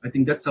huge. I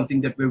think that's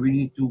something that where we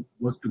need to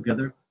work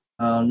together.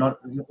 Not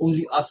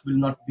only us will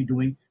not be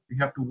doing. We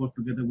have to work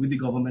together with the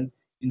government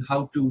in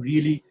how to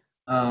really,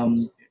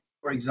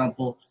 for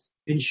example,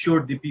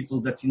 ensure the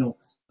people that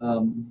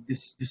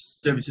these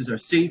services are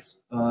safe.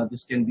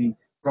 This can be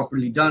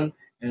properly done,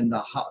 and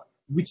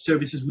which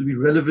services will be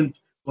relevant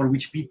for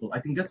which people. I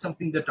think that's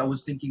something that I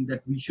was thinking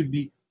that we should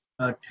be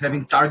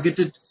having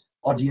targeted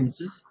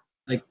audiences,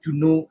 like to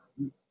know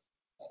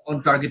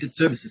on targeted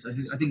services.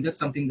 I think that's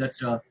something that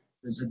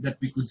that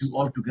we could do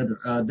all together.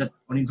 That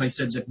Anirbhai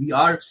said that we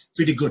are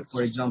pretty good.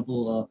 For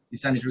example, the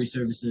sanitary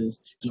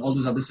services and all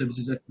those other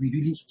services that we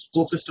really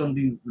focused on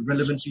the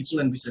relevant people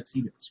and we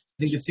succeeded. I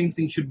think the same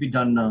thing should be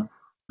done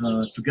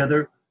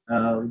together,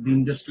 the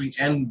industry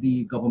and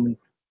the government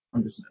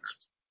on this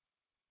matter.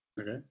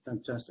 Okay,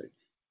 fantastic.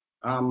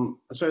 I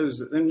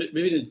suppose then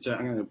maybe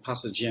I'm going to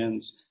pass to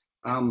Jens.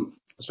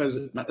 I suppose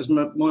as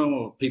more and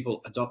more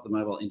people adopt the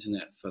mobile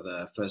internet for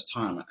the first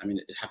time, I mean,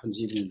 it happens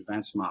even in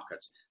advanced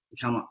markets,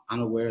 become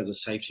unaware of the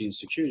safety and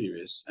security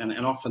risks.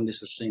 And often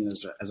this is seen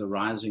as a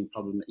rising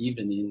problem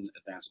even in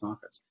advanced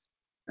markets.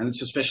 And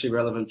it's especially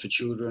relevant for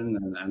children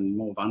and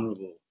more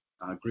vulnerable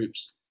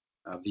groups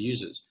of the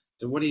users.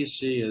 So what do you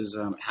see as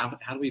how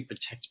do we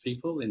protect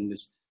people in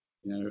this,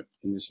 in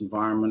this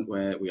environment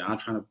where we are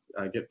trying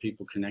to get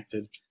people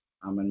connected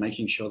and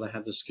making sure they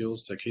have the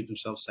skills to keep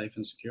themselves safe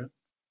and secure?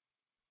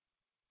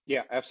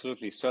 Yeah,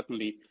 absolutely,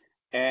 certainly.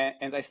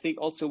 And I think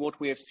also what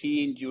we have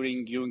seen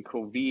during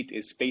COVID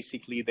is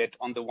basically that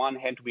on the one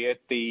hand, we had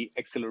the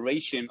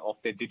acceleration of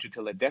the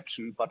digital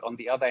adoption, but on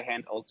the other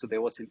hand, also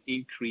there was an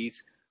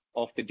increase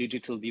of the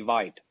digital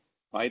divide,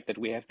 right, that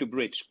we have to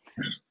bridge.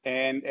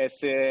 And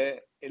as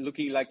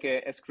looking like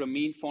as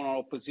Grameen for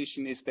our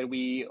position is that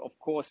we, of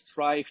course,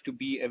 strive to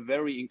be a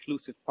very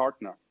inclusive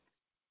partner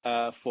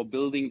for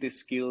building these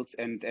skills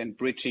and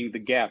bridging the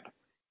gap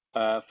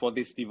for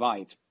this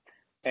divide.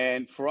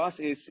 And for us,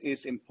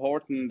 is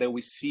important that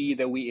we see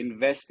that we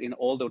invest in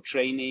all the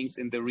trainings,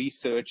 in the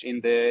research, in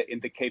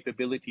the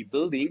capability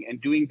building, and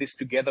doing this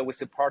together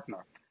with a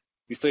partner.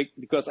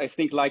 Because I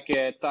think, like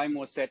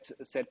Taimo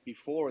said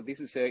before, this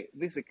is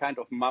a kind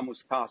of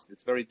mammoth task.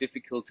 It's very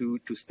difficult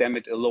to stem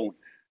it alone.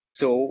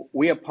 So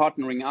we are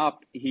partnering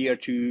up here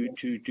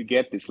to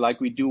get this, like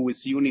we do with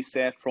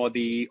UNICEF for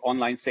the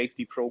online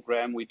safety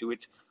program. We do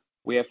it.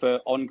 We have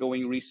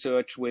ongoing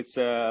research with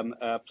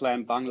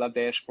Plan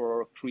Bangladesh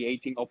for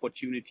creating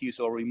opportunities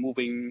or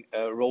removing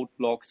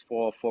roadblocks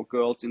for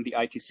girls in the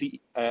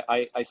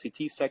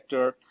ICT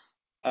sector.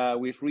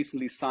 We've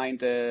recently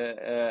signed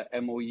a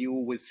MOU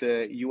with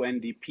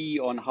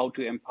UNDP on how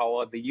to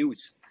empower the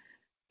youth.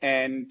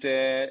 And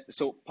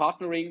so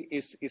partnering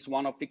is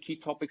one of the key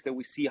topics that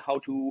we see how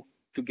to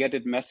get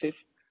it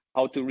massive,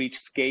 how to reach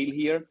scale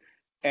here.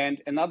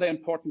 And another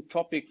important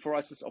topic for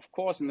us is, of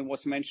course, and it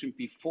was mentioned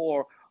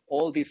before,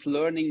 all these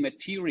learning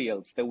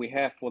materials that we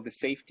have for the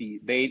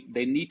safety,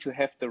 they need to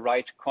have the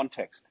right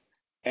context,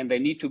 and they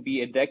need to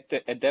be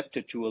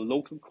adapted to a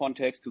local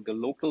context, to the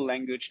local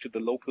language, to the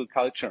local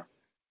culture.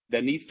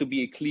 There needs to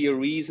be a clear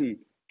reason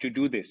to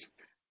do this.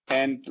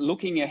 And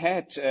looking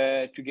ahead,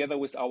 together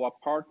with our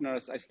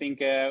partners, I think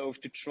we have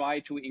to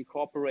try to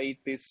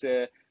incorporate this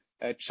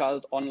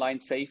child online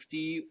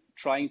safety,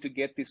 trying to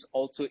get this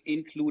also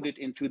included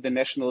into the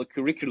national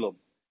curriculum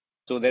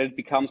so that it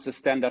becomes a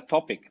standard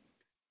topic.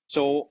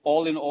 So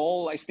all in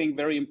all, I think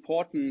very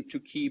important to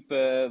keep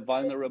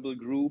vulnerable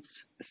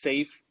groups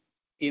safe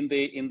in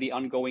the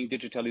ongoing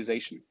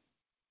digitalization.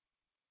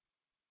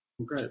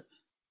 Great.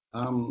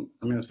 I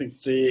mean, I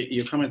think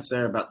your comments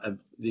there about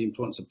the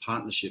importance of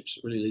partnerships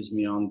really leads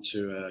me on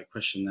to a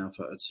question now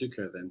for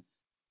Otsuka then,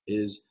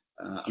 is,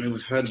 I mean,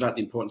 we've heard about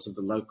the importance of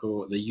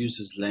the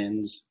user's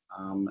lens.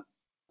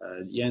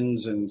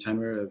 Jens and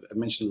Tamara have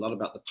mentioned a lot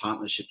about the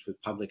partnerships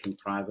with public and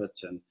private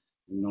and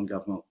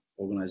non-government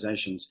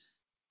organizations.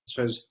 I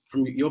suppose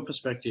from your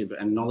perspective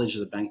and knowledge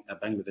of the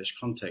Bangladesh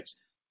context,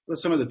 what are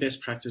some of the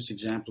best practice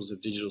examples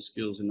of digital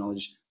skills and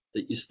knowledge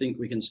that you think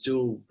we can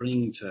still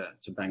bring to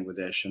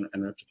Bangladesh and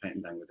replicate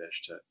in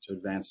Bangladesh to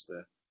advance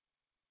the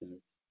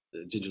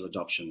digital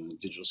adoption and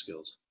digital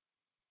skills?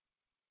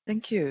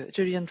 Thank you,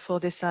 Julian, for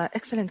this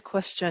excellent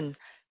question.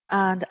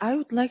 And I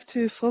would like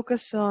to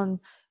focus on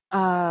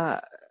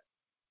the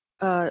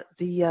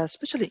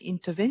special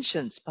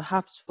interventions,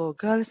 perhaps for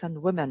girls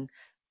and women,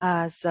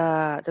 as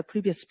the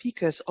previous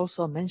speakers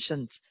also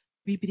mentioned.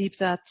 we believe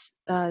that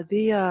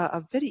they are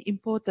a very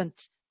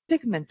important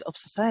segment of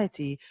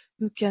society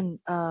who can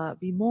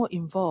be more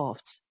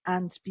involved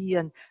and be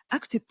an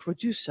active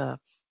producer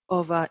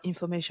of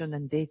information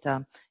and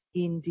data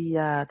in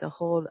the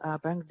whole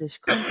Bangladesh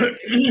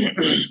context.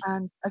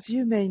 And as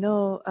you may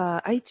know,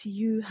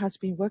 ITU has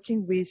been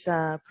working with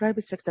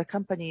private sector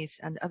companies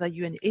and other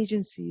UN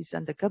agencies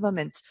and the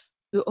government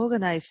to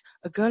organize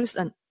a Girls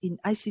in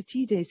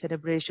ICT Day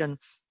celebration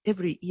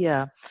every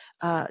year.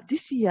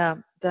 This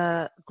year,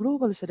 the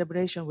global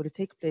celebration will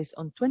take place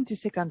on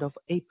 22nd of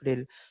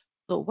April.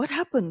 So what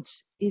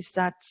happens is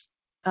that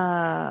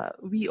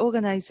we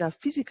organize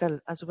physical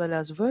as well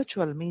as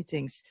virtual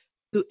meetings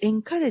to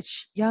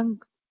encourage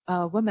young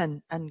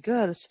women and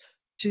girls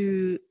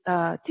to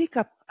take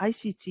up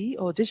ICT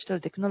or digital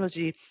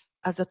technology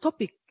as a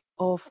topic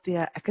of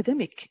their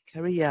academic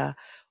career,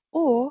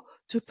 or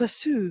to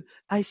pursue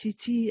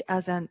ICT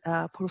as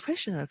a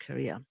professional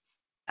career.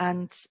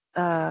 And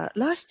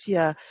last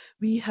year,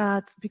 we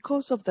had,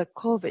 because of the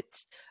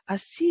COVID, a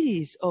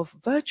series of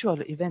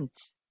virtual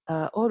events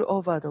all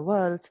over the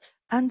world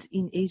and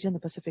in Asia and the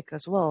Pacific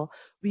as well.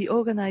 We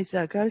organized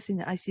a Girls in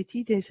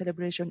ICT Day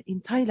celebration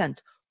in Thailand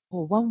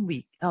for 1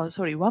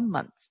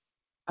 month.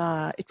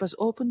 It was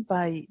opened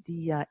by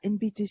the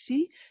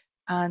NBTC,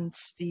 and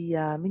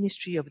the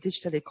Ministry of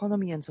Digital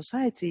Economy and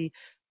Society,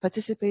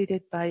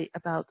 participated by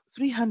about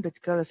 300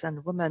 girls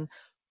and women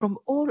from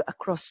all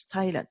across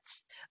Thailand,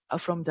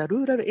 from the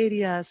rural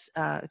areas,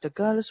 the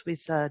girls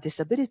with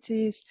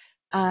disabilities,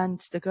 and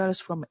the girls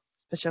from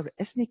special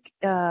ethnic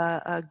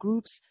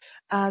groups,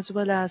 as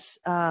well as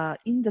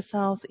in the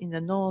south, in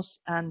the north,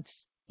 and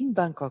in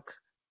Bangkok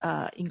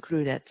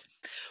included.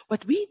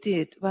 What we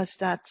did was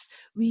that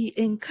we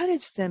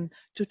encouraged them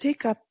to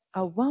take up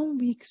a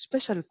 1-week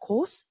special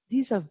course.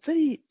 These are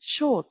very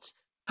short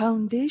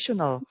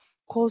foundational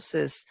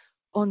courses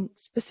on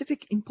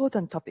specific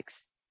important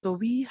topics. So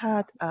we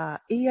had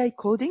AI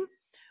coding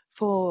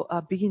for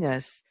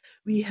beginners.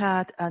 We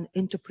had an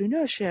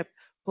entrepreneurship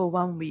for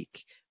 1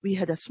 week. We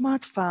had a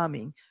smart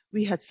farming.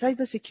 We had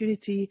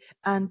cybersecurity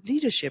and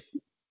leadership.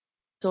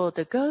 So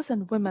the girls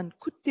and women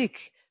could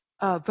take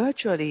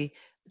virtually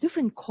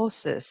different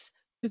courses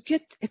to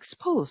get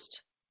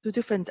exposed to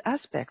different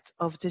aspects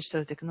of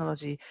digital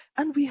technology.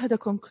 And we had a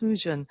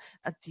conclusion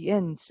at the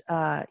end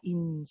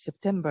in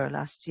September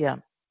last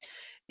year.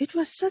 It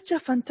was such a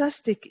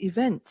fantastic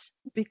event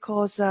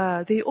because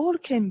they all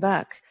came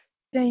back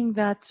saying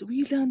that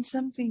we learned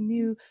something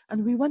new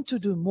and we want to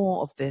do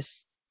more of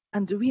this.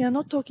 And we are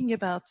not talking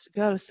about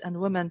girls and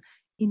women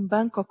in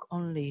Bangkok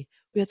only.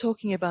 We are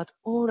talking about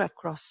all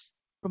across,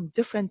 from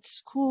different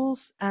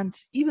schools, and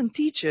even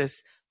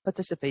teachers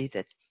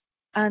participated.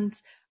 And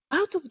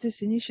out of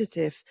this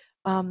initiative,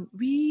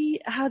 we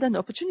had an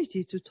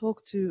opportunity to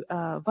talk to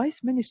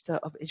Vice Minister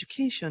of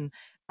Education,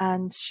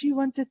 and she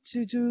wanted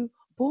to do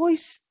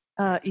Boys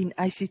in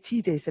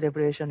ICT Day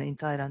celebration in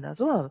Thailand as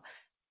well.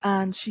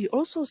 And she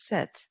also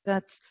said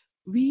that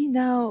we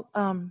now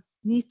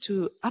need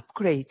to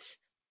upgrade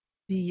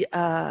the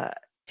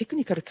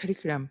technical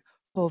curriculum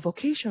for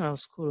vocational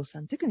schools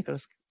and technical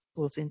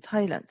schools in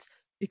Thailand,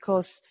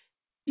 because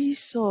she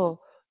saw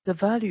the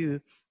value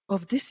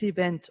of this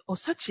event or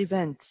such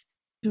event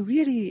to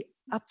really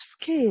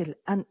upscale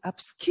and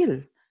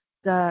upskill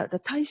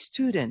the Thai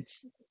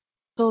students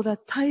so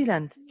that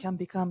Thailand can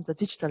become the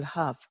digital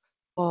hub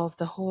of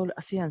the whole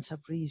ASEAN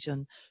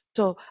sub-region.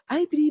 So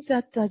I believe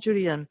that,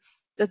 Julian,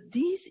 that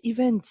these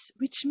events,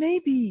 which may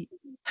be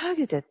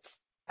targeted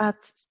at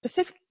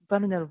specific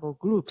vulnerable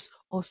groups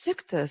or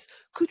sectors,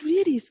 could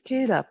really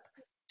scale up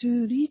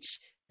to reach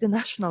the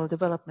national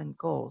development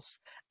goals.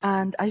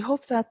 And I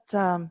hope that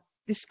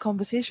this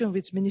conversation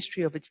with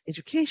Ministry of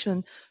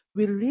Education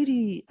will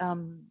really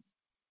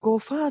go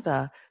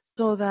further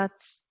so that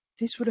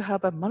this will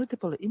have a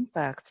multiple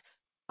impact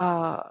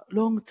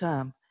long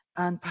term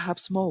and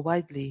perhaps more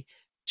widely,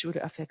 which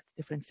will affect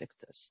different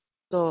sectors.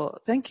 So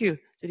thank you,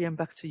 Julian,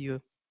 back to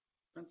you.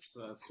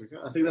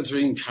 I think that's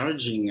very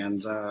encouraging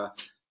and a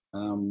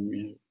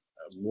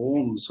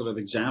warm sort of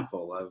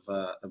example of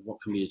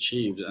what can be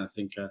achieved. And I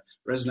think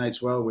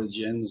resonates well with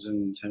Jen's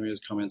and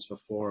Tamir's comments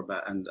before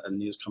about and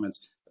Neil's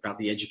comments about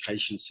the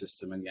education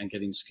system and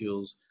getting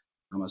skills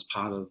as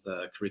part of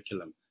the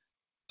curriculum.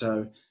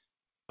 So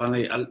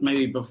finally,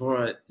 maybe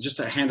before just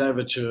to hand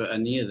over to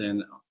Anir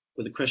then,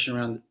 with a question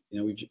around,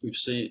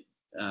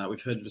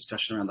 we've heard a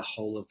discussion around the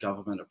whole of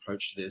government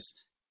approach to this,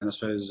 and I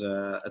suppose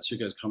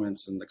Atsuko's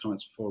comments and the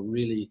comments before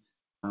really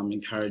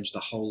encourage the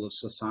whole of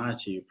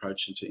society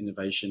approach into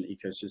innovation,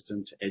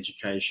 ecosystem, to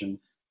education,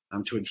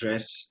 to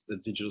address the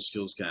digital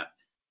skills gap.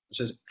 It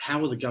says, how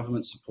will the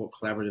government support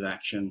collaborative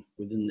action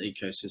within the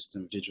ecosystem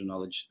of digital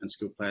knowledge and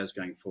skill players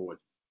going forward?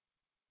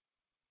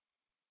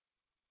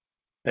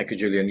 Thank you,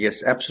 Julian.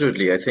 Yes,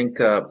 absolutely. I think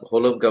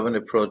whole of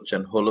government approach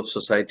and whole of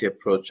society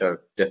approach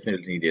are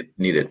definitely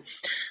needed.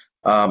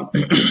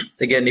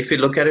 Again, if you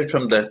look at it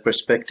from the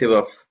perspective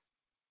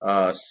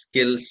of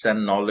skills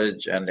and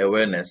knowledge and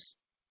awareness,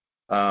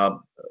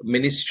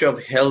 Ministry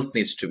of Health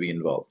needs to be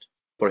involved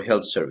for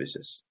health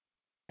services.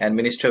 and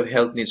Ministry of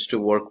Health needs to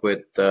work with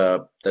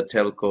the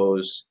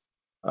telcos,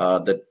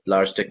 the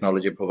large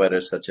technology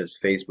providers such as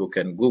Facebook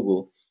and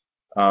Google,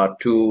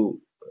 to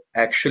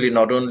actually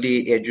not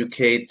only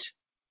educate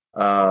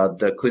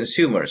the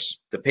consumers,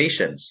 the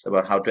patients,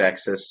 about how to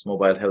access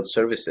mobile health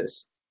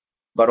services,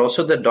 but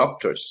also the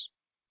doctors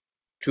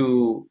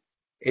to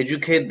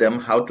educate them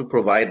how to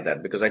provide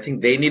that, because I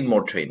think they need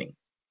more training.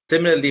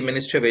 Similarly,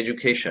 Ministry of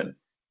Education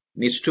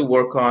needs to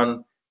work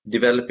on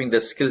developing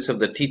the skills of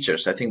the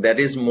teachers. I think that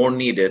is more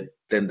needed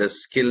than the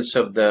skills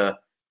of the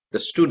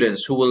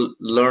students who will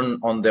learn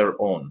on their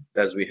own,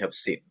 as we have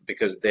seen,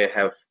 because they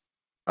have,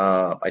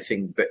 I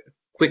think,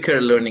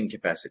 quicker learning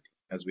capacity,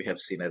 as we have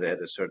seen at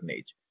a certain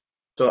age.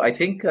 So I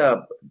think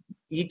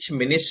each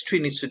ministry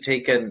needs to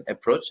take an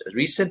approach.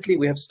 Recently,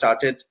 we have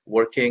started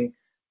working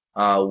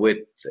with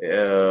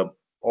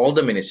all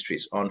the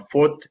ministries on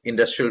fourth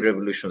industrial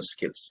revolution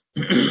skills.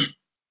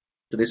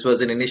 So this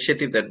was an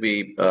initiative that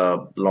we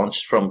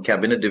launched from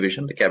Cabinet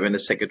Division. The Cabinet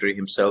Secretary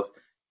himself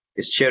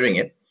is chairing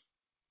it.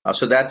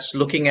 So that's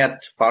looking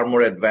at far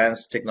more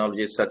advanced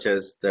technologies such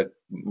as the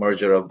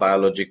merger of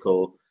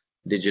biological,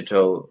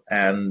 digital,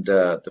 and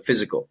the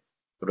physical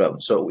realm.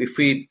 So if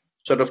we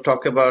sort of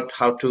talk about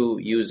how to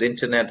use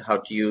internet, how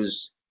to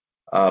use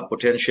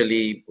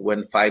potentially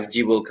when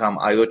 5G will come,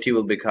 IoT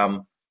will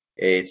become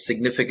a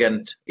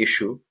significant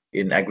issue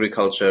in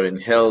agriculture, in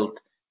health,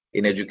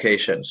 in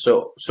education.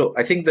 So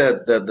I think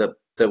the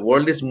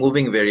world is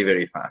moving very,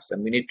 very fast,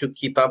 and we need to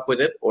keep up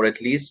with it, or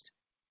at least,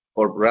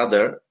 or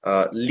rather,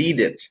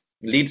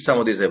 lead some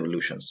of these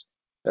evolutions.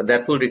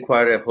 That will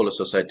require a whole of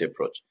society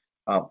approach.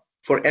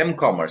 For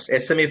M-commerce,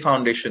 SME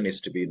Foundation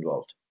needs to be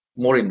involved,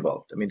 more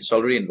involved. I mean, it's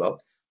already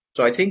involved.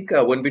 So I think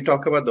when we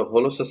talk about the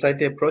whole of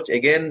society approach,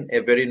 again, a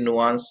very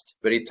nuanced,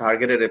 very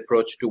targeted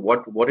approach to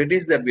what it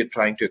is that we're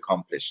trying to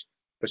accomplish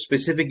for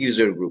specific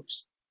user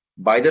groups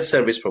by the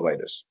service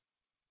providers.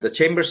 The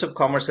chambers of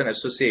commerce and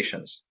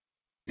associations,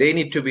 they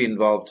need to be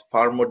involved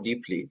far more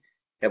deeply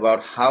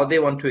about how they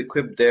want to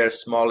equip their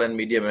small and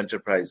medium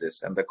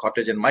enterprises and the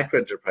cottage and micro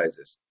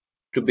enterprises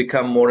to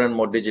become more and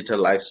more digital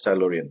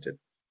lifestyle oriented.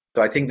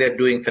 So I think they're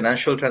doing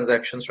financial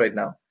transactions right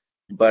now,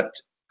 but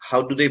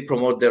how do they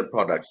promote their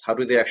products? How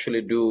do they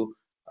actually do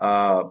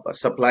a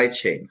supply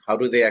chain? How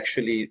do they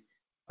actually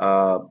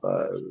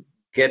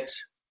get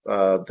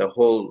the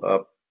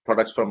whole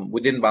products from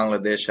within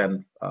Bangladesh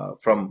and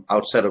from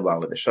outside of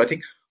Bangladesh? So I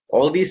think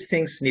all these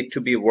things need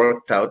to be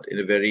worked out in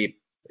a very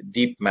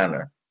deep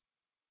manner.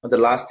 The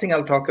last thing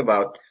I'll talk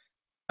about,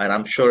 and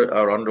I'm sure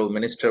our Honorable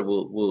Minister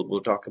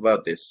will talk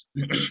about this,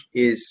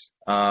 is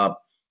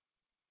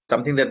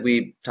something that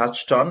we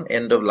touched on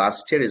end of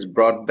last year, is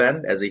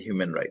broadband as a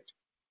human right.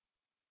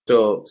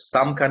 So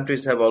some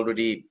countries have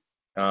already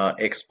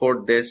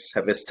exported this,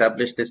 have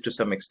established this to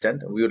some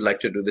extent. We would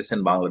like to do this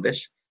in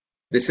Bangladesh.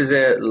 This is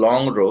a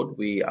long road.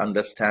 We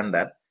understand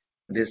that.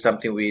 This is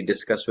something we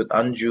discussed with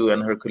Anju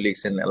and her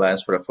colleagues in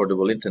Alliance for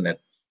Affordable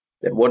Internet.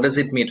 That what does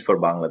it mean for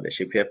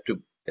Bangladesh if we have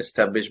to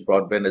establish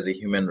broadband as a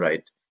human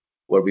right,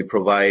 where we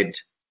provide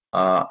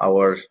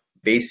our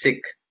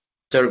basic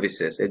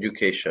services,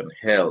 education,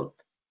 health,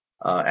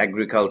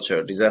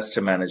 agriculture,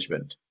 disaster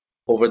management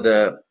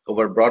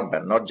over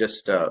broadband, not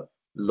just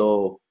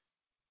low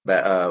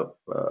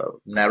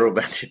narrow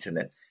band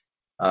internet.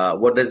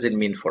 What does it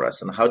mean for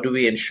us, and how do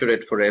we ensure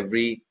it for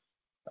every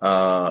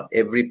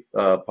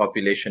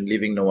population,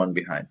 leaving no one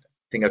behind?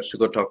 I think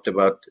Atsuko talked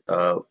about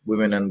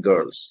women and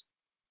girls.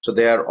 So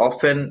they are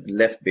often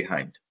left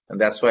behind, and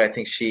that's why I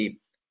think she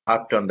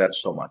harped on that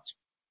so much.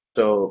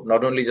 So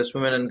not only just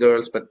women and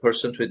girls, but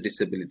persons with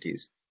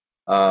disabilities,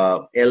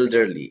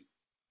 elderly,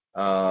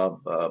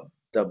 the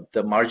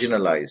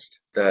marginalized,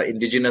 the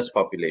indigenous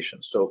population.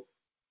 So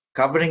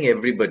covering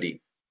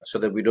everybody so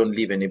that we don't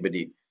leave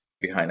anybody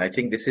behind. I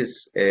think this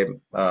is a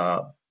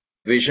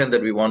vision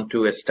that we want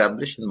to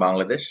establish in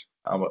Bangladesh.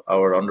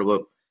 Our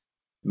Honorable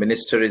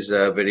Minister is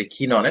very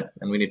keen on it,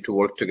 and we need to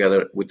work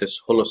together with this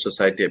whole of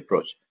society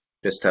approach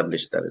to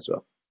establish that as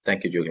well.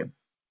 Thank you, Julian.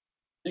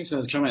 Thanks for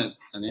that comment,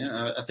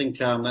 Ania. I think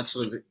that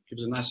sort of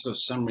gives a nice sort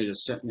of summary to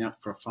set me up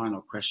for a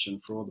final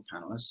question for all the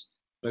panelists.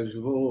 So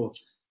we've all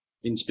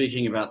been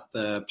speaking about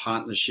the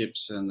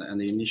partnerships and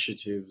the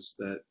initiatives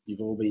that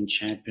you've all been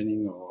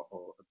championing or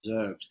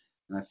observed.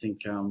 And I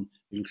think you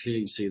can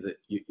clearly see that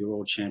you're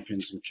all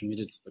champions and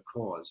committed to the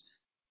cause.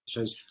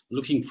 So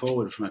looking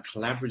forward from a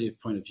collaborative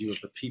point of view of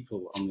the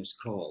people on this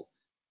call,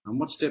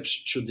 what steps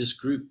should this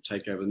group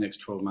take over the next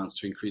 12 months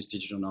to increase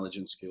digital knowledge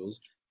and skills?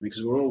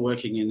 Because we're all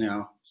working in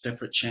our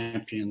separate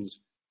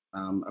champions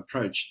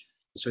approach.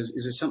 So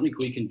is there something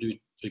we can do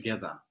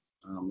together,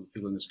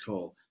 people on this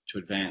call, to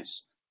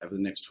advance over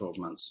the next 12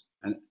 months?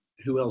 And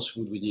who else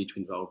would we need to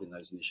involve in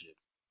those initiatives?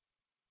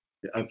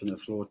 Open the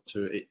floor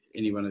to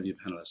any one of you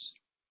panelists,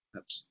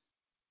 perhaps.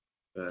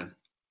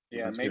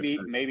 Yeah,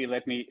 maybe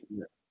let me.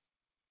 Yeah.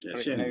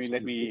 Yes, maybe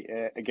let me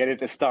get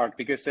it a start,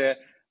 because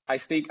I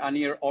think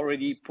Anir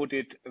already put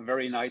it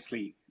very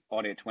nicely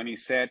on it when he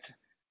said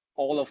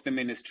all of the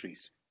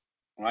ministries,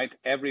 right?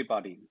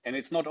 Everybody, and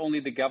it's not only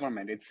the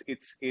government;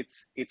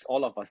 it's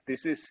all of us.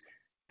 This is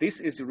this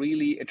is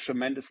really a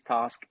tremendous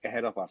task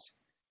ahead of us,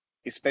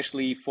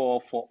 especially for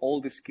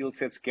all the skill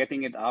sets,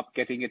 getting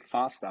it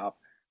fast up.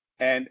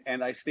 And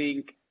I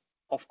think,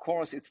 of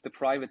course, it's the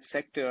private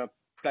sector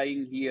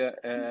playing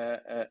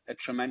here a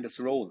tremendous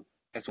role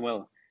as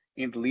well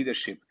in the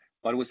leadership.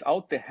 But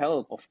without the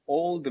help of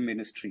all the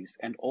ministries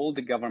and all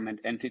the government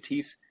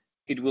entities,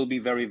 it will be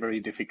very, very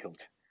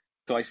difficult.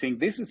 So I think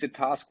this is a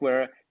task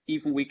where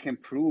even we can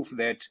prove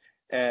that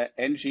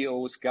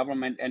NGOs,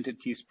 government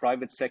entities,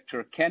 private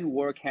sector can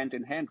work hand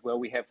in hand, where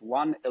we have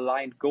one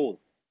aligned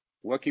goal,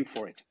 working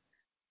for it.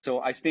 So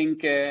I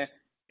think it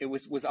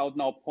was, without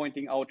now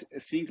pointing out a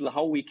single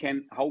how we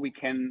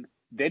can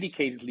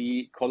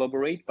dedicatedly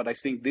collaborate, but I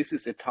think this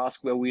is a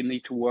task where we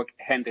need to work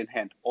hand in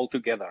hand all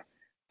together.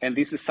 And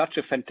this is such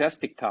a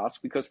fantastic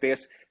task because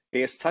there's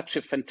such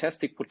a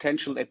fantastic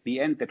potential at the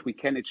end that we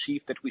can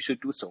achieve, that we should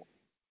do so.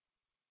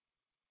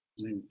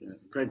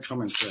 Great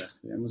comments there,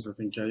 Jens. I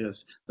think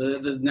yes,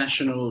 the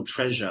national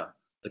treasure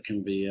that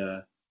can be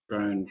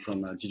grown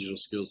from digital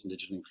skills and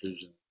digital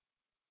inclusion.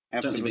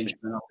 Absolutely. Certainly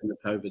been up in the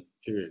COVID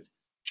period.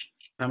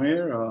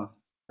 Pamir or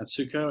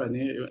Atsuko,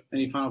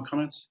 any final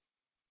comments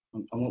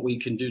on what we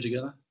can do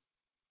together?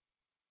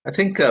 I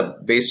think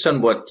based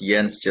on what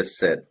Jens just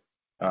said,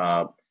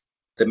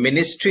 the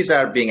ministries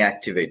are being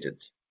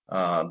activated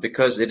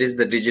because it is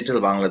the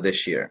Digital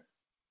Bangladesh year,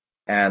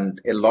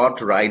 and a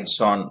lot rides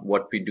on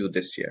what we do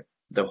this year.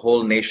 The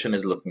whole nation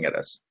is looking at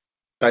us.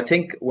 So I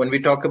think when we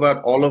talk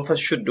about all of us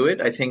should do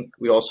it, I think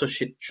we also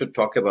should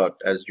talk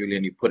about, as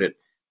Julian, you put it,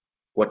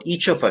 what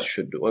each of us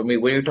should do. I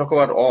mean, when you talk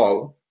about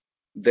all,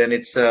 then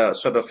it's a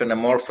sort of an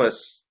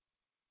amorphous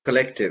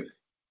collective,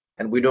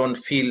 and we don't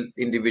feel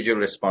individual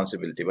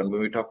responsibility. But when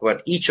we talk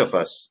about each of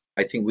us,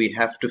 I think we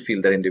have to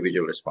feel that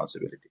individual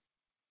responsibility.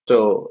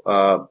 So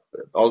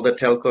all the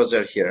telcos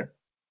are here,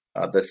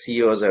 the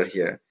CEOs are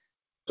here.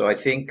 So I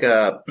think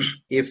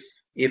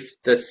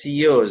if the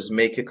CEOs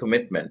make a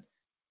commitment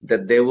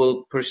that they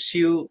will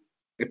pursue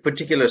a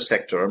particular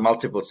sector or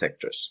multiple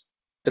sectors.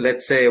 So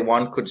let's say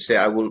one could say,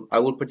 I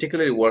will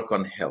particularly work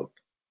on health.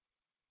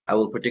 I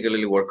will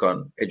particularly work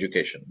on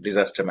education,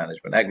 disaster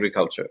management,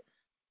 agriculture,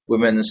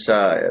 women's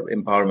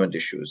empowerment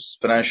issues,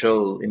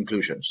 financial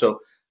inclusion. So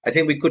I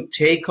think we could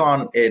take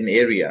on an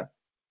area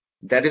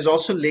that is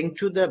also linked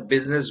to the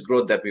business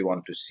growth that we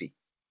want to see.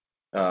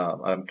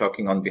 I'm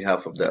talking on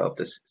behalf of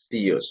the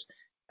CEOs.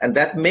 And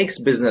that makes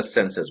business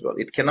sense as well.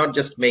 It cannot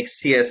just make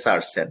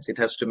CSR sense. It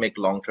has to make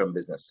long-term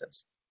business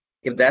sense.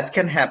 If that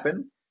can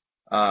happen,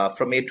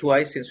 from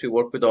A2I, since we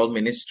work with all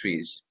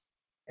ministries,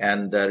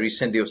 and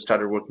recently we've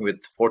started working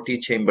with 40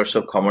 chambers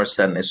of commerce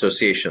and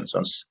associations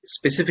on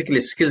specifically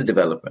skills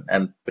development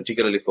and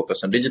particularly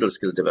focused on digital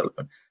skills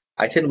development,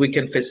 I think we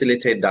can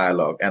facilitate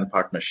dialogue and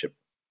partnership.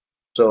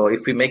 So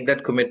if we make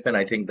that commitment,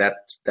 I think that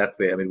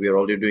way, I mean, we are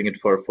already doing it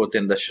for fourth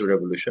industrial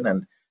revolution,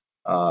 and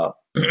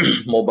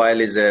mobile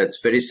is a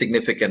very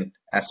significant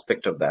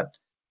aspect of that.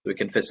 We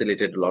can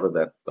facilitate a lot of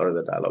the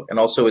dialogue, and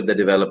also with the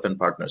development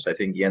partners. I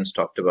think Jens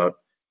talked about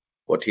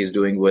what he's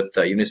doing with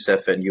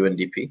UNICEF and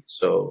UNDP.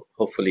 So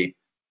hopefully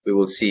we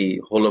will see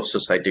whole of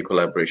society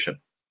collaboration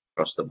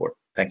across the board.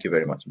 Thank you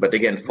very much. But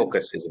again,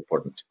 focus is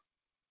important.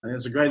 And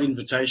it's a great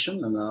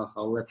invitation, and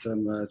I'll let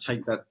them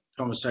take that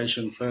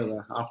conversation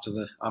further after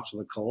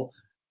the call.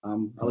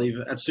 I'll leave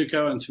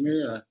Atsuko and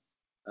Tamir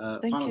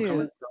final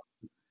comment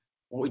on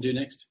what we do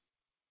next.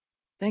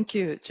 Thank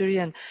you,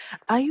 Julian.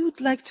 I would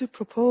like to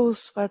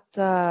propose what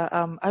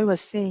I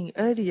was saying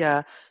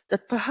earlier,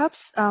 that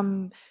perhaps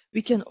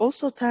we can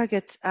also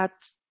target at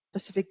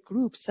specific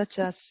groups such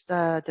as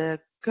the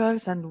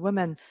girls and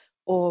women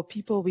or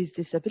people with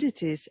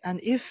disabilities. And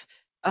if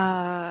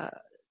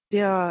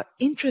they are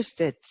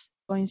interested,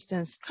 for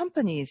instance,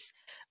 companies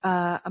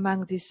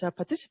among these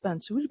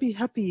participants will be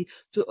happy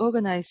to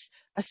organize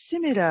a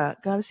similar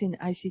Girls in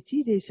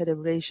ICT Day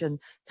celebration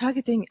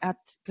targeting at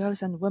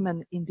girls and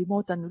women in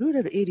remote and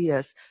rural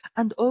areas,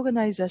 and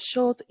organize a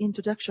short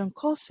introduction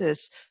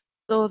courses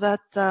so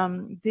that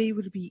they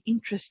will be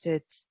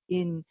interested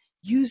in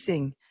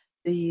using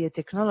the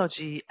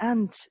technology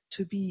and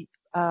to be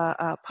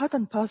part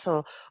and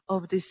parcel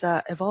of this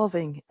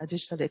evolving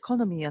digital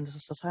economy and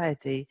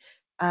society.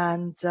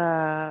 And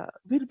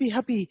we'll be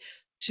happy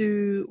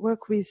to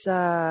work with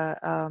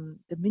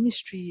the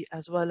ministry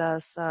as well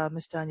as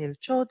Mr. Anil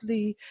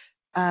Chaudhry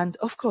and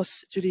of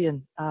course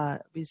Julian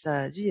with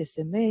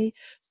GSMA,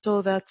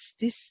 so that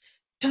this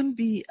can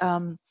be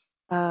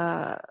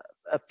a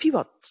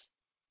pivot,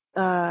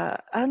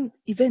 an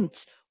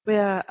event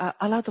where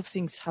a lot of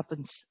things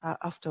happens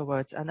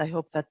afterwards, and I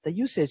hope that the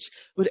usage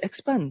will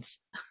expand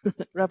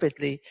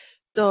rapidly.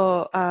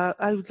 So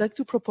I would like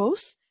to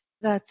propose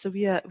that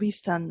we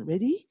stand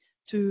ready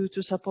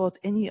to support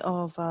any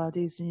of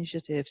these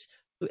initiatives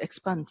to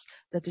expand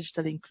the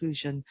digital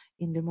inclusion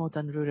in remote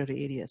and rural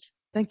areas.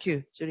 Thank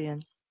you,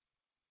 Julian.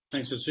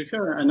 Thanks,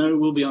 Atsuko. I know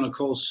we'll be on a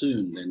call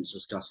soon then to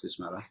discuss this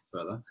matter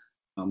further.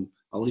 I'll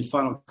leave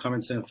final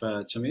comments then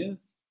for Tamir.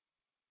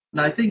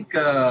 And I think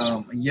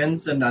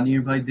Jens and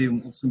Anirbhai, they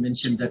also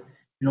mentioned that,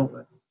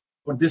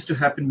 for this to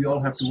happen, we all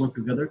have to work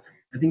together.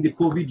 I think the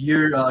COVID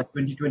year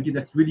 2020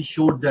 that really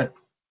showed that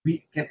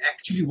we can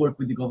actually work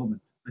with the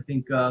government. I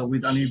think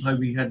with Anil Bhai,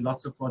 we had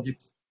lots of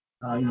projects,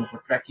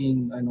 for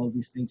tracking and all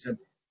these things, and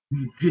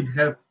we did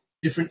have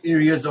different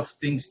areas of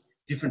things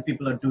different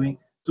people are doing.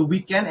 So we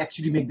can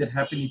actually make that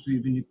happen if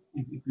we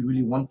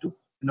really want to.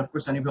 And of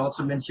course, Anil Bhai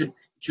also mentioned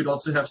it should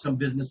also have some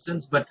business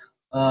sense, but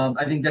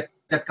I think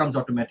that comes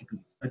automatically.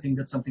 I think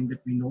that's something that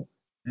we know.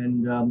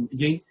 And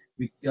again,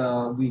 we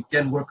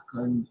can work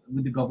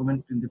with the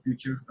government in the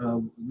future,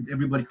 with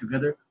everybody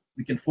together.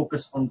 We can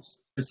focus on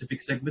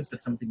specific segments.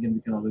 That's something that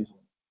we can always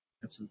want.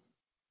 Absolutely.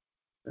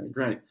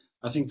 Great.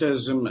 I think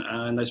there's in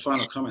those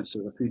final comments,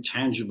 there's a few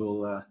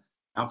tangible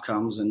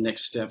outcomes and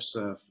next steps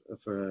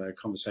for a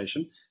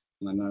conversation.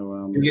 And I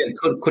know.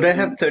 Could I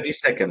have 30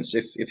 seconds,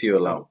 if you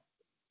allow?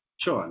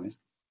 Sure. I mean.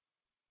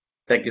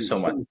 Thank you so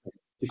much.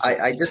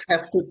 I just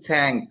have to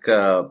thank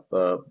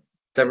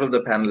several of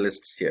the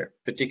panelists here,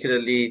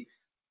 particularly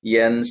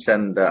Jens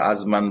and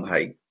Azman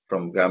Bhai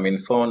from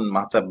Grameen Phone,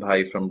 Mahtab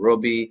Bhai from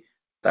Robi,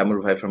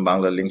 Tamur Bhai from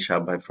Bangla Link, Shah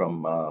Bhai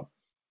from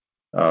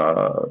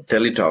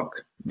Teletalk.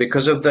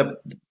 Because of the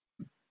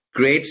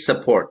great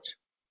support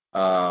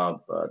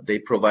they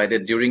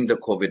provided during the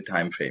COVID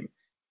timeframe,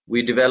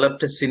 we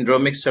developed a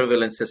syndromic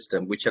surveillance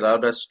system which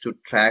allowed us to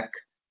track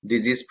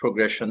disease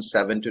progression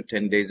 7 to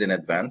 10 days in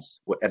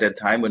advance at a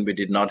time when we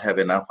did not have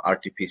enough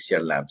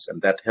RT-PCR labs,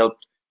 and that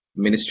helped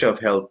Ministry of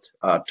Health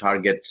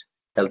target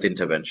health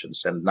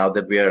interventions. And now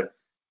that we are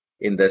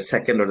in the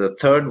second or the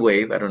third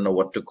wave, I don't know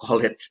what to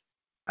call it,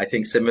 I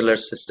think similar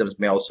systems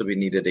may also be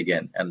needed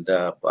again. And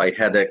I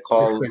had a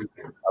call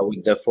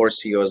with the 4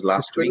 CEOs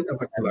last week,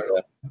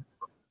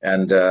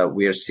 and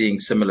we are seeing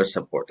similar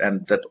support.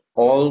 And that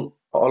all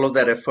of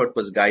that effort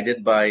was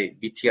guided by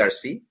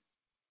BTRC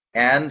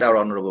and our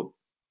Honorable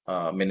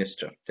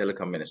Minister,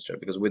 Telecom Minister,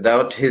 because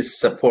without his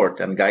support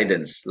and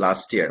guidance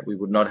last year, we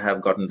would not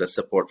have gotten the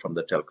support from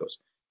the telcos.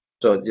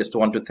 So just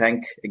want to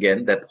thank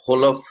again that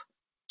whole of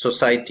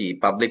society,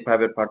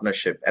 public-private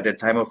partnership at a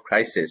time of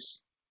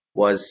crisis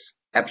was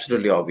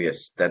absolutely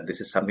obvious that this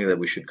is something that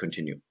we should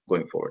continue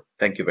going forward.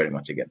 Thank you very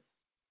much again.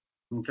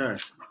 Okay,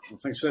 well,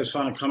 thanks for those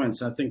final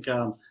comments. I think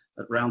that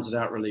rounds it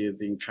out really.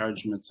 The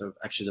encouragement of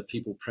actually the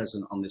people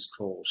present on this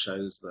call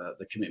shows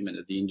the commitment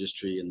of the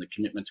industry and the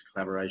commitment to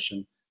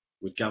collaboration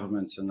with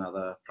government and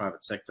other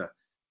private sector.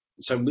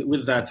 So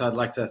with that, I'd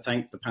like to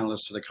thank the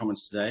panelists for their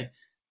comments today.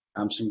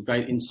 Some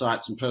great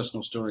insights and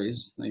personal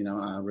stories.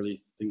 I really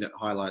think that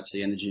highlights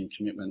the energy and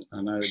commitment.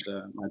 I know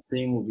my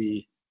team will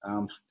be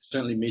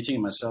certainly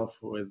meeting myself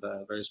with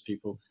various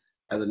people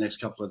over the next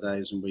couple of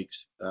days and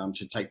weeks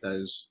to take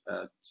those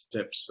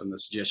steps and the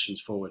suggestions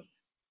forward.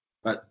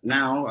 But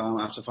now,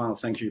 after final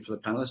thank you for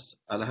the panelists,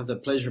 I have the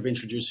pleasure of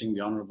introducing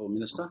the Honourable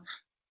Minister,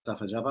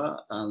 Mustafa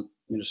Jabbar,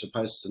 Minister of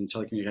Posts and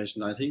Telecommunications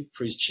and IT,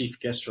 for his chief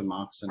guest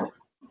remarks. And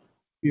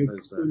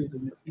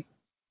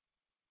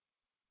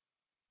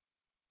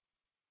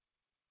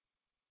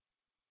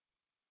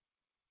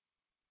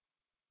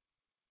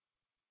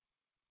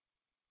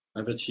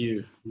over to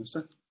you,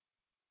 Minister.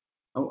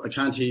 Oh, I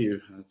can't hear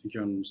you. I think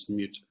you're on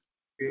mute.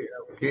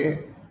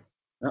 Okay.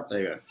 Oh, there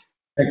you go.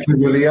 Thank you,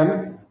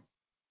 Julian.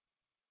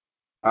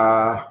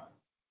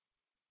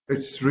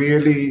 It's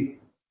really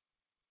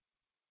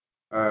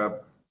a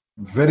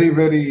very,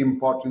 very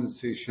important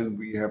session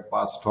we have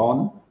passed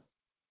on.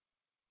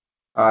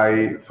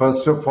 I,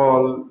 first of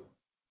all,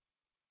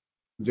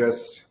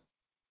 just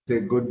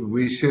say good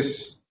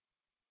wishes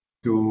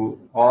to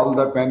all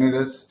the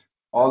panelists,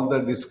 all the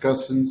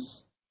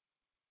discussions,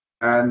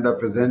 and the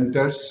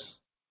presenters.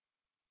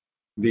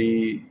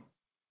 The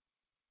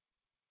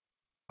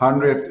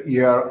 100th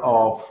year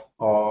of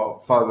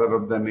Father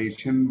of the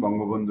Nation,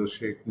 Bangabandhu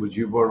Sheikh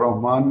Mujibur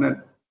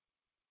Rahman,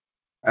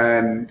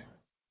 and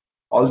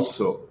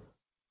also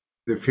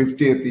the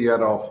 50th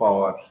year of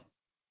our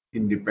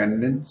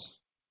independence,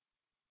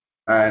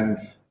 and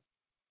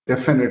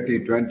definitely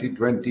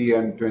 2020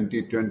 and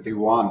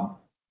 2021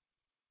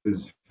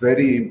 is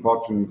very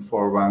important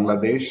for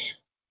Bangladesh.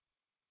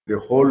 The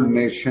whole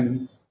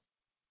nation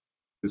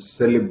is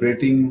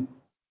celebrating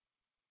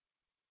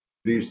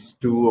these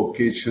two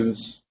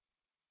occasions,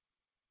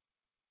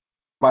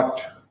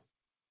 but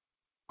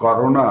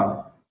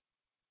Corona,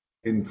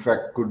 in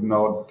fact, could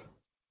not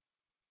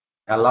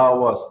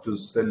allow us to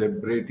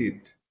celebrate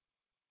it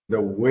the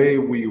way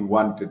we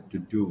wanted to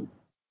do.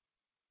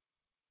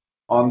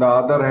 On the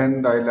other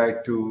hand, I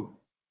like to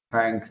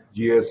thank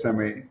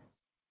GSMA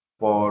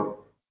for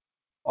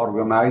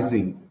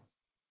organizing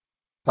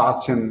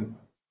such an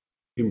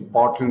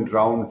important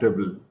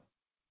roundtable,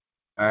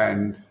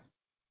 and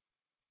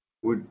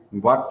with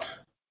what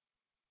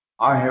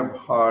I have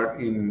heard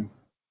in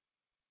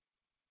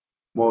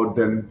more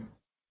than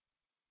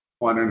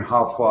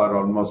 1.5 hours,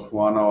 almost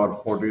 1 hour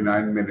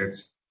 49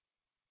 minutes,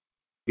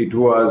 it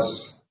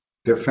was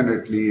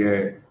definitely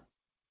a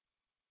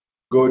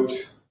good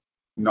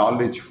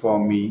knowledge for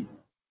me,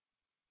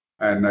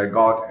 and I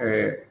got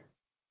a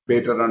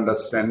better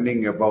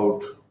understanding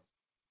about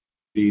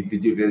the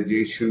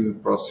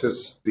digitization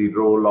process, the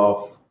role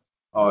of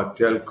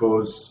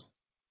telcos,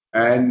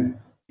 and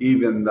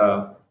even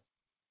the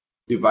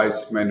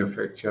device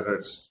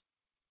manufacturers.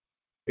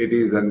 It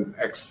is an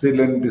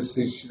excellent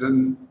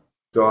decision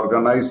to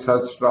organize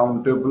such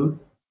roundtable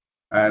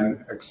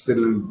and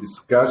excellent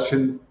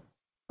discussion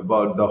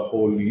about the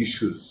whole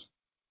issues.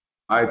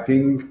 I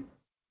think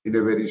in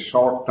a very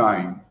short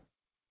time,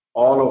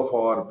 all of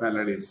our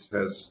panelists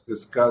has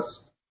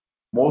discussed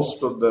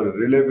most of the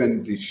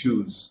relevant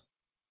issues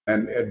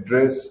and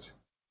addressed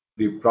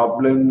the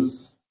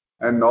problems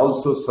and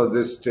also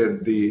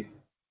suggested the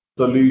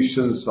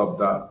solutions of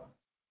the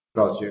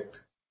project.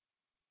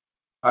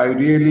 I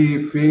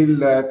really feel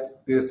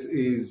that this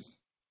is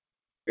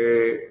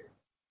an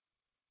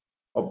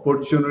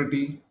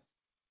opportunity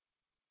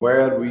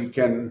where we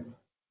can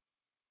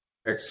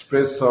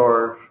express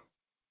our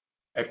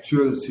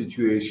actual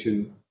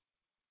situation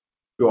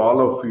to all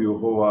of you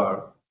who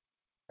are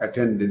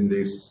attending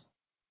this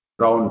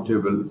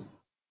roundtable.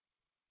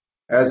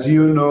 As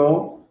you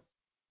know,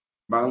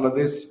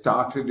 Bangladesh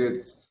started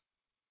its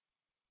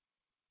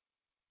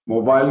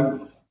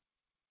mobile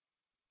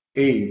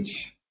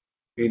age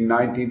in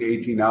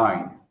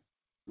 1989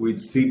 with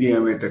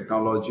CDMA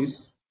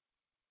technologies,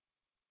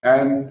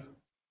 and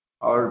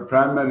our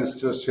Prime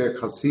Minister Sheikh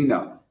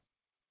Hasina,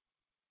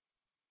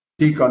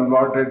 she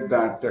converted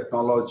that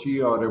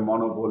technology or a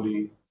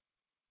monopoly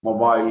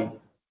mobile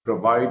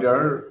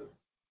provider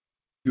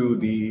to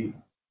the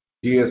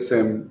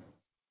GSM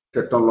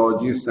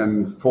technologies,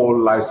 and 4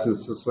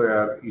 licenses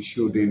were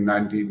issued in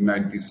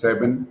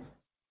 1997.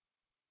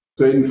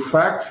 So in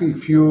fact,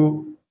 if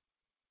you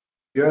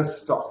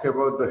just talk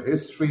about the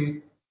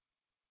history,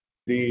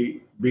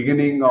 the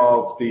beginning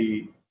of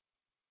the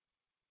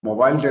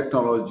mobile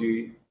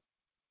technology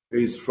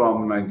is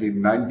from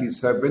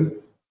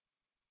 1997.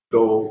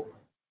 So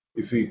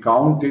if we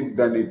count it,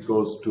 then it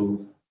goes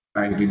to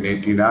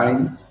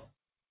 1989.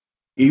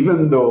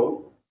 Even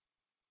though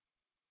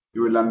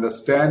you will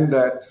understand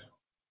that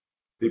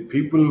the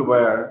people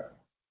were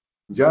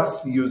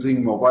just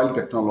using mobile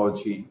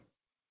technology,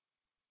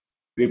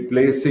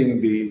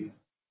 replacing the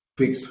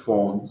fixed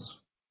phones,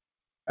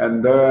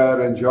 and they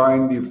are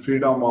enjoying the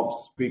freedom of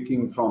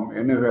speaking from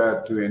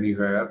anywhere to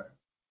anywhere.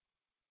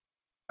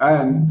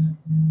 And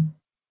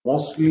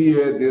mostly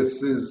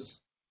this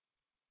is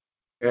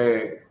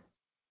a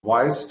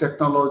voice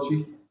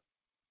technology.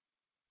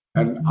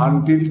 And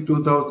until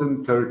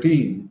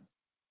 2013,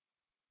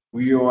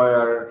 we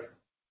were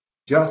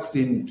just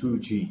in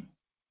 2G.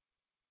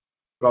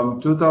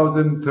 From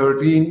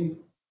 2013,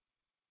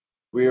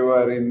 we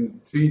were in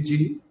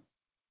 3G,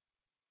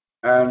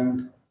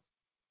 and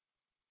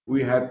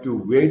we had to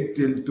wait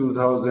till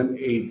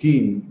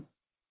 2018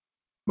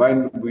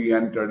 when we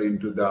entered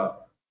into the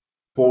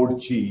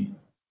 4G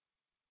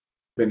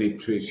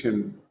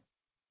penetration.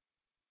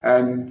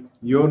 And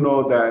you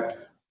know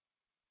that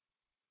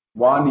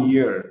 1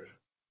 year,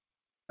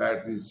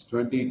 that is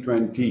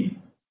 2020,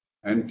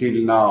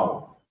 until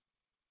now,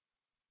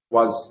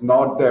 was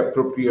not the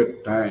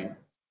appropriate time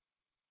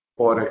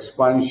for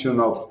expansion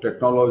of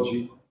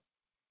technology,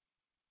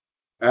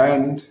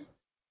 and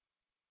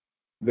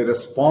the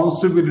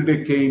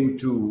responsibility came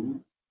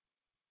to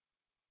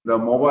the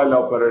mobile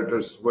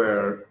operators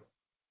where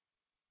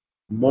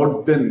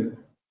more than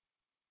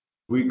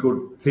we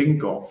could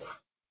think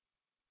of.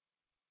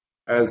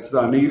 As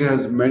Anir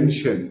has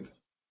mentioned,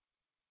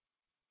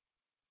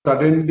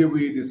 suddenly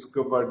we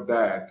discovered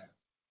that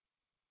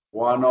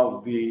one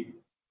of the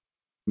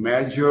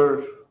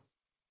major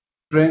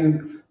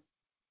strengths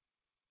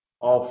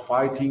of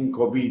fighting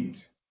COVID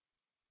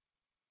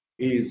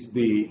is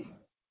the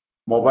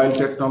mobile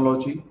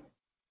technology,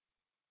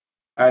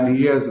 and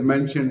he has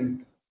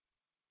mentioned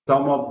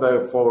some of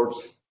the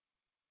efforts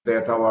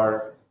that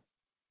our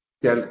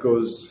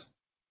telcos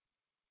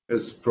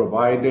has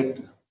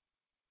provided.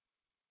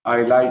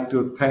 I like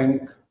to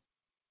thank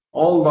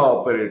all the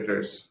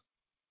operators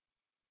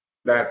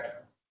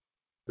that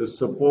the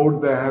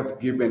support they have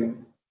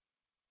given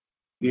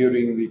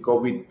during the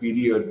COVID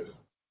period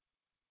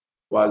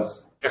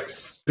was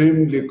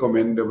extremely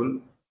commendable,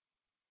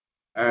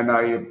 and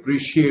I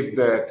appreciate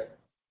that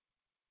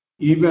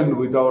even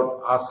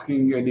without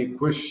asking any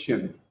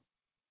question,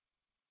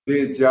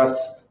 they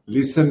just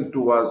listen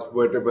to us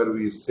whatever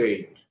we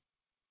say.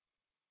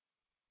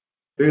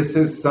 This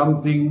is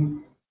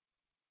something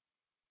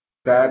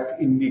that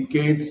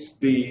indicates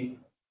the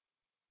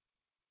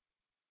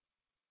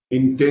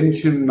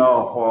intention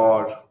of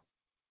our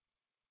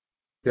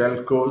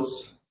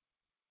telcos,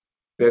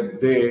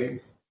 that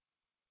they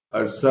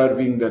are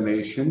serving the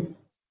nation,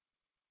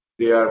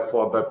 they are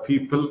for the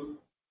people,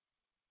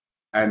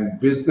 and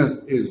business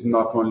is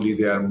not only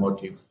their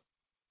motive.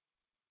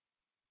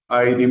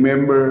 I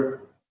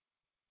remember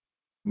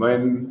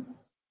when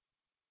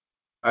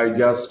I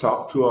just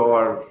talked to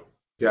our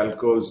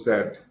telcos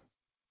that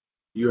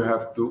you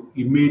have to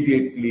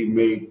immediately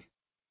make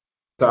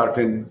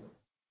certain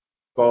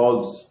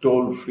calls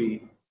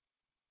toll-free,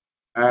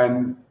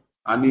 and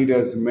Anir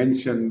has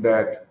mentioned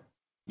that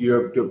you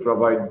have to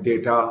provide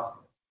data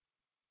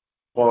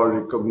for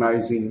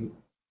recognizing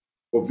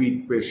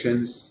COVID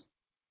patients.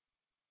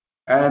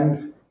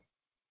 And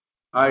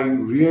I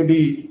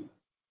really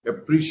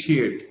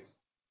appreciate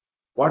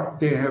what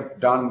they have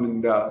done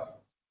in the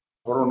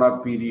Corona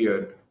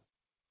period,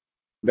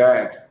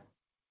 that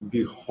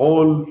the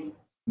whole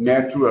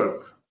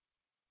network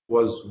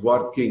was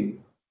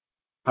working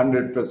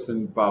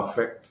 100%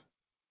 perfect.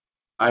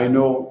 I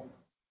know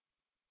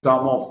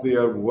some of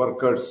their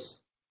workers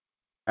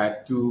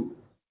had to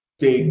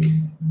take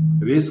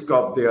risk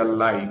of their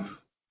life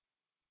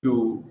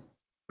to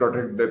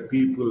protect the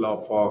people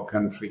of our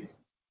country.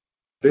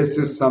 This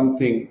is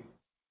something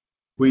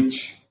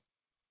which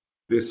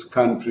this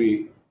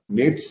country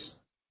needs.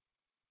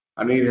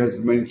 And it has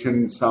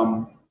mentioned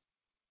some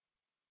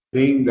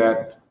thing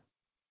that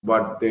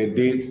what they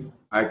did.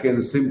 I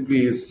can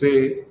simply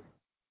say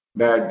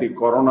that the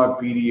Corona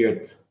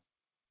period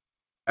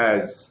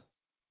has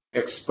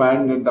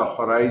expanded the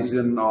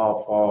horizon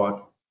of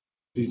our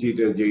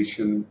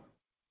digitization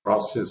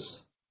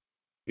process.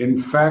 In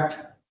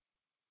fact,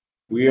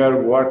 we are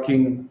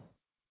working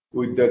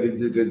with the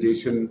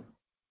digitization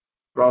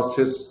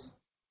process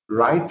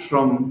right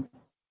from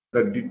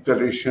the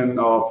declaration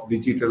of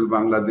Digital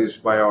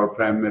Bangladesh by our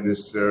Prime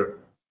Minister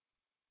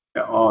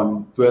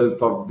on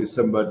 12th of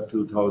December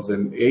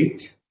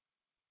 2008.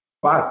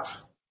 But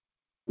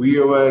we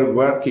were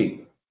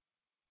working,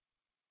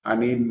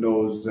 Anil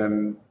knows,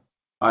 and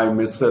I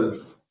myself,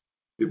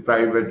 the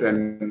private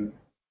and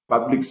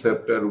public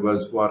sector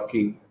was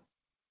working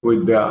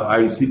with the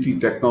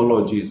ICT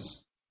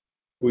technologies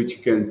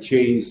which can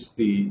change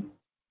the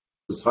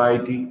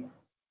society,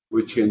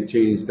 which can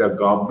change the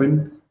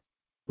government,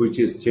 which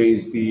has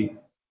changed the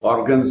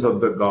organs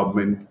of the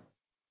government.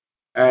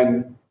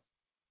 And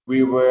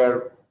we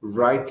were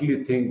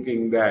rightly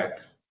thinking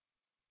that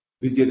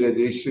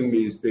digitalization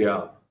is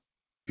their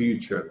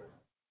future.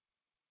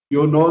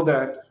 You know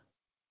that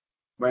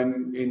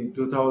when in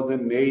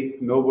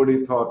 2008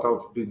 nobody thought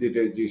of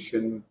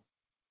digitization,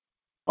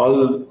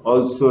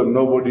 also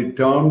nobody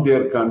termed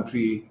their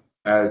country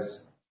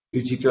as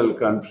digital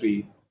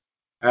country,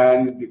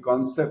 and the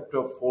concept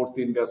of fourth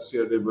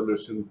industrial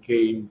revolution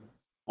came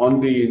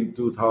only in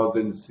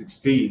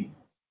 2016.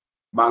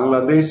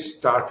 Bangladesh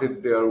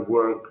started their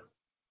work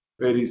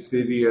very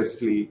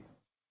seriously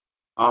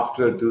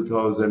after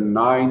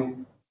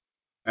 2009,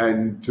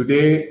 and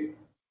today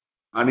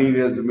Anil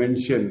has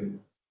mentioned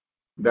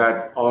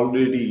that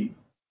already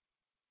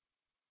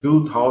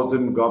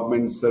 2,000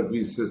 government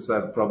services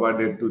are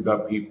provided to the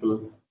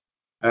people,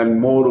 and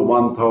more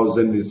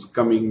 1,000 is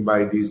coming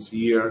by this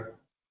year.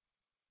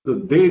 So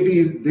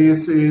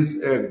this is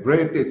a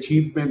great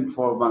achievement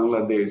for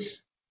Bangladesh,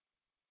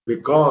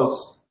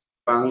 because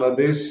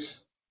Bangladesh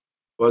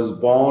was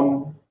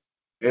born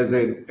as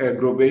an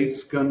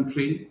agro-based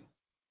country.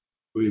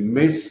 We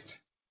missed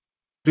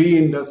three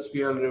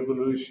industrial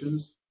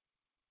revolutions,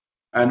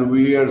 and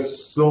we are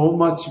so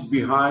much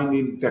behind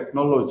in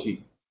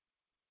technology.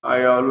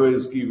 I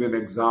always give an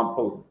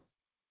example.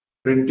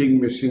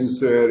 Printing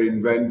machines were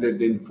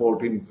invented in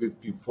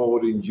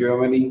 1454 in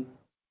Germany,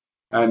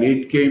 and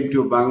it came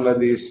to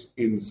Bangladesh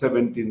in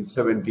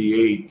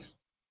 1778.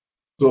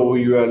 So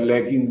we were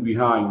lagging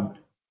behind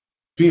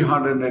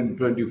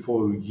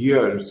 324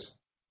 years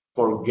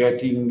for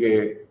getting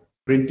a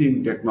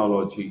printing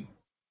technology.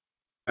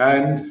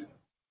 And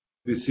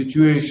the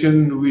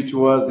situation which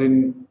was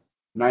in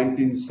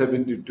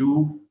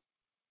 1972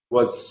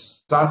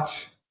 was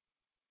such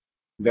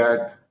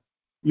that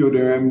you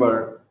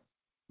remember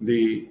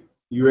the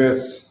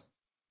US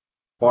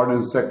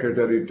Foreign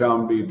Secretary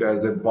termed it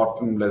as a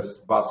bottomless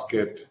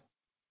basket.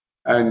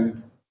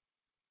 And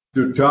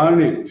to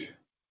turn it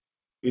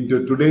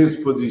into today's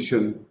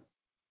position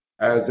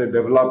as a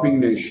developing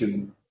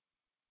nation,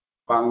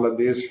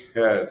 Bangladesh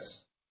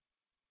has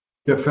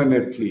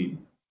definitely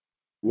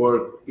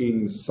worked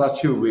in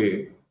such a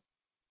way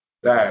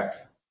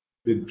that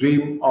the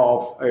dream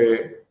of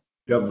a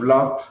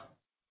developed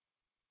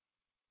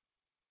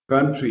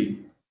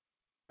country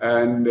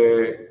and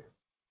a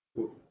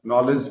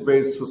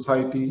knowledge-based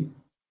society,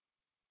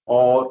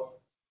 or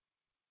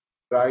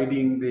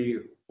riding the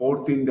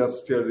fourth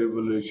industrial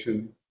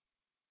revolution,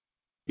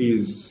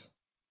 is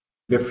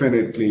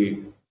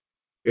definitely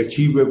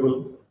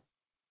achievable.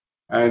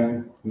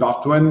 And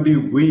not only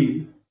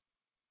we,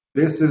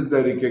 this is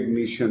the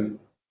recognition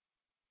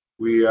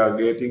we are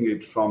getting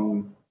it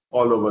from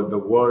all over the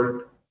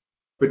world,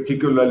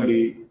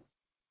 particularly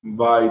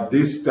by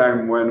this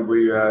time when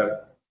we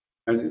are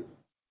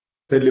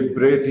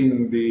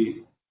celebrating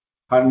the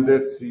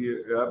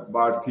 100th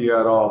birth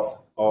year of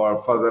our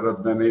father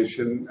of the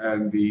nation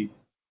and the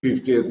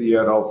 50th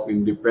year of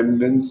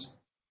independence.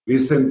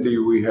 Recently,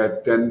 we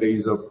had 10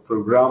 days of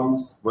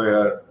programs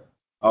where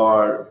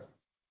our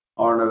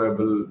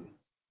honorable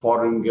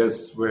foreign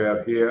guests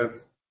were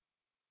here,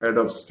 head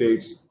of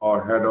states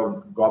or head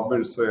of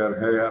governments were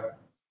here.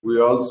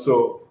 We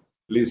also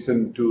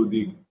listened to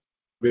the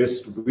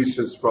best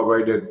wishes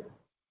provided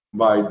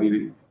by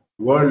the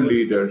world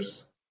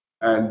leaders,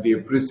 and the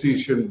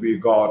appreciation we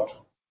got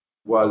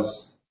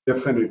was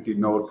definitely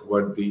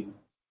noteworthy.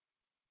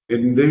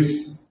 In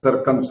these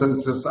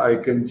circumstances, I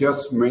can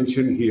just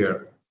mention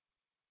here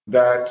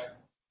that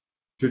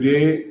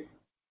today,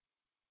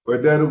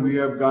 whether we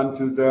have gone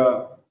to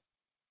the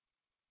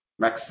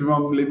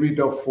maximum limit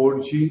of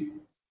 4G,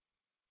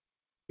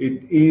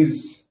 it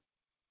is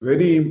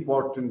very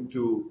important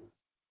to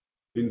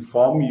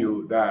inform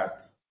you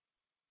that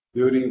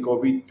during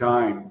COVID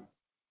time,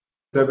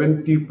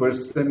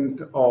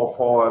 70% of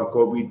our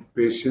COVID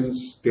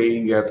patients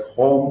staying at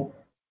home,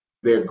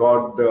 they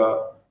got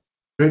the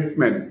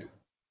treatment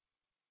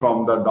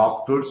from the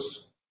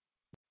doctors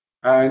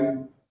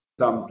and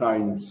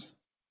sometimes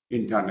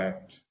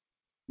internet,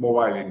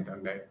 mobile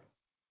internet.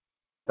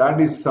 That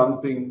is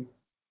something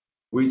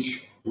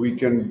which we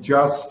can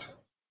just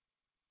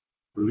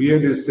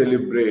really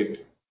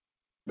celebrate,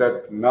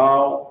 that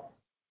now,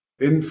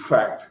 in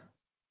fact,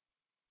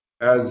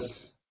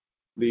 as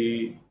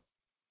the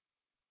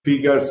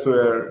figures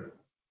were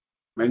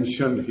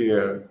mentioned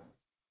here,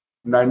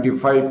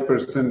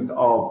 95%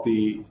 of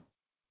the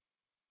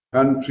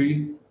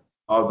country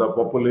or the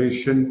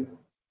population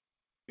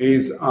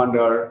is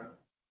under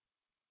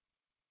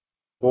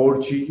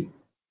 4G,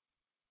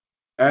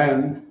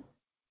 and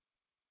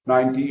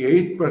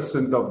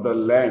 98% of the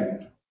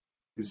land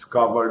is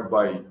covered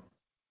by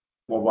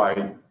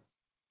mobile.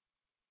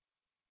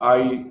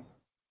 I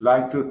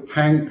like to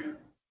thank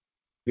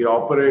the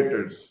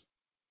operators,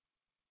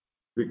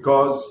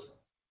 because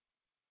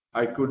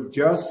I could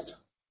just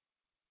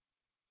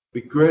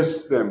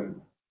request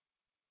them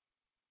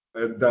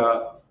at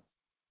the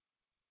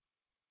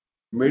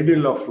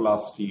middle of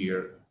last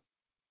year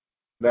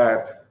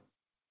that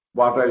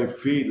what I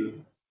feel,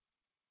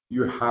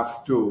 you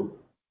have to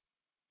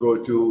go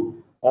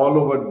to all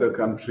over the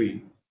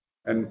country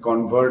and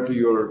convert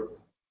your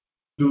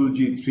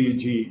 2G,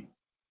 3G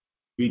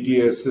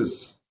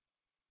BTSs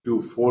to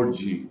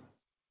 4G.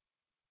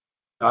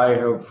 I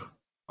have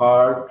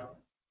heard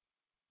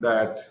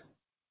that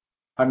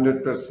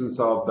 100%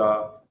 of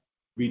the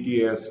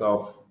BTS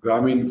of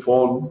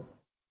Grameenphone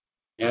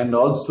and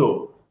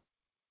also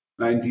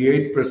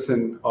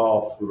 98%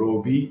 of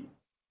Robi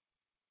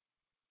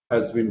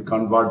has been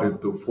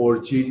converted to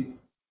 4G.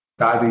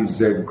 That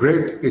is a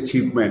great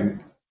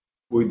achievement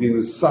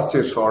within such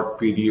a short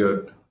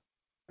period.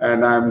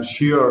 And I'm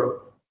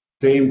sure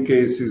same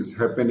case is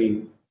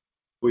happening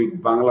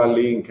with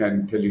Banglalink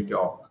and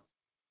Teletalk.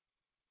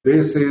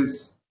 This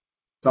is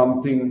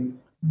something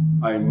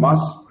I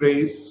must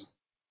praise,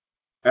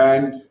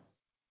 and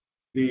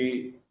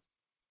the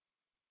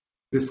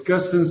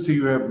discussions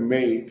you have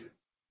made,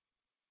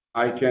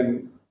 I'd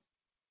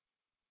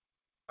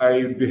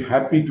be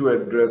happy to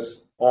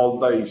address all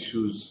the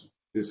issues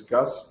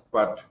discussed,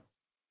 but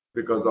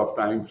because of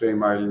time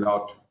frame, I'll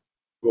not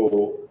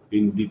go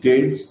in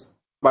details,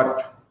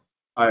 but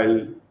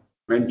I'll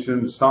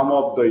mention some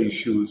of the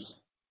issues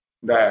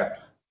that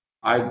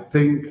I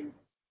think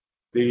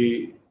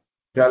the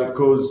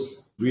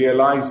telcos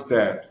realize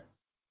that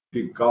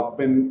the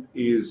government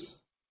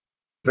is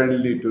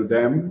friendly to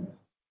them.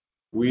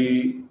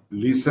 We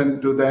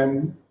listen to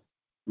them.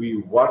 We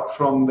work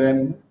from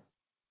them.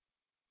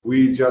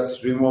 We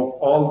just remove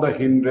all the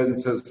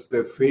hindrances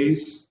they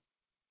face.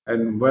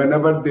 And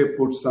whenever they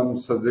put some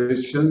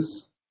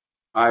suggestions,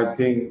 I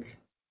think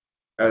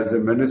as a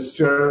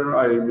minister,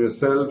 I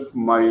myself,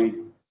 my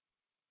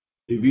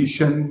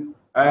division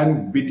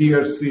and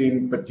BTRC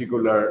in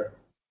particular,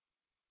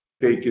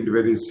 take it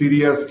very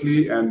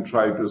seriously and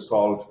try to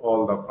solve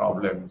all the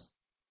problems.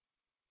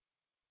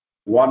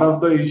 One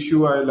of the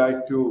issues I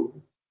like to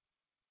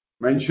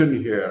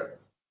mention here,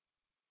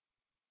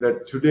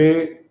 that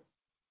today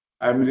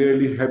I'm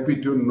really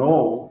happy to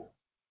know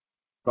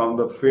from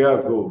the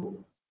FAIR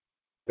Group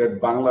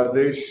that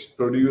Bangladesh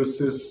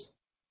produces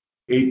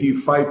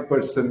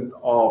 85%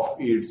 of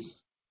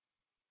its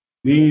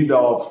need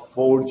of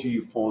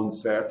 4G phone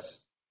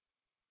sets,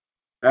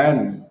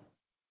 and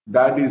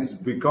that is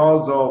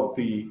because of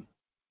the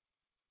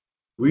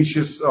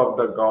wishes of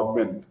the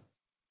government.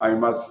 I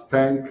must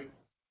thank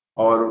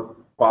our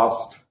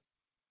past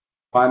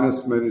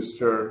Finance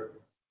Minister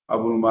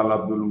Abul Mal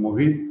Abdul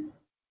Muhid,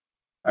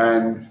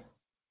 and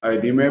I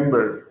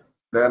remember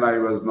then I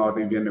was not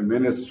even a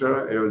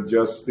minister, I was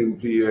just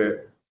simply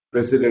a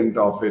president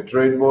of a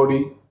trade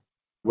body,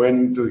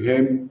 went to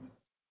him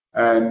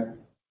and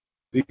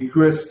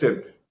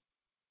requested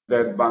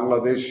that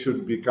Bangladesh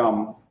should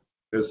become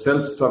a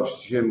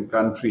self-sufficient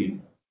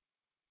country,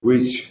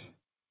 which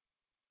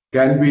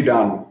can be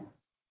done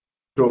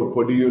through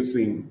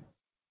producing,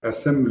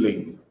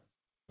 assembling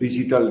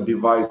digital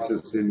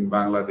devices in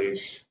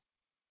Bangladesh.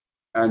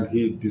 And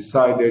he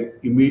decided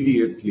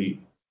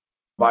immediately,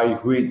 by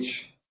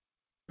which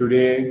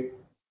today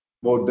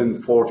more than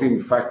 14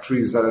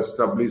 factories are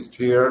established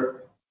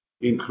here,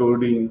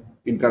 including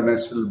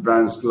international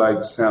brands like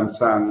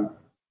Samsung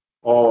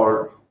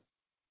or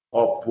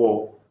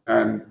Oppo,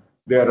 and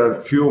there are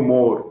few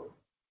more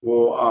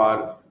who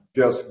are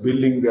just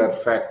building their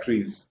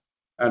factories.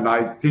 And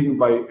I think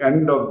by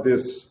end of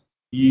this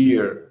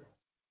year,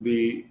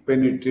 the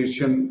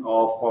penetration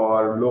of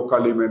our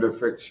locally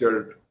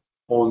manufactured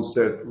phone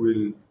set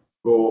will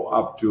go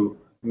up to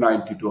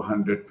 90 to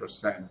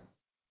 100%.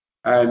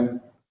 And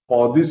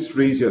for this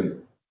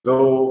reason,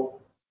 though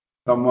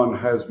someone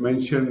has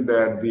mentioned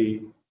that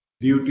the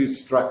duty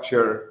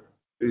structure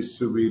is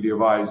to be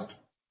revised,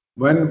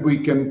 when we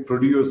can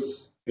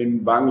produce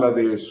in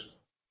Bangladesh,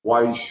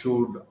 why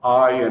should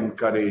I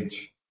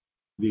encourage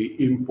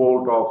the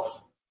import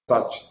of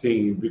such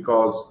thing?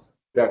 Because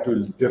that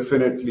will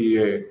definitely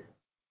a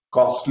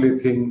costly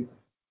thing,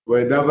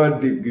 whenever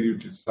the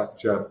duty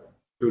structure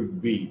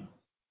should be.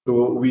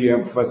 So we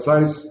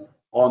emphasize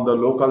on the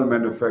local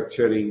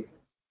manufacturing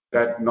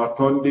that not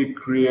only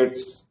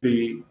creates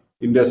the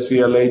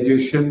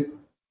industrialization,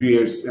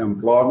 creates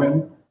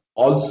employment,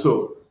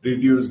 also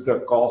reduce the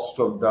cost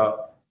of the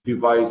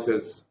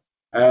devices.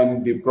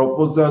 And the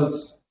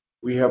proposals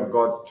we have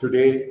got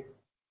today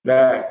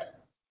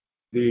that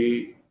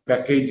the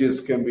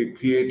packages can be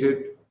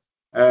created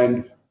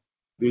and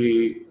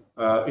the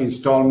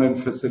installment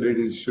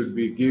facilities should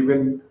be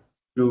given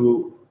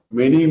to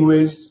many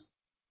ways.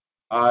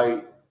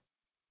 I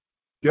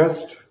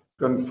just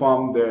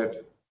confirm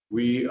that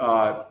we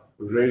are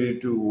ready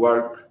to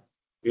work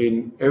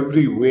in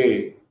every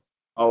way.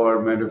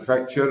 Our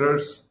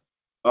manufacturers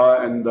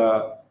and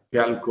the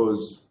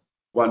telcos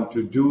want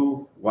to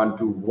do, want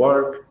to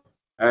work,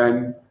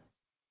 and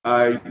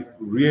I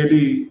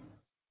really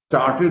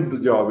started the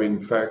job. In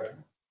fact,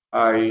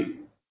 I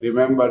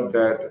remember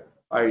that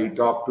I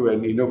talked to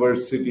an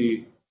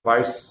university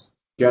vice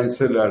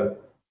chancellor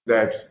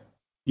that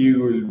he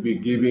will be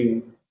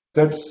giving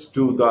sets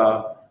to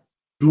the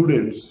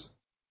students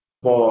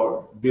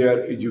for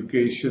their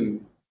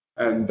education,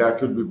 and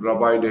that will be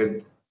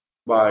provided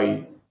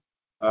by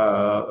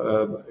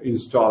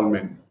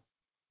installment.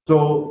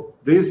 So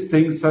these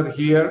things are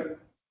here,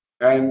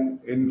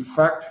 and in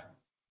fact,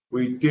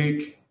 we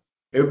take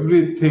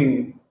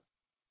everything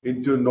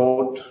into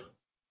note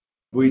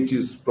which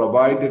is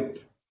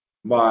provided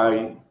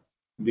by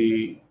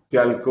the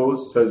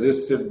telcos,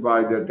 suggested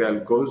by the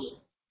telcos,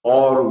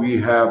 or we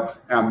have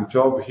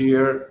AmJob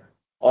here.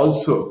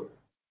 Also,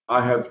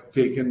 I have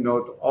taken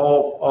note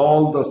of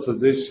all the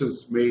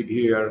suggestions made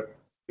here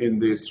in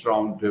this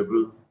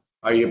roundtable.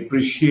 I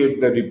appreciate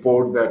the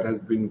report that has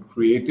been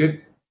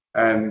created,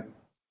 and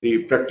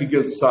the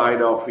practical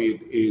side of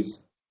it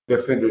is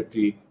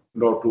definitely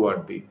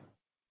noteworthy.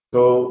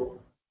 So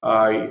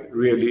I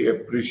really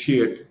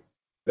appreciate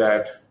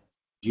that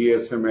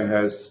GSMA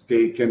has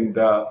taken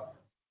the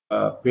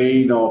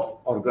pain of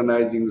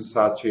organizing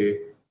such a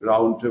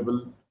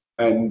roundtable,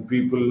 and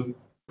people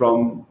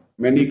from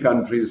many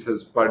countries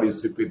has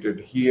participated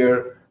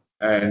here,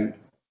 and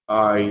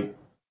I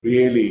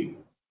really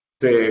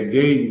say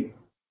again,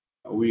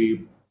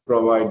 we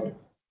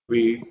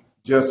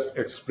just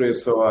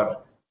express our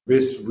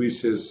best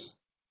wishes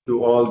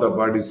to all the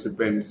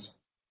participants,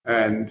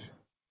 and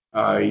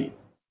I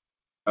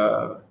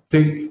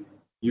think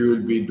you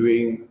will be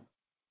doing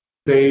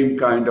same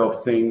kind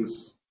of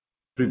things,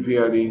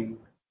 preparing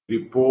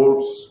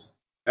reports,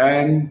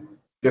 and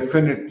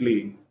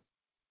definitely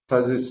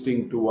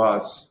suggesting to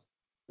us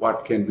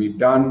what can be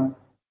done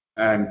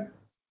and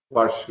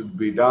what should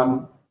be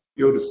done.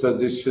 Your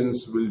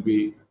suggestions will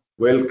be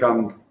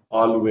welcomed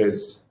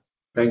always.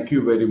 Thank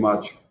you very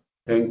much.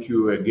 Thank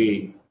you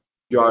again.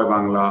 Joy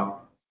Bangla,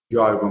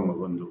 Joy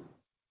Bangabandhu.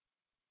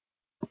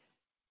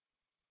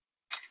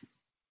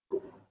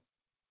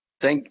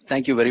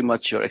 Thank you very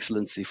much, Your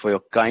Excellency, for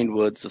your kind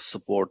words of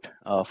support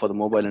for the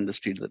mobile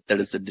industry that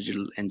is the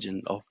digital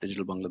engine of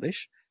digital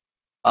Bangladesh.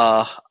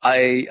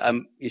 I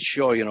am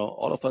sure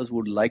all of us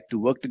would like to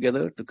work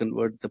together to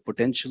convert the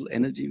potential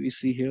energy we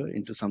see here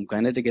into some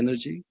kinetic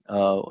energy,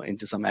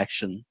 into some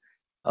action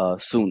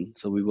soon.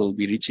 So we will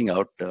be reaching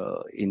out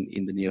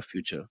in the near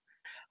future.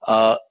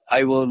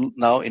 I will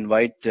now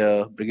invite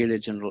Brigadier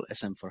General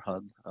S.M.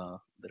 Farhad,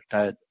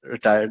 the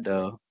retired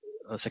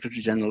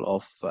Secretary General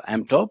of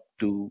AmTop,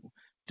 to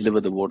deliver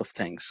the word of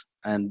thanks.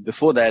 And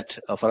before that,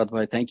 Farhad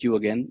Bhai, thank you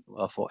again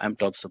for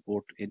AmTop's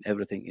support in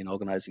everything in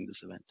organizing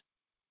this event.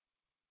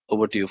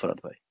 Over to you, Farhad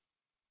Bhai.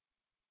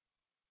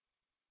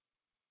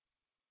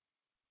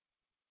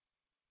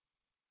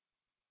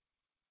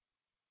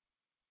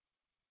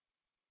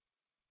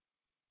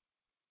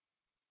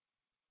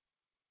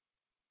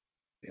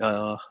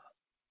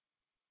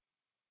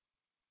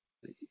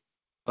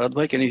 Farhad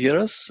Bhai, can you hear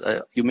us?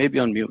 You may be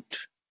on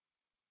mute.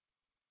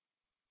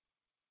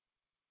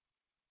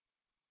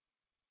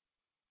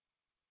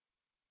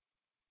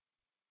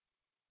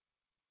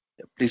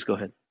 Yeah, please go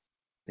ahead.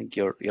 I think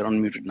you're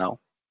unmuted now.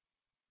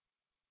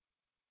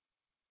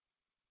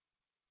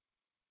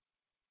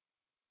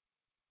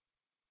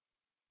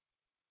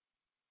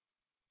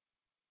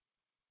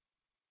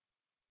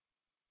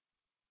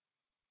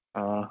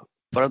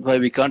 Farhad Bhai,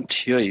 we can't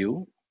hear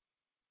you.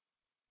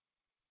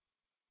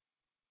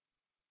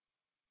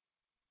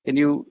 Can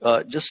you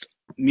just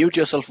mute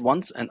yourself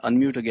once and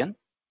unmute again?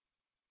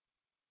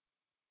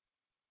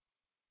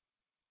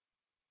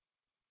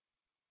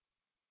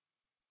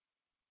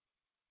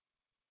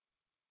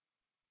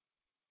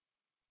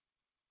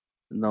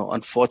 No,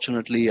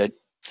 unfortunately, I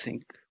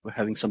think we're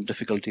having some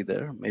difficulty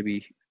there, maybe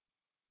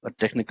a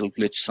technical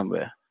glitch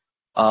somewhere.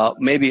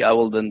 Maybe I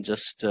will then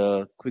just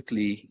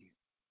quickly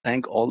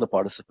thank all the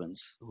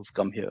participants who've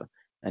come here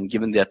and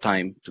given their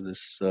time to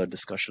this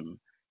discussion.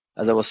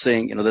 As I was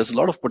saying, there's a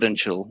lot of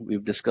potential.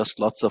 We've discussed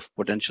lots of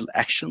potential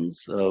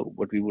actions,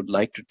 what we would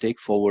like to take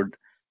forward,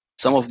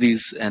 some of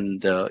these,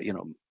 and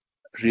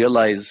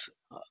realize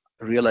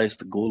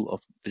the goal of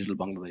Digital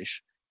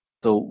Bangladesh.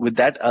 So with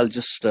that, I'll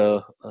just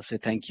say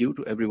thank you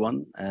to everyone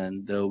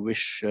and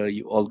wish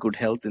you all good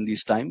health in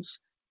these times.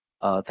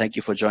 Thank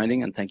you for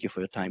joining and thank you for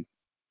your time.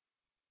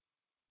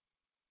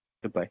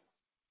 Goodbye.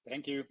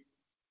 Thank you.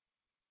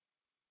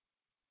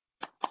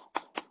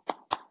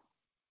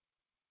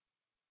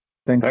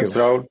 Thanks,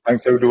 Rahul.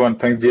 Thanks, everyone.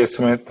 Thanks,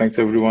 GSMA. Thanks,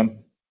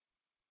 everyone.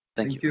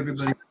 Thank you,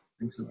 everybody.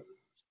 Thanks a lot.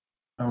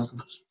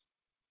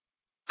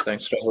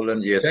 Thanks, Rahul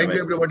and GSMA. Thank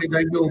you, everybody.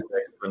 Thank you.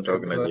 Excellent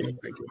organization.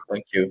 Thank you.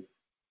 Thank you.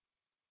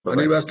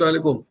 Bye-bye.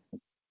 আসসালামু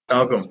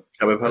আলাইকুম।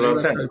 সবাই ভালো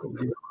আছেন?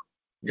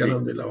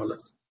 আলহামদুলিল্লাহ ভালো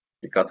আছি।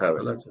 কথা হবে।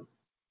 ভালো আছেন?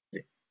 জি।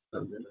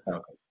 আলহামদুলিল্লাহ।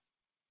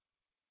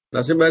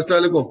 নাসিম ভাই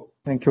আসসালামু আলাইকুম।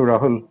 Thank you,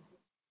 Rahul.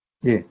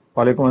 Yeah.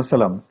 Walaikum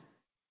assalam.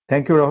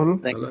 Thank you, Rahul.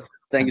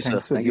 Thank you, sir.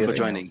 Thank you for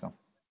joining. Also.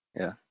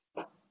 Yeah.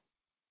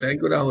 Thank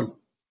you, Rahul.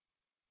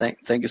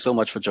 Thank you so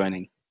much for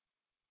joining.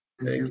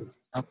 Thank you.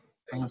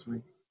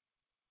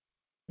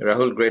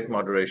 Rahul, great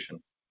moderation.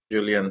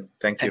 Julian,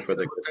 thank you for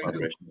the good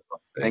moderation.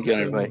 Thank you,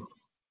 Anirbhai.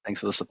 Thanks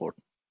for the support.